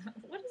 It's a,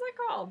 what is that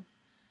called?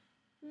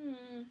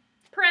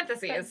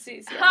 Parentheses.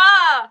 Parentheses, yeah.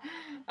 Ha!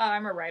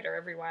 I'm a writer,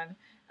 everyone.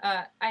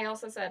 I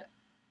also said...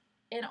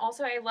 and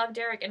also, I love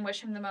Derek and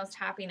wish him the most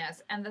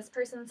happiness. And this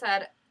person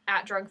said,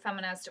 at Drug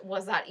Feminist,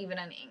 was that even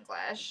in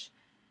English?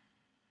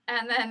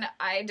 And then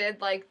I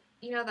did, like,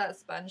 you know that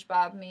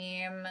SpongeBob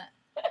meme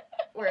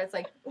where it's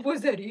like,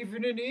 was that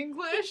even in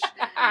English?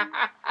 And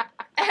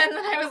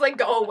then I was like,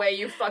 go away,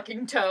 you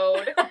fucking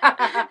toad.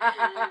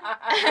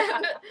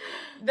 And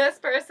this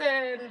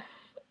person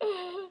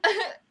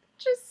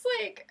just,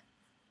 like...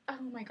 oh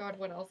my god,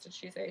 what else did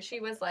she say? She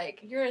was like...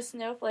 you're a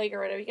snowflake or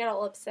whatever. You get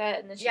all upset.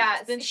 And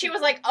then she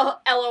was like, oh,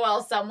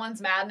 LOL, someone's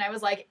mad. And I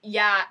was like,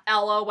 yeah,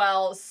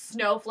 LOL,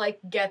 Snowflake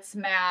gets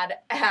mad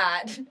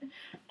at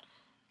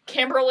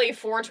Kimberly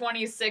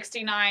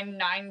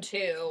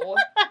 4206992.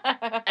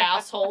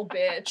 Asshole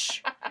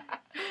bitch.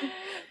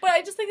 But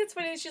I just think it's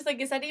funny. She's like,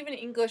 is that even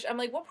English? I'm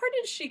like, what part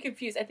did she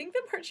confuse? I think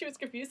the part she was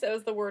confused at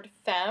was the word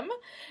femme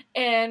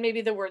and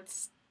maybe the word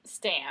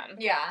stan.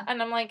 Yeah.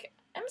 And I'm like...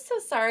 I'm so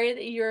sorry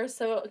that you're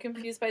so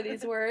confused by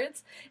these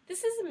words.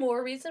 This is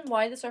more reason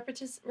why this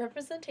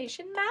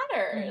representation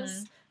matters.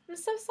 Mm-hmm. I'm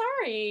so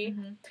sorry.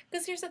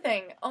 Because here's the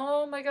thing.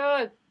 Oh my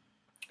god.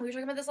 We were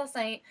talking about this last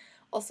night.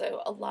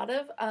 Also, a lot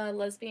of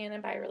lesbian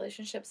and bi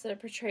relationships that are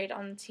portrayed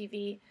on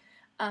TV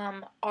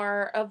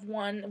are of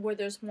one where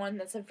there's one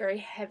that's a very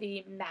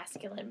heavy,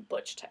 masculine,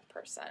 butch type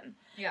person.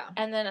 Yeah.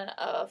 And then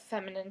a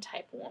feminine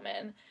type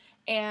woman.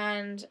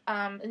 And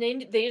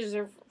they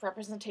deserve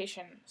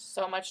representation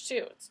so much,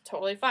 too. It's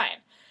totally fine.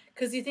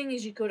 Because the thing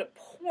is, you go to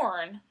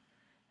porn,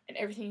 and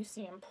everything you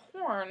see in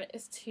porn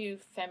is two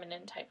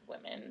feminine type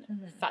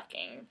women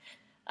fucking.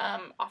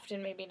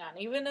 Often maybe not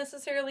even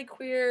necessarily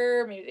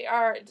queer. Maybe they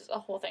are. It's a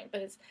whole thing.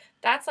 But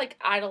that's, like,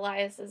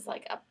 idolized as,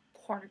 like, a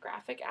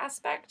pornographic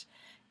aspect.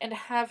 And to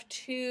have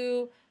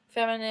two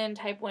feminine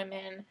type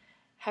women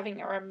having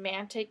a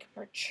romantic,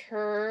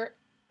 mature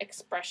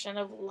expression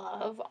of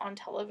love on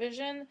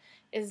television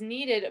is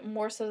needed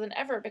more so than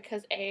ever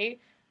because A,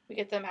 we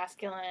get the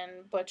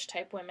masculine butch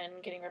type women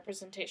getting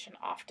representation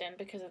often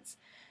because it's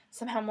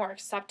somehow more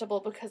acceptable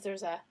because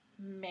there's a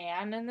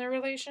man in the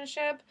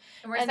relationship.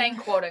 And we're saying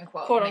quote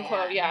unquote quote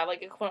unquote, man. Yeah,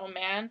 like a quote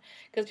man,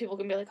 because people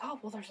can be like, oh,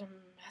 well, there's a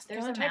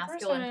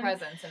masculine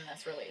presence in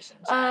this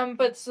relationship.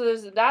 But so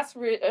that's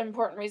an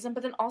important reason.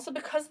 But then also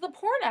because of the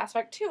porn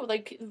aspect too,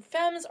 like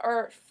femmes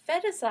are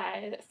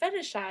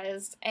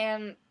fetishized,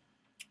 and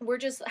we're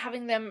just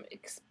having them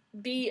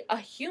be a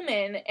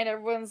human, and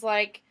everyone's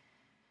like,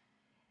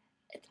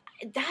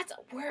 that's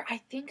where I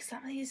think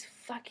some of these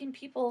fucking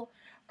people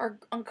are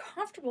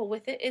uncomfortable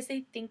with it, is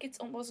they think it's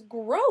almost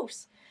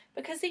gross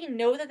because they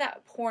know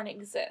that porn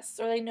exists,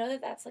 or they know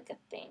that that's like a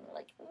thing.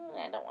 Like,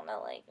 I don't want to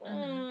like.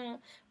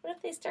 What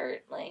if they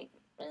start like?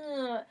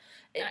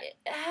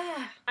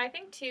 I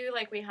think too,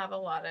 like we have a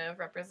lot of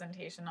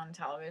representation on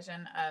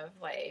television of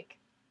like,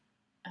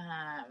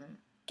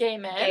 gay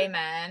men,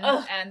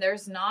 and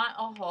there's not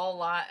a whole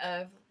lot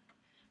of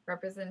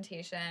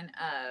representation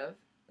of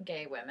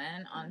gay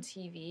women on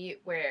TV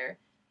where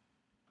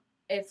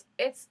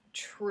it's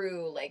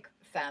true like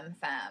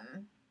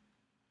femme,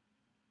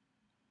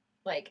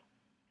 like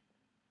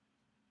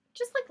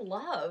just like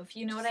love,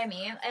 you know what I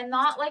mean? And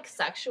not like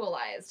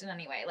sexualized in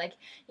any way. Like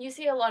you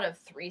see a lot of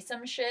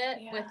threesome shit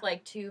with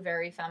like two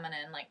very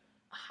feminine, like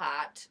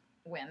hot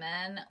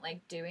women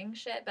like doing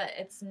shit, but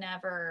it's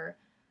never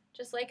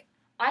just like,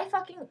 I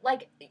fucking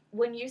like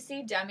when you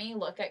see Demi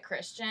look at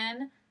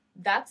Christian,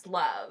 that's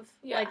love.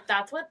 Yeah. Like,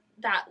 that's what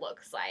that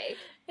looks like.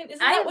 And isn't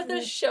that what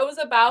this show's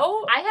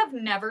about? I have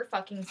never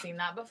fucking seen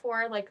that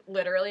before, like,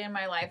 literally in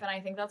my life, and I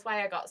think that's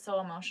why I got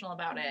so emotional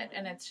about it.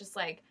 And it's just,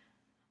 like,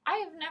 I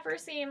have never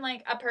seen,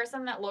 like, a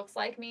person that looks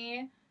like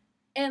me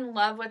in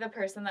love with a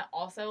person that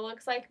also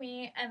looks like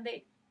me, and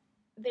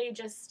they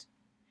just...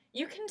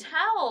 You can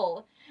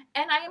tell.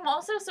 And I am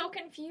also so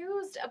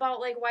confused about,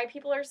 like, why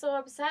people are so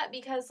upset,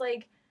 because,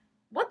 like,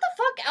 what the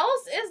fuck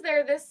else is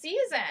there this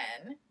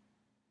season?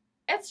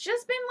 It's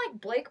just been, like,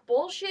 Blake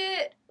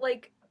bullshit,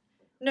 like,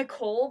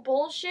 Nicole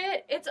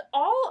bullshit. It's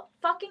all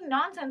fucking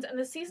nonsense, and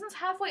the season's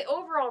halfway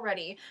over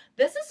already.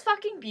 This is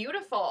fucking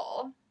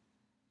beautiful.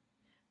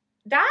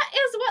 That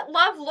is what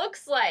love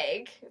looks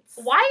like.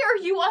 Why are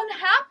you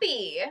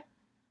unhappy?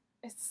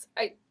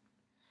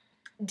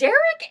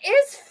 Derek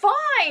is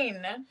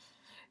fine.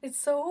 It's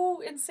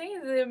so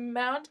insane, the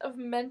amount of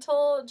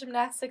mental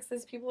gymnastics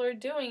these people are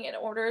doing in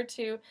order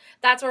to...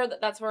 That's why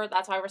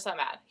we're so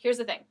mad. Here's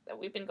the thing. That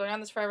we've been going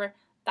on this forever.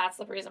 That's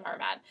the reason why we're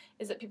mad.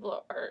 Is that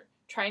people are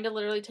trying to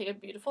literally take a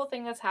beautiful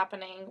thing that's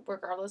happening,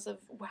 regardless of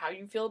how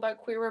you feel about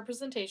queer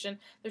representation.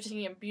 They're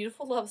taking a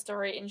beautiful love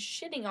story and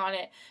shitting on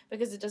it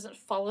because it doesn't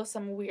follow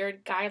some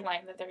weird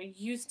guideline that they're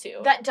used to.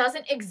 That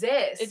doesn't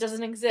exist. It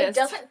doesn't exist. It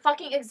doesn't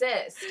fucking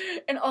exist.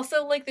 And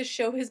also, like, the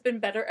show has been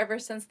better ever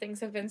since things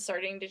have been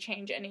starting to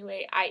change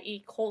anyway,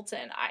 i.e.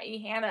 Colton, i.e.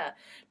 Hannah.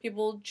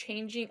 People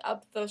changing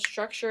up the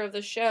structure of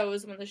the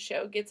shows when the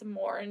show gets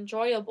more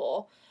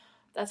enjoyable.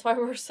 That's why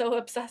we're so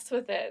obsessed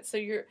with it. So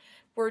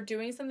we're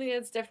doing something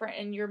that's different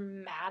and you're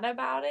mad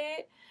about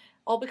it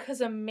all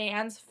because a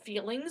man's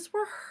feelings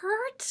were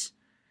hurt?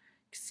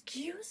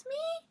 Excuse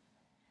me?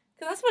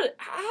 Because that's what...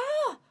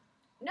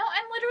 No,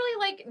 and literally,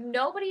 like,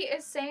 nobody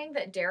is saying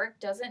that Derek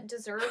doesn't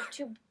deserve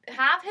to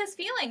have his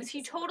feelings.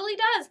 He totally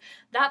does.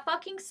 That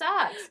fucking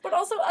sucks. But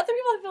also, other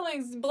people have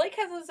feelings. Blake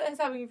is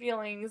having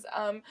feelings.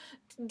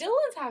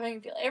 Dylan's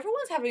having feelings.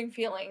 Everyone's having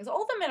feelings.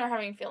 All the men are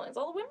having feelings.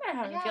 All the women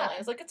are having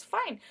feelings. Like, it's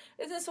fine.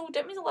 So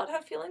Demi's allowed to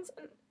have feelings?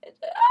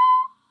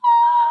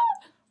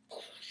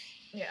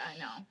 Yeah, I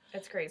know.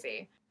 It's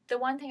crazy. The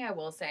one thing I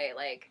will say,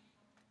 like...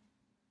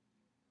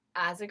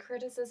 as a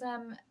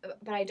criticism,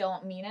 but I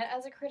don't mean it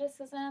as a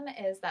criticism,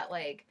 is that,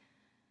 like,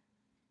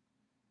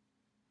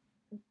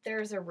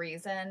 there's a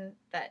reason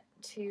that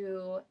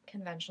two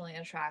conventionally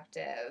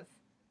attractive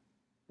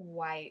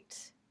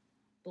white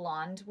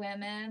blonde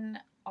women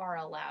are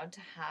allowed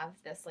to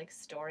have this, like,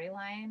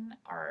 storyline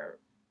are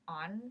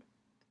on,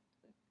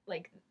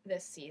 like,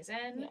 this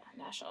season. Yeah,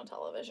 national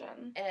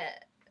television.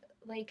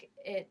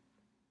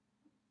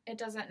 It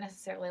doesn't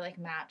necessarily, like,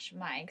 match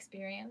my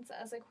experience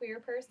as a queer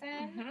person.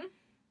 Mm-hmm.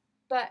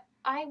 But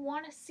I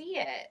want to see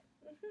it.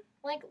 Mm-hmm.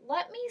 Like,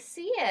 let me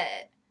see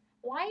it.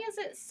 Why is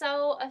it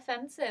so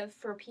offensive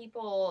for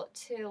people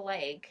to,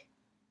 like,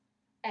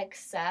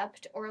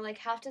 accept or, like,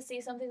 have to see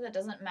something that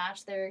doesn't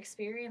match their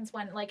experience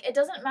when, like, it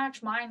doesn't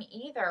match mine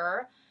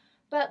either.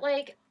 But,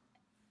 like,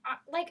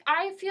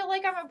 I feel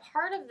like I'm a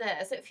part of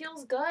this. It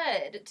feels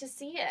good to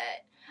see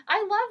it.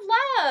 I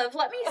love.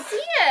 Let me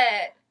see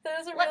it.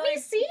 Let me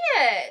see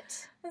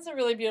it. That's a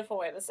really beautiful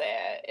way to say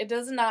it. It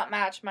does not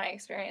match my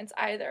experience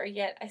either,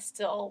 yet I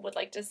still would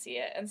like to see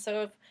it. And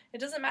so if it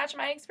doesn't match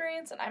my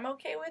experience and I'm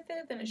okay with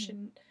it, then it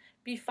should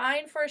be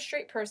fine for a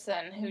straight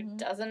person who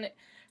doesn't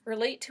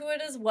relate to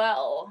it as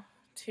well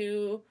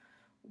to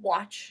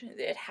watch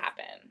it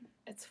happen.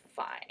 It's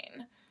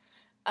fine.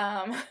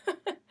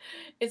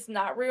 It's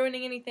not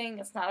ruining anything.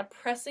 It's not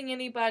oppressing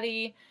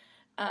anybody.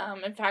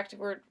 In fact,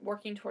 we're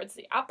working towards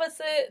the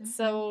opposite,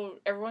 so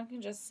everyone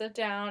can just sit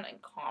down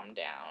and calm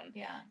down.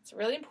 Yeah. It's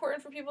really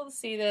important for people to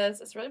see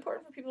this. It's really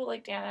important for people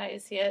like Dan and I to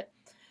see it.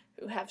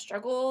 who have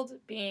struggled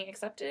being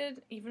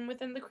accepted, even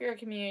within the queer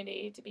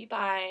community, to be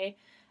bi.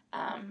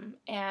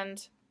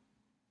 And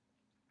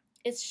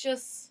it's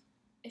just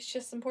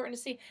important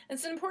to see. And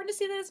it's important to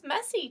see that it's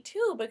messy,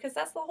 too, because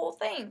that's the whole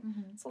thing.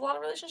 Mm-hmm. So a lot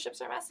of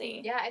relationships are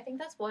messy. Yeah, I think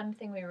that's one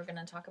thing we were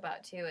going to talk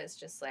about, too, is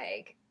just,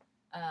 like,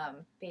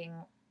 being,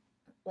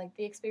 like,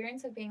 the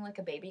experience of being, like,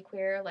 a baby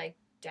queer, like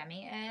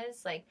Demi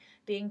is, like,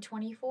 being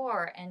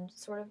 24 and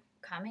sort of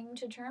coming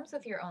to terms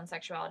with your own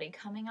sexuality,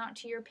 coming out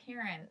to your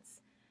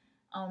parents,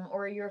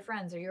 or your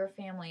friends or your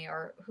family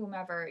or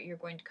whomever you're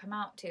going to come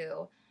out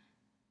to.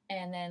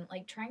 And then,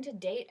 like, trying to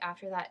date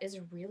after that is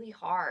really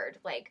hard.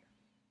 Like,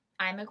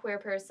 I'm a queer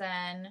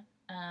person.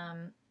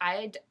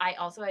 I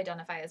also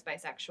identify as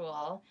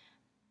bisexual.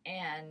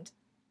 And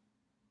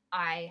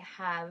I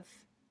have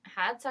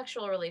had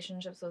sexual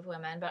relationships with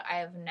women, but I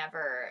have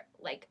never,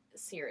 like,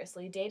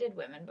 seriously dated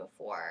women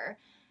before.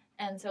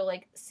 And so,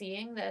 like,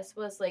 seeing this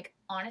was, like,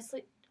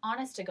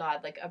 honest to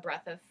God, like, a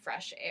breath of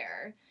fresh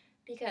air.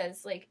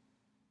 Because, like,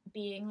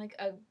 being, like,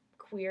 a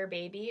queer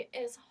baby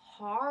is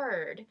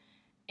hard.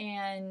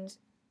 And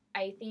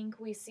I think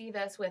we see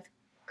this with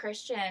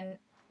Christian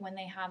when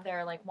they have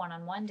their, like,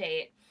 one-on-one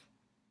date,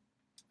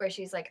 where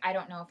she's like, I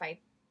don't know if I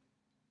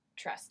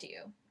trust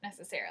you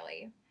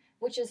necessarily,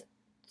 which is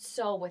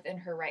so within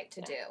her right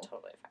to do.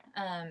 Totally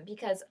fine.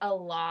 Because a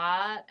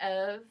lot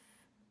of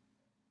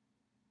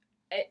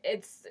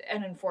it's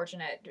an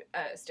unfortunate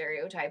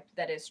stereotype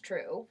that is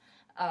true.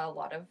 A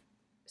lot of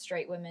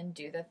straight women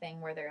do the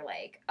thing where they're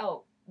like,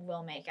 oh,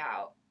 we'll make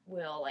out,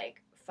 we'll,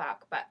 like,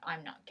 fuck, but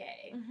I'm not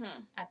gay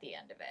at the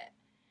end of it.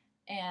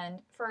 And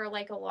for,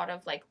 like, a lot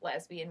of, like,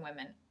 lesbian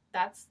women,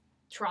 that's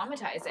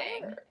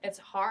traumatizing. It's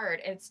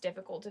hard. It's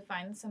difficult to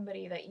find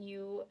somebody that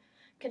you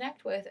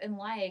connect with and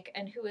like,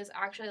 and who is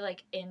actually,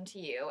 like, into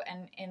you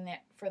and in it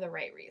for the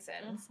right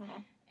reasons.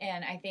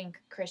 And I think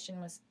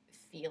Christian was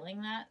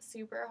feeling that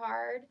super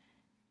hard.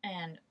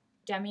 And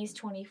Demi's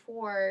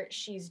 24.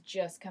 She's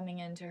just coming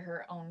into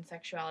her own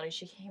sexuality.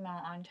 She came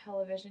out on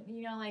television.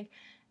 You know, like,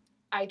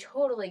 I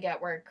totally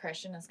get where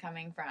Christian is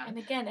coming from. And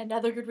again,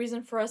 another good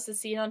reason for us to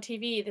see it on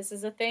TV. This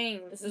is a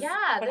thing. This is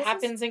what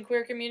happens in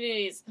queer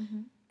communities.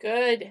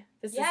 Good.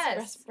 This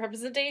is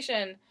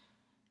representation.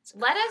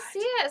 Let us see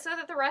it so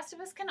that the rest of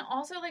us can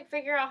also, like,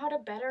 figure out how to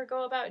better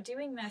go about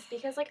doing this.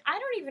 Because, like, I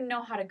don't even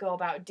know how to go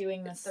about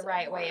doing this the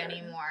right way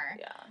anymore.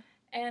 Yeah.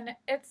 And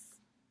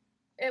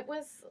it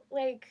was,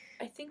 like...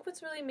 I think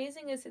what's really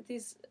amazing is that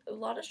a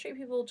lot of straight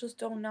people just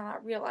do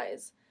not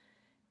realize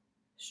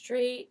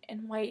straight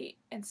and white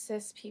and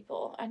cis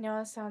people. I know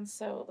it sounds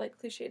so, like,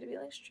 cliche to be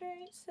like,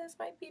 straight, cis,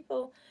 white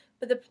people.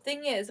 But the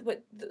thing is, with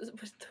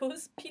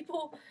those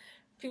people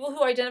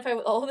who identify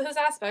with all of those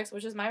aspects,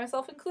 which is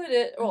myself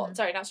included, well,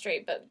 sorry, not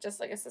straight, but just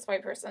like a cis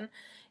white person,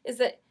 is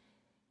that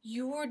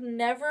you were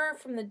never,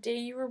 from the day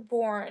you were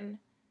born,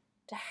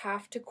 to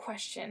have to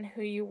question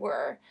who you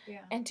were.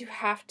 And to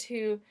have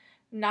to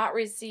not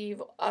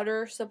receive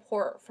utter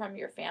support from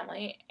your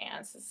family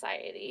and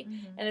society.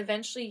 And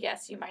eventually,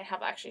 yes, you might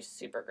have actually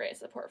super great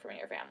support from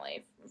your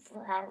family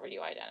for however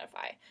you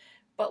identify.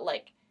 But,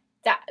 like,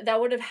 that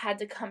would have had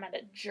to come at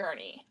a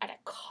journey, at a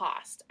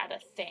cost, at a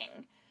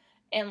thing.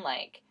 And,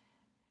 like,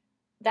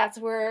 that's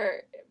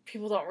where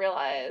people don't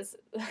realize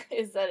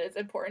is that it's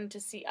important to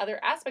see other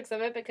aspects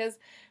of it, because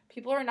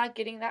people are not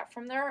getting that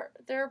from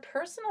their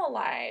personal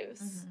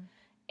lives.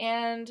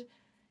 And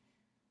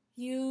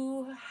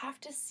you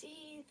have to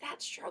see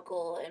that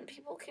struggle, and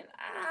people can,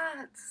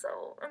 it's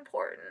so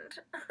important.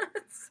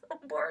 It's so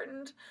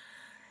important.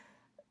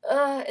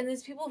 And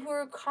these people who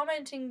are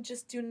commenting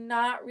just do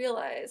not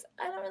realize,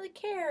 I don't really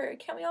care.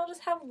 Can't we all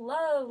just have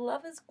love?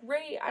 Love is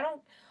great.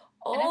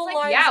 All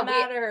lives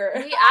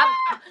matter.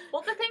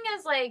 Well, the thing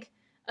is, like,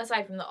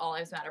 aside from the all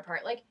lives matter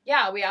part, like,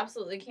 yeah, we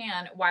absolutely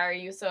can. Why are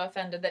you so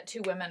offended that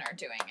 2 women are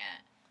doing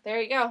it?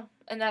 There you go.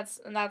 And that's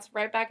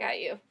right back at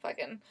you.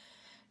 Fucking,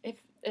 if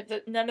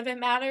none of it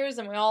matters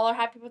and we all are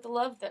happy with the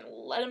love, then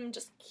let them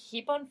just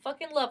keep on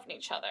fucking loving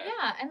each other.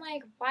 Yeah, and,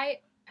 like,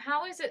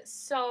 how is it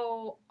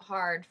so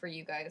hard for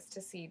you guys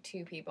to see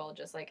 2 people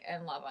just, like,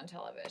 in love on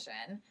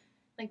television?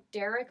 Like,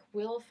 Derek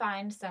will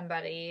find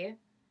somebody,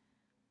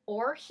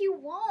 or he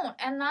won't,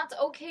 and that's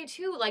okay,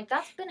 too. Like,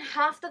 that's been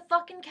half the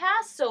fucking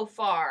cast so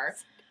far.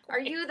 Are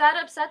you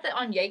that upset that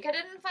Onyeka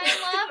didn't find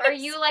love? Are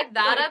you, like,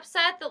 that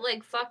upset that,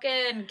 like,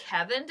 fucking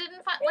Kevin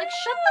didn't find... Like,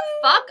 shut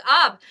the fuck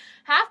up.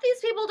 Half these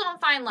people don't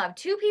find love.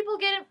 2 people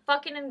get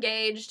fucking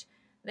engaged.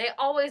 They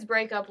always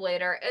break up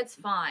later. It's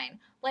fine.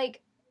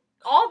 Like,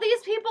 all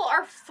these people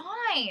are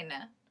fine.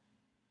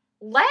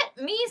 Let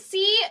me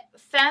see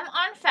femme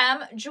on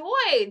femme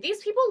joy.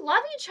 These people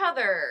love each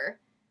other.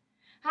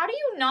 How do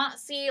you not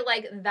see,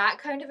 like, that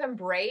kind of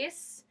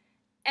embrace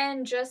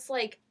and just,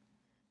 like,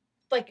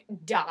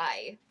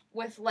 die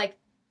with, like,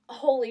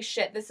 holy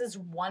shit, this is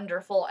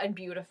wonderful and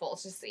beautiful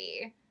to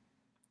see.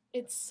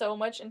 It's so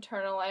much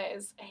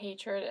internalized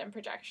hatred and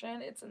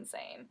projection. It's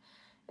insane.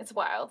 It's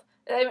wild.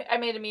 I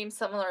made a meme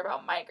similar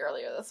about Mike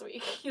earlier this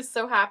week. He's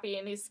so happy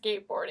and he's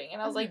skateboarding.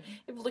 And I was like,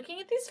 if looking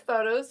at these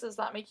photos does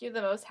not make you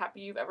the most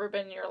happy you've ever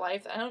been in your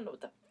life, I don't know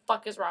what the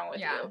fuck is wrong with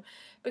you?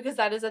 Because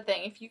that is a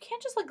thing. If you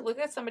can't just, like, look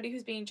at somebody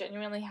who's being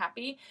genuinely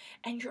happy,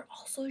 and you're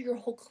also, your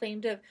whole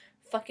claim to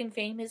fucking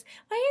fame is,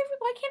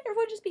 why can't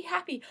everyone just be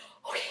happy?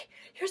 Okay,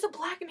 here's a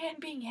black man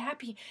being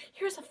happy.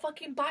 Here's a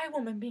fucking bi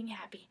woman being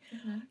happy.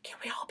 Mm-hmm. Can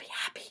we all be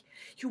happy?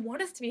 You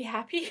want us to be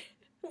happy?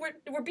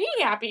 We're being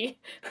happy.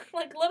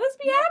 Like, let us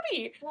be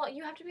happy. Well,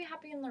 you have to be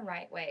happy in the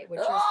right way, which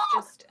is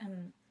just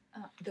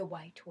the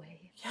white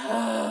way.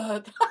 Yeah.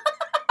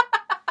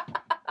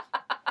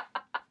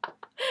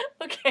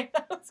 Okay,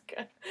 that was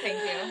good. Thank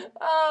you.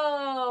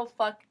 Oh,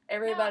 fuck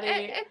everybody.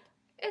 No,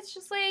 it's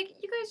just like,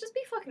 you guys just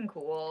be fucking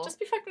cool. Just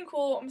be fucking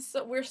cool.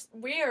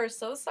 We are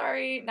so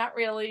sorry, not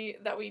really,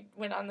 that we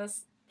went on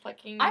this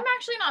fucking I'm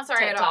actually not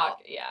sorry at all.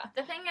 Yeah.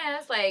 The thing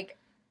is, like,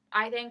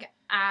 I think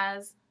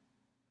as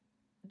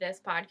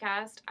this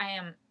podcast, I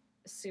am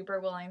super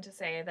willing to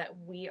say that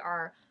we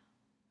are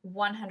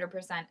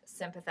 100%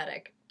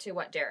 sympathetic to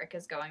what Derek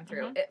is going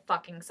through. Mm-hmm. It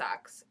fucking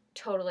sucks.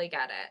 Totally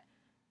get it.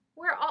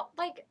 We're all,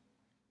 like,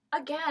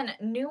 again,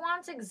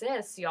 nuance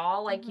exists,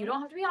 y'all. Like, you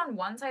don't have to be on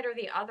one side or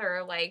the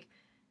other. Like,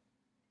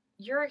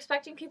 you're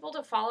expecting people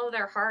to follow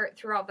their heart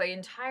throughout the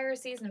entire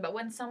season, but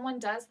when someone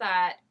does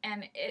that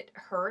and it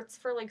hurts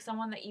for, like,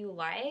 someone that you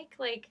like,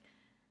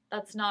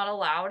 that's not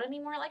allowed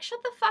anymore, like,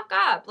 shut the fuck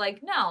up.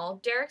 Like,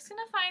 no, Derek's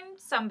gonna find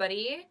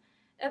somebody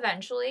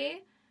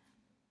eventually.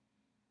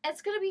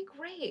 It's gonna be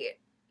great.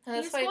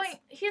 He's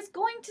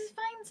going to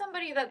find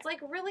somebody that's,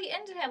 like, really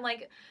into him.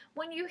 Like,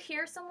 when you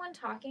hear someone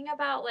talking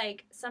about,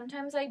 like,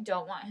 sometimes I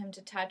don't want him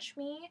to touch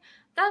me,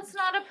 that's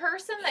not a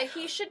person that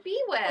he should be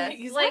with.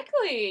 Exactly. Like,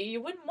 you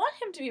wouldn't want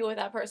him to be with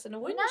that person,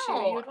 wouldn't you?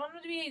 You would want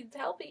him to be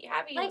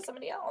happy with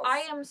somebody else. I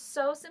am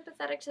so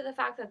sympathetic to the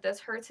fact that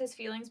this hurts his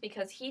feelings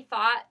because he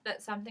thought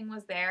that something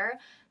was there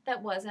that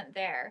wasn't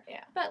there.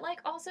 Yeah. But, like,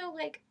 also,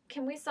 like,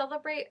 can we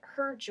celebrate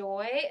her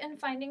joy in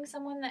finding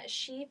someone that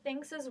she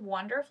thinks is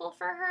wonderful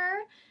for her?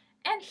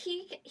 And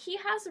he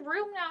has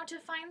room now to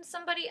find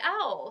somebody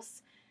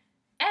else.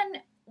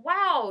 And,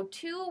 wow,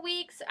 2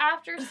 weeks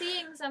after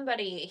seeing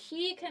somebody,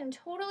 he can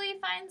totally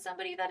find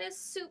somebody that is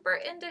super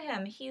into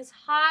him. He's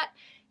hot.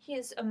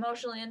 He's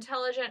emotionally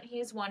intelligent.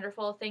 He's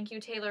wonderful. Thank you,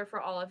 Taylor, for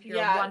all of your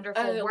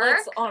wonderful work.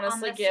 Let's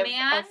honestly give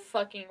a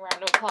fucking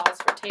round of applause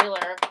for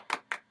Taylor.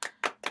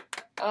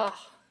 Ugh.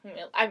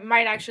 I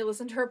might actually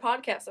listen to her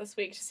podcast this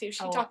week to see if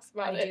she talks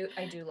about it.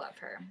 I do love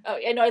her. Oh,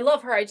 yeah, no, I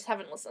love her. I just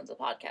haven't listened to the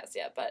podcast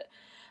yet, but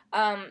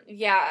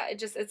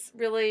it's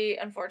really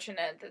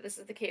unfortunate that this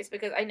is the case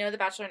because I know the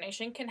Bachelor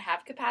Nation can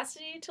have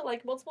capacity to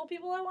like multiple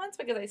people at once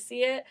because I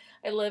see it,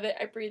 I live it,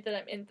 I breathe it,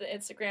 I'm in the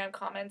Instagram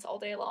comments all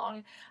day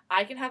long.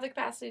 I can have the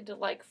capacity to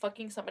like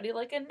fucking somebody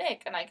like a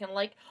Nick, and I can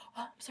like,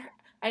 oh, I'm sorry,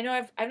 I know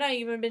I've not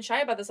even been shy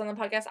about this on the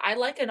podcast. I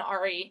like an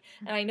Ari,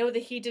 and I know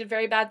that he did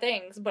very bad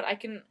things, but I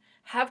can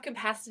have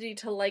capacity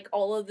to like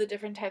all of the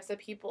different types of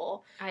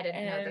people. I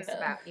didn't know this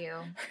about you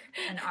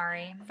and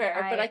Ari.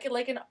 Fair, but I can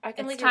like a Raven, I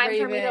can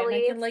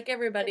like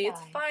everybody.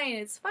 Goodbye.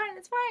 It's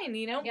fine,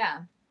 you know?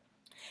 Yeah.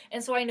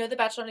 And so I know the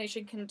Bachelor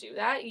Nation can do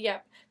that.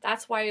 Yep.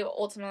 That's why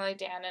ultimately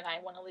Dan and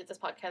I want to leave this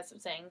podcast of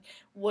saying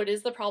what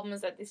is the problem is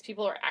that these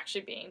people are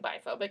actually being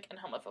biphobic and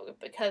homophobic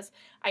because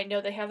I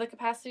know they have the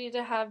capacity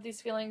to have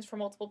these feelings for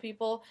multiple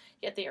people,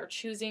 yet they are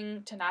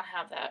choosing to not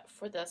have that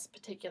for this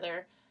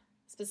particular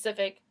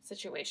specific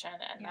situation,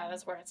 and that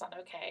is where it's not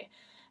okay.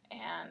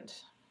 And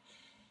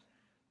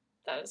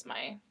that is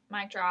my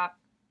mic drop.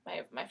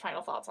 My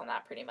final thoughts on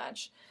that, pretty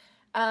much.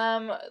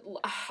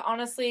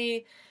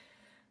 Honestly,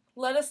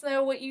 let us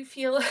know what you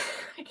feel.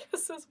 I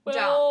guess as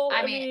well.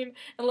 I mean,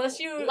 unless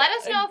you let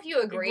us know if you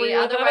agree.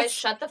 Otherwise,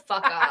 shut the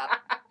fuck up.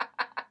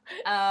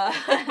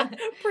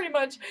 Pretty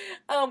much.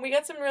 We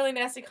got some really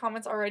nasty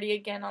comments already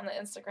again on the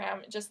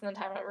Instagram just in the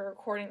time that we're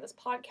recording this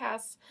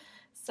podcast.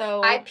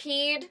 So I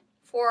peed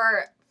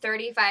for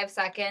 35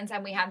 seconds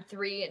and we had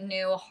 3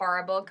 new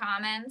horrible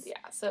comments.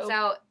 Yeah,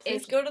 so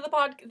please go to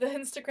the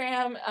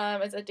Instagram.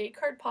 It's a date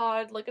card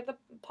pod. Look at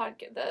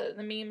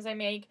the memes I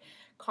make.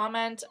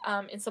 Comment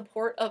in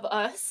support of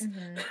us.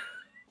 Mm-hmm.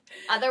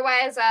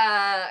 Otherwise,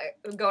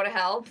 go to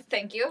hell.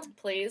 Thank you.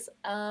 Please.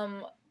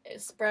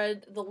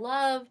 Spread the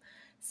love.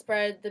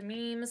 Spread the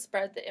memes,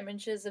 spread the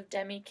images of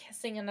Demi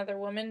kissing another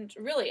woman.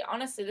 Really,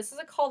 honestly, this is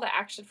a call to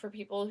action for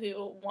people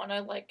who want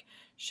to, like,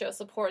 show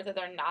support that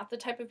they're not the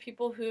type of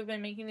people who have been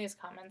making these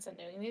comments and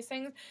doing these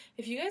things.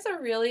 If you guys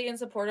are really in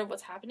support of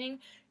what's happening,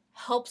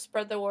 help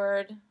spread the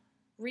word.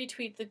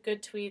 Retweet the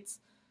good tweets.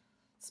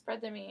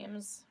 Spread the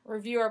memes.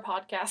 Review our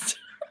podcast.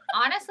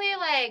 Honestly,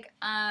 like,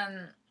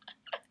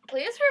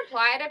 please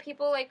reply to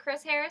people like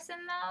Chris Harrison,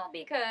 though,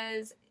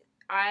 because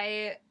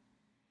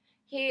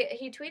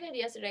He tweeted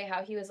yesterday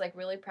how he was, like,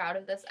 really proud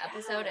of this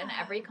episode, and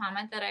every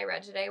comment that I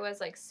read today was,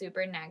 like,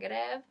 super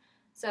negative.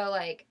 So,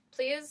 like,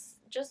 please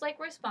just, like,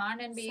 respond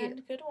and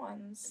send good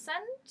ones.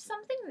 Send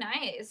something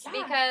nice,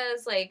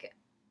 because, like,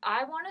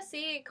 I want to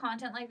see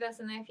content like this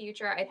in the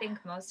future. I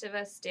think most of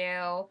us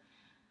do.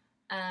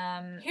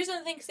 Here's the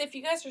thing, because if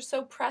you guys are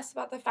so pressed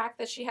about the fact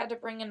that she had to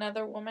bring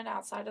another woman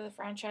outside of the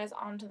franchise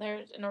onto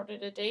there in order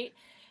to date,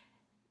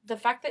 the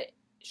fact that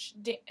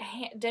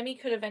Demi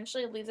could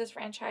eventually leave this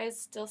franchise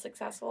still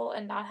successful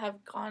and not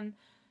have gone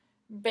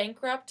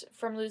bankrupt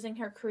from losing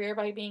her career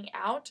by being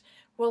out,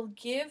 will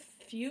give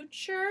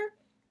future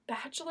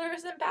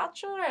bachelors and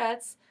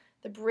bachelorettes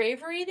the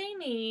bravery they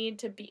need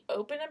to be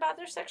open about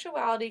their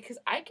sexuality, because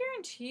I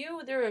guarantee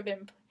you there have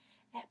been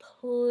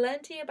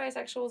plenty of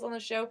bisexuals on the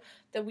show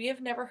that we have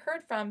never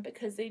heard from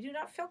because they do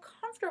not feel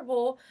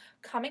comfortable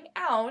coming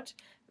out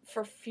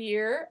for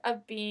fear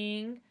of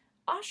being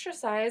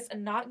ostracized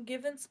and not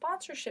given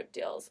sponsorship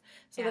deals.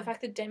 So the fact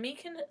that Demi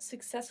can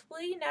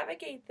successfully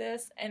navigate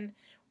this and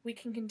we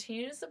can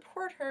continue to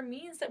support her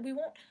means that we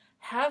won't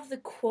have the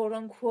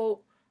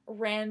quote-unquote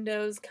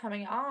randos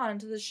coming on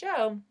to the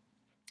show,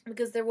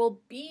 because there will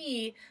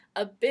be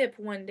a BIP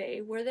one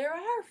day where there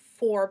are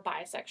 4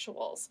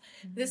 bisexuals.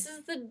 Mm-hmm. This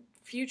is the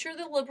future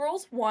the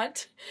liberals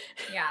want.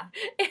 Yeah.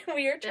 And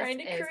we are trying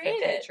to create it. This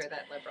is the future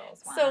that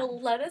liberals want. So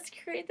let us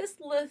create this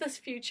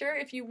future.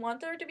 If you want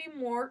there to be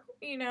more,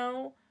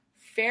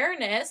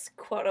 fairness,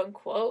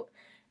 quote-unquote,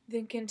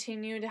 then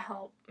continue to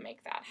help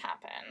make that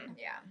happen.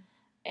 Yeah.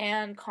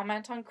 And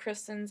comment on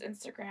Kristen's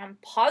Instagram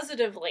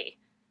positively,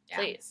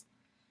 please.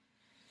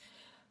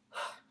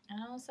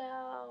 And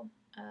also,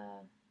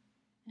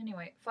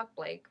 anyway, fuck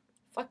Blake.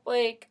 Fuck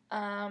Blake.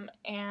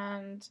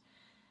 And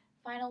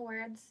final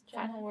words,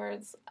 Jenna? Final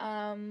words.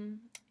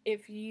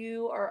 If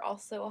you are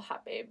also a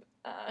hot babe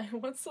who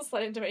wants to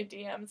slide into my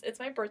DMs, it's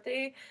my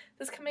birthday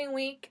this coming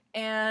week,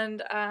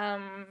 and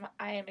I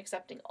am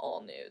accepting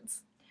all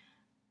nudes.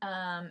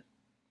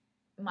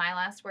 My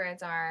last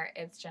words are,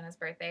 it's Jenna's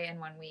birthday in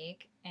 1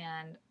 week,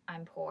 and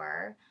I'm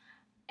poor,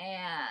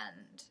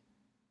 and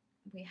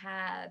we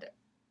had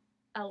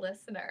a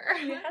listener.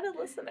 We had a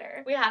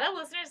listener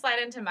slide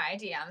into my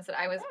DMs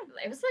that it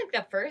was like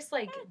the first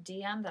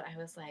DM that I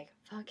was like,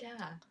 fuck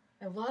yeah,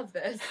 I love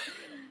this.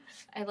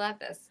 I love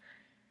this.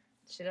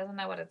 She doesn't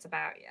know what it's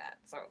about yet,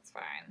 so it's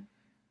fine.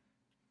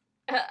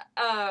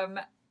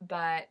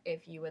 But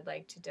if you would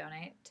like to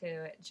donate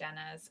to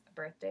Jenna's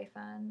birthday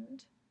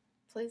fund,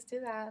 please do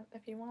that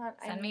if you want.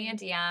 Send me a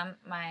DM.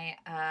 My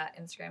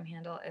Instagram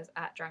handle is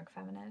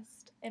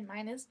 @drunkfeminist. And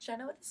mine is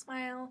Jenna with a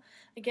smile.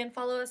 Again,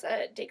 follow us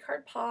at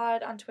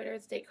DateCardPod. On Twitter,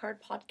 it's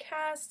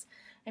DateCardPodcast.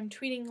 I'm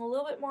tweeting a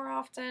little bit more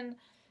often.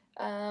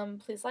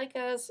 Please like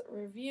us,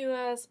 review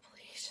us.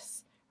 Please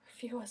just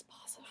review us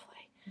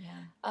positively.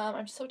 Yeah.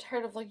 I'm so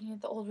tired of looking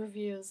at the old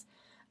reviews.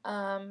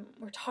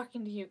 We're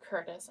talking to you,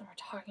 Curtis, and we're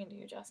talking to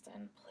you,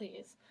 Justin.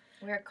 Please.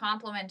 We're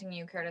complimenting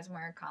you, Curtis, and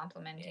we're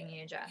complimenting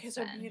you, Justin. You guys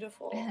are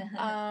beautiful.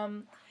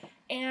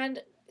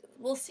 And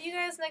we'll see you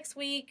guys next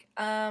week.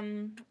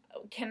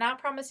 Cannot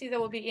promise you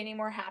that we'll be any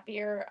more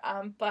happier,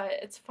 but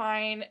it's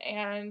fine.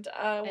 And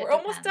we're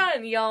almost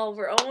done, y'all.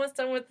 We're almost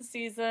done with the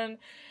season.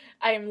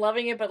 I am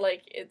loving it, but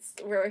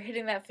we're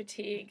hitting that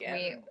fatigue.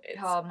 And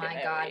oh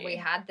my God, we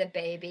had the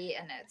baby,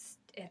 and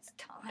it's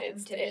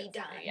time to be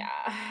done.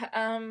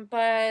 Yeah.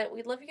 But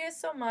we love you guys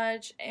so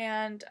much,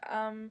 and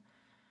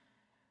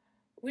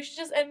we should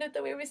just end it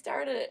the way we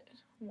started it.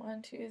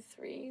 1, 2,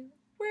 3.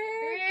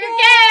 We're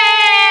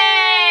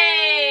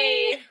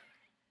gay!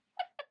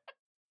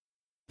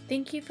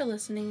 Thank you for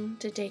listening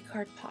to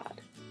Datecard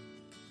Pod.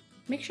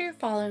 Make sure you're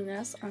following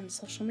us on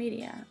social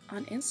media.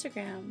 On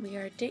Instagram, we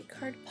are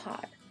Datecard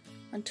Pod.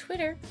 On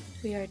Twitter,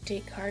 we are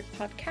Datecard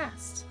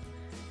Podcast.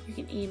 You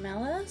can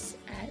email us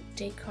at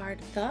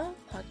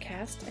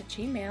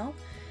datecardthepodcast@gmail.com,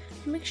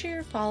 and make sure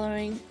you're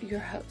following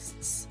your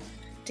hosts.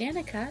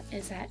 Danica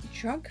is at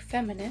Drunk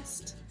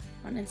Feminist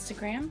on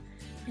Instagram,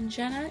 and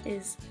Jenna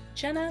is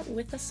Jenna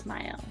with a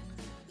smile.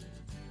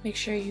 Make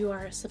sure you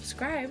are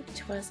subscribed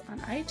to us on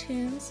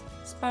iTunes,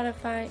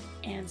 Spotify,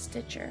 and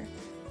Stitcher.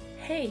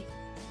 Hey,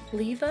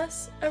 leave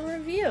us a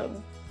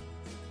review.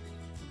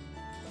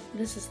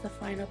 This is the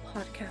final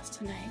podcast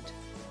tonight.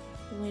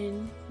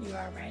 When you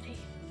are ready.